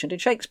he's mentioned in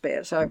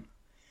Shakespeare, so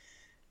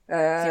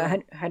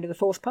Henry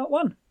IV, Part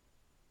 1.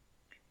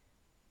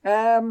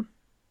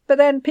 But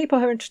then people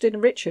who are interested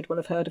in Richard will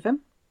have heard of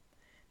him.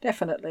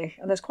 Definitely.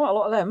 And there's quite a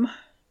lot of them.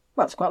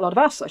 Well, it's quite a lot of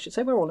us, I should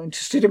say. We're all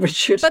interested in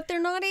Richard. But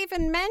they're not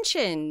even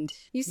mentioned.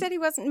 You said he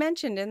wasn't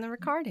mentioned in the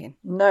recording.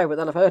 No, but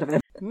they'll have heard of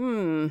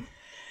him.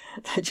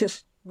 They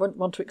just wouldn't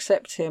want to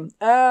accept him.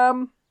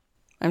 I'm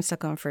still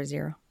going for a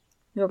 0.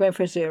 You're going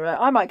for a 0.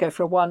 I might go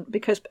for a 1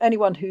 because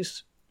anyone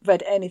who's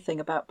read anything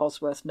about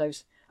Bosworth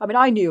knows. I mean,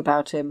 I knew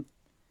about him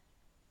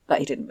that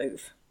he didn't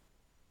move.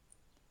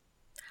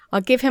 I'll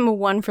give him a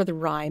 1 for the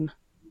rhyme.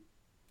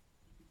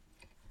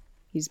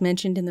 He's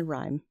mentioned in the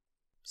rhyme.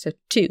 So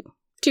 2.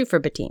 2 for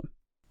Betim.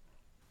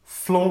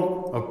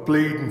 Flaunt, a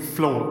bleeding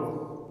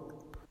flaunt.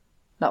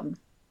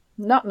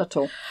 Nothing at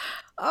all.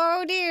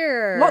 Oh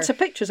dear. Lots of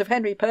pictures of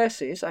Henry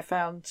Percy's I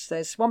found.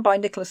 There's one by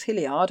Nicholas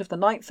Hilliard of the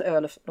 9th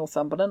Earl of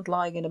Northumberland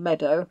lying in a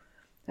meadow,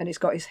 and he's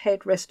got his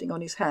head resting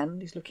on his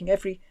hand. He's looking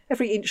every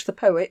inch the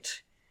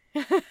poet.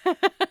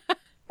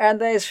 And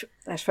there's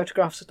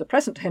photographs of the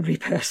present Henry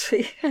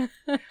Percy.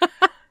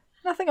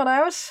 Nothing on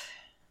ours.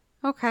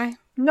 Okay.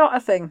 Not a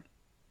thing.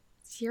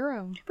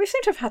 0. We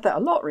seem to have had that a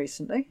lot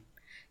recently.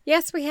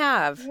 Yes, we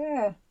have.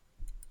 Yeah.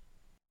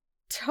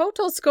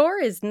 Total score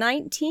is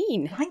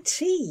 19.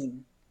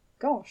 19?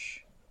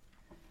 Gosh.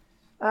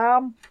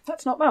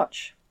 That's not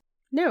much.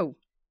 No.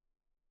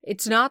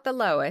 It's not the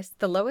lowest.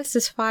 The lowest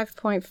is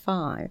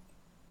 5.5.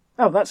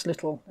 Oh, that's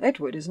little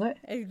Edward, isn't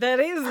it? That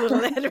is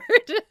little Edward.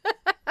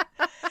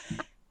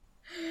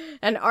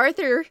 And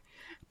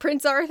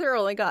Prince Arthur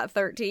only got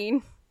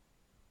 13.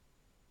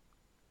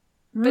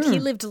 But he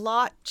lived a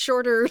lot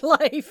shorter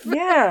life.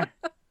 Yeah.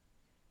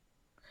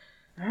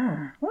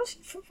 What's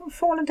he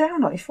fallen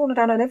down on? He's fallen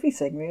down on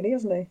everything, really,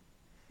 hasn't he?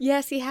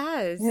 Yes, he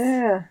has.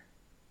 Yeah.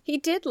 He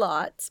did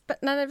lots,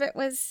 but none of it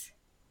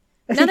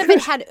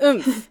had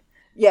oomph.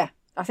 Yeah,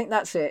 I think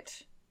that's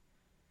it.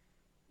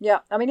 Yeah,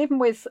 I mean, even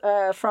with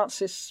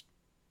Francis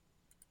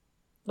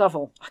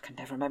Lovell, I can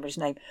never remember his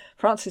name,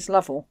 Francis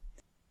Lovell,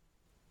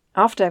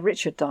 after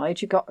Richard died,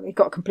 he got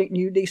a complete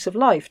new lease of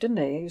life, didn't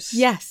he?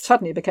 Yes.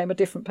 Suddenly became a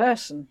different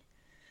person.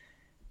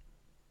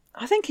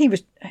 I think he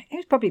was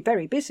probably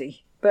very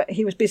busy, but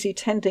he was busy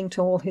tending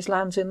to all his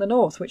lands in the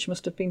north, which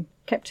must have been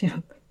kept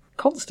him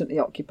constantly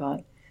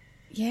occupied.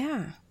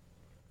 Yeah.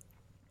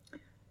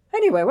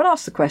 Anyway, we'll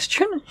ask the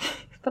question,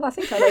 but I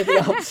think I know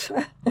the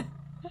answer.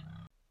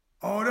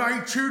 Are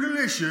they too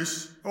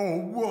delicious, or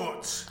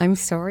what? I'm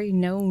sorry,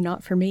 no,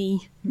 not for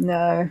me.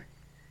 No.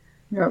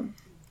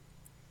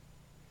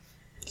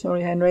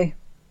 Sorry, Henry.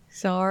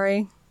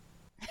 Sorry.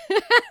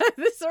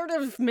 This sort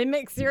of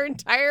mimics your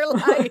entire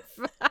life.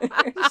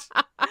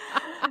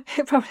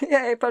 He'd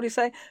probably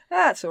say,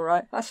 that's all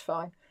right, that's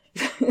fine.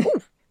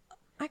 Ooh,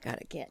 I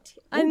gotta get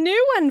a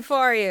new one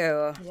for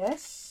you.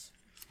 Yes.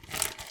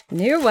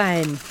 New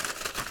one.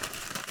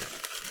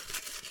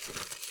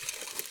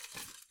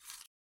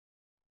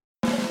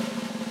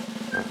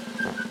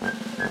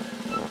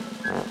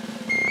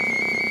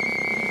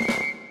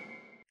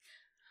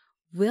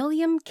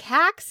 William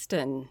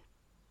Caxton.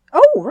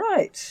 Oh,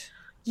 right.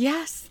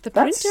 Yes, the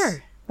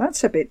printer.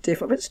 That's a bit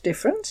different. It's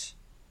different.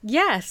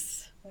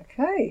 Yes.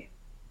 Okay.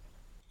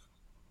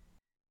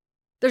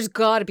 There's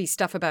got to be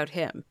stuff about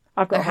him.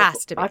 There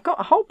has to be. I've got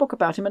a whole book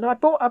about him, and I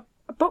bought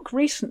a book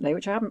recently,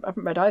 which I haven't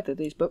read either of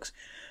these books.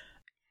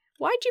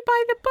 Why'd you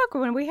buy the book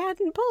when we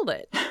hadn't pulled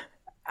it?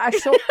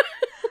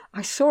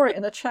 I saw it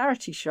in a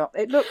charity shop.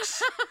 It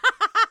looks...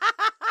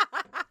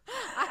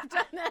 I've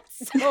done that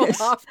so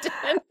often.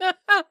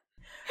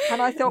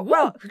 And I thought,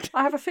 well,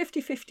 I have a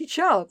 50-50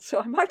 chance, so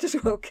I might as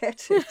well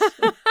get it.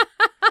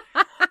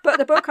 But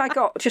the book I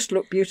got just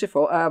looked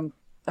beautiful.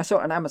 I saw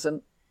it on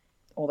Amazon,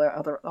 although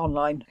other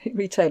online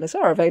retailers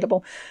are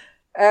available,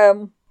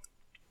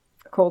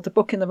 called The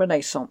Book in the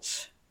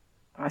Renaissance.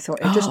 I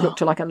thought it just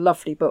looked like a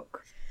lovely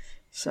book,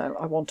 so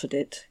I wanted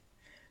it.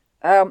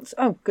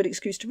 Good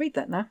excuse to read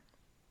that now.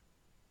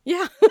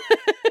 Yeah.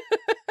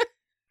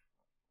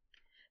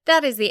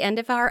 That is the end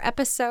of our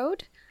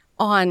episode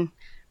on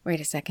Wait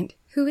a second.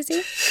 Who is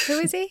he? Who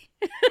is he?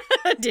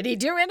 Did he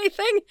do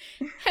anything?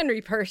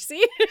 Henry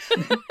Percy.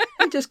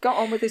 He just got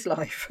on with his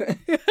life.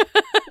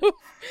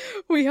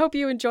 We hope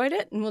you enjoyed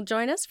it and will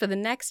join us for the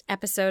next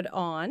episode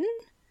on...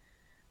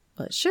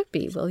 Well, it should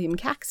be William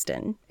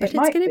Caxton, but it's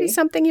going to be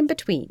something in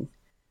between.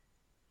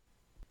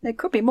 It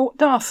could be Mort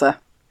Darther.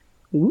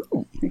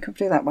 Ooh. We could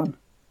do that one.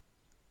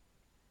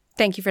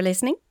 Thank you for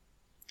listening.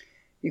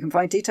 You can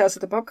find details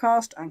of the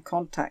podcast and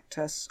contact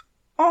us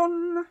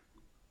on...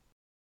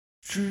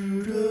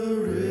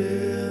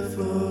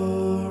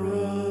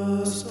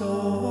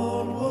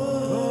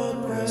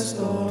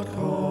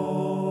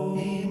 TrueTheRiverus.wordpress.com.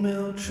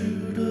 Email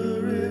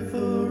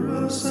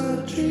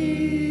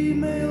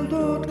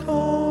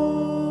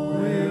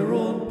TrueTheRiverus@gmail.com. We're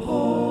on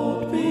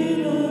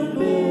Podbean and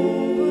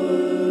all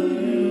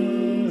the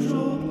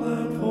usual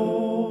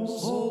platforms.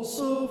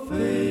 Also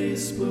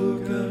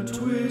Facebook and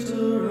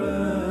Twitter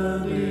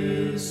and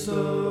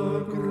Instagram.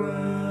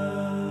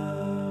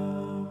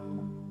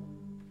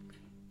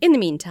 In the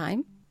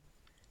meantime,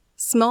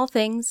 small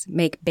things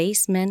make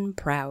base men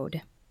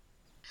proud.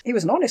 He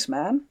was an honest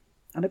man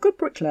and a good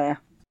bricklayer.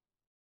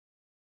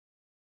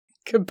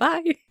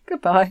 Goodbye.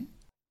 Goodbye.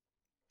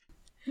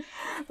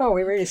 Oh,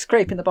 we're really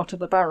scraping the bottom of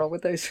the barrel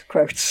with those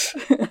quotes.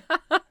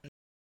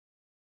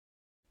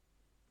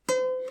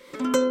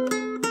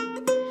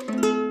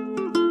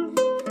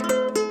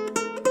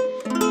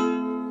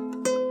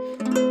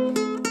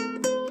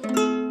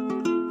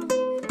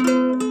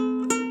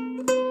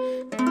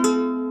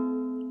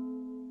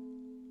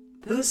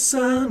 The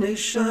sun is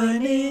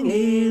shining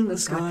in the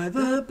sky,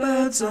 the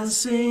birds are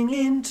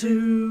singing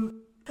too.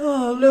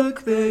 Oh,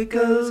 look, there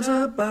goes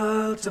a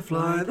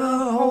butterfly, the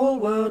whole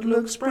world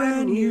looks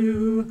brand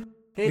new.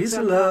 It's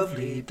a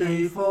lovely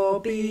day for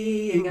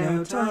being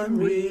out, I'm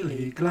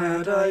really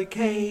glad I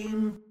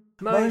came.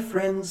 My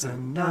friends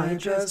and I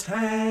just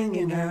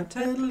hanging out,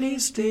 at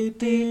least it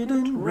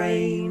didn't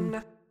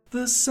rain.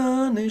 The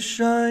sun is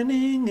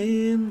shining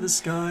in the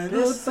sky,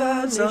 the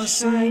birds are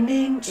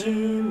singing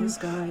in the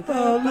sky.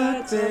 Oh,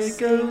 look, there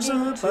goes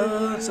a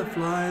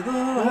butterfly, the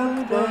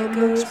whole world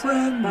looks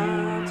brand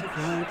new.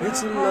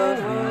 It's a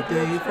lovely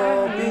day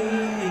for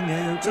being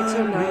out,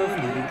 I'm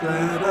really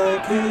glad I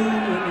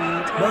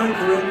came. My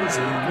friends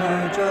and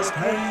I just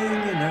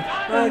hanging out,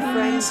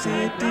 at least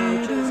it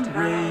didn't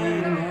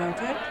rain.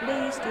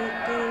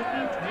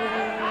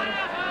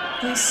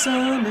 The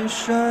sun is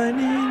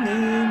shining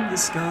in the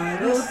sky,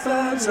 the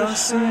birds are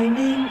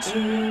singing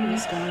in the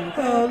sky.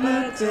 Oh,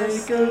 look, there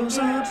goes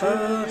a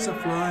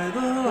butterfly, the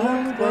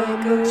whole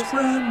world looks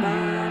brand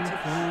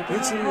new.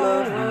 It's a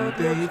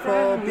lovely day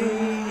for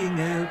being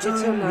out,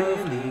 I'm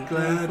really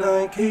glad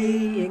I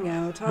came.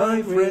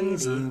 My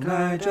friends and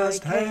I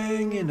just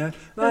hanging out,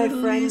 at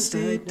least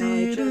it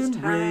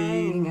didn't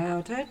rain.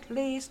 At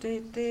least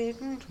it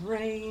didn't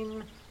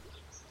rain.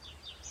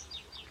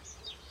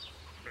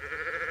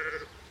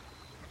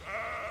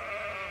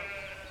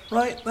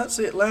 Right, that's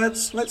it,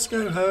 lads. Let's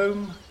go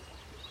home.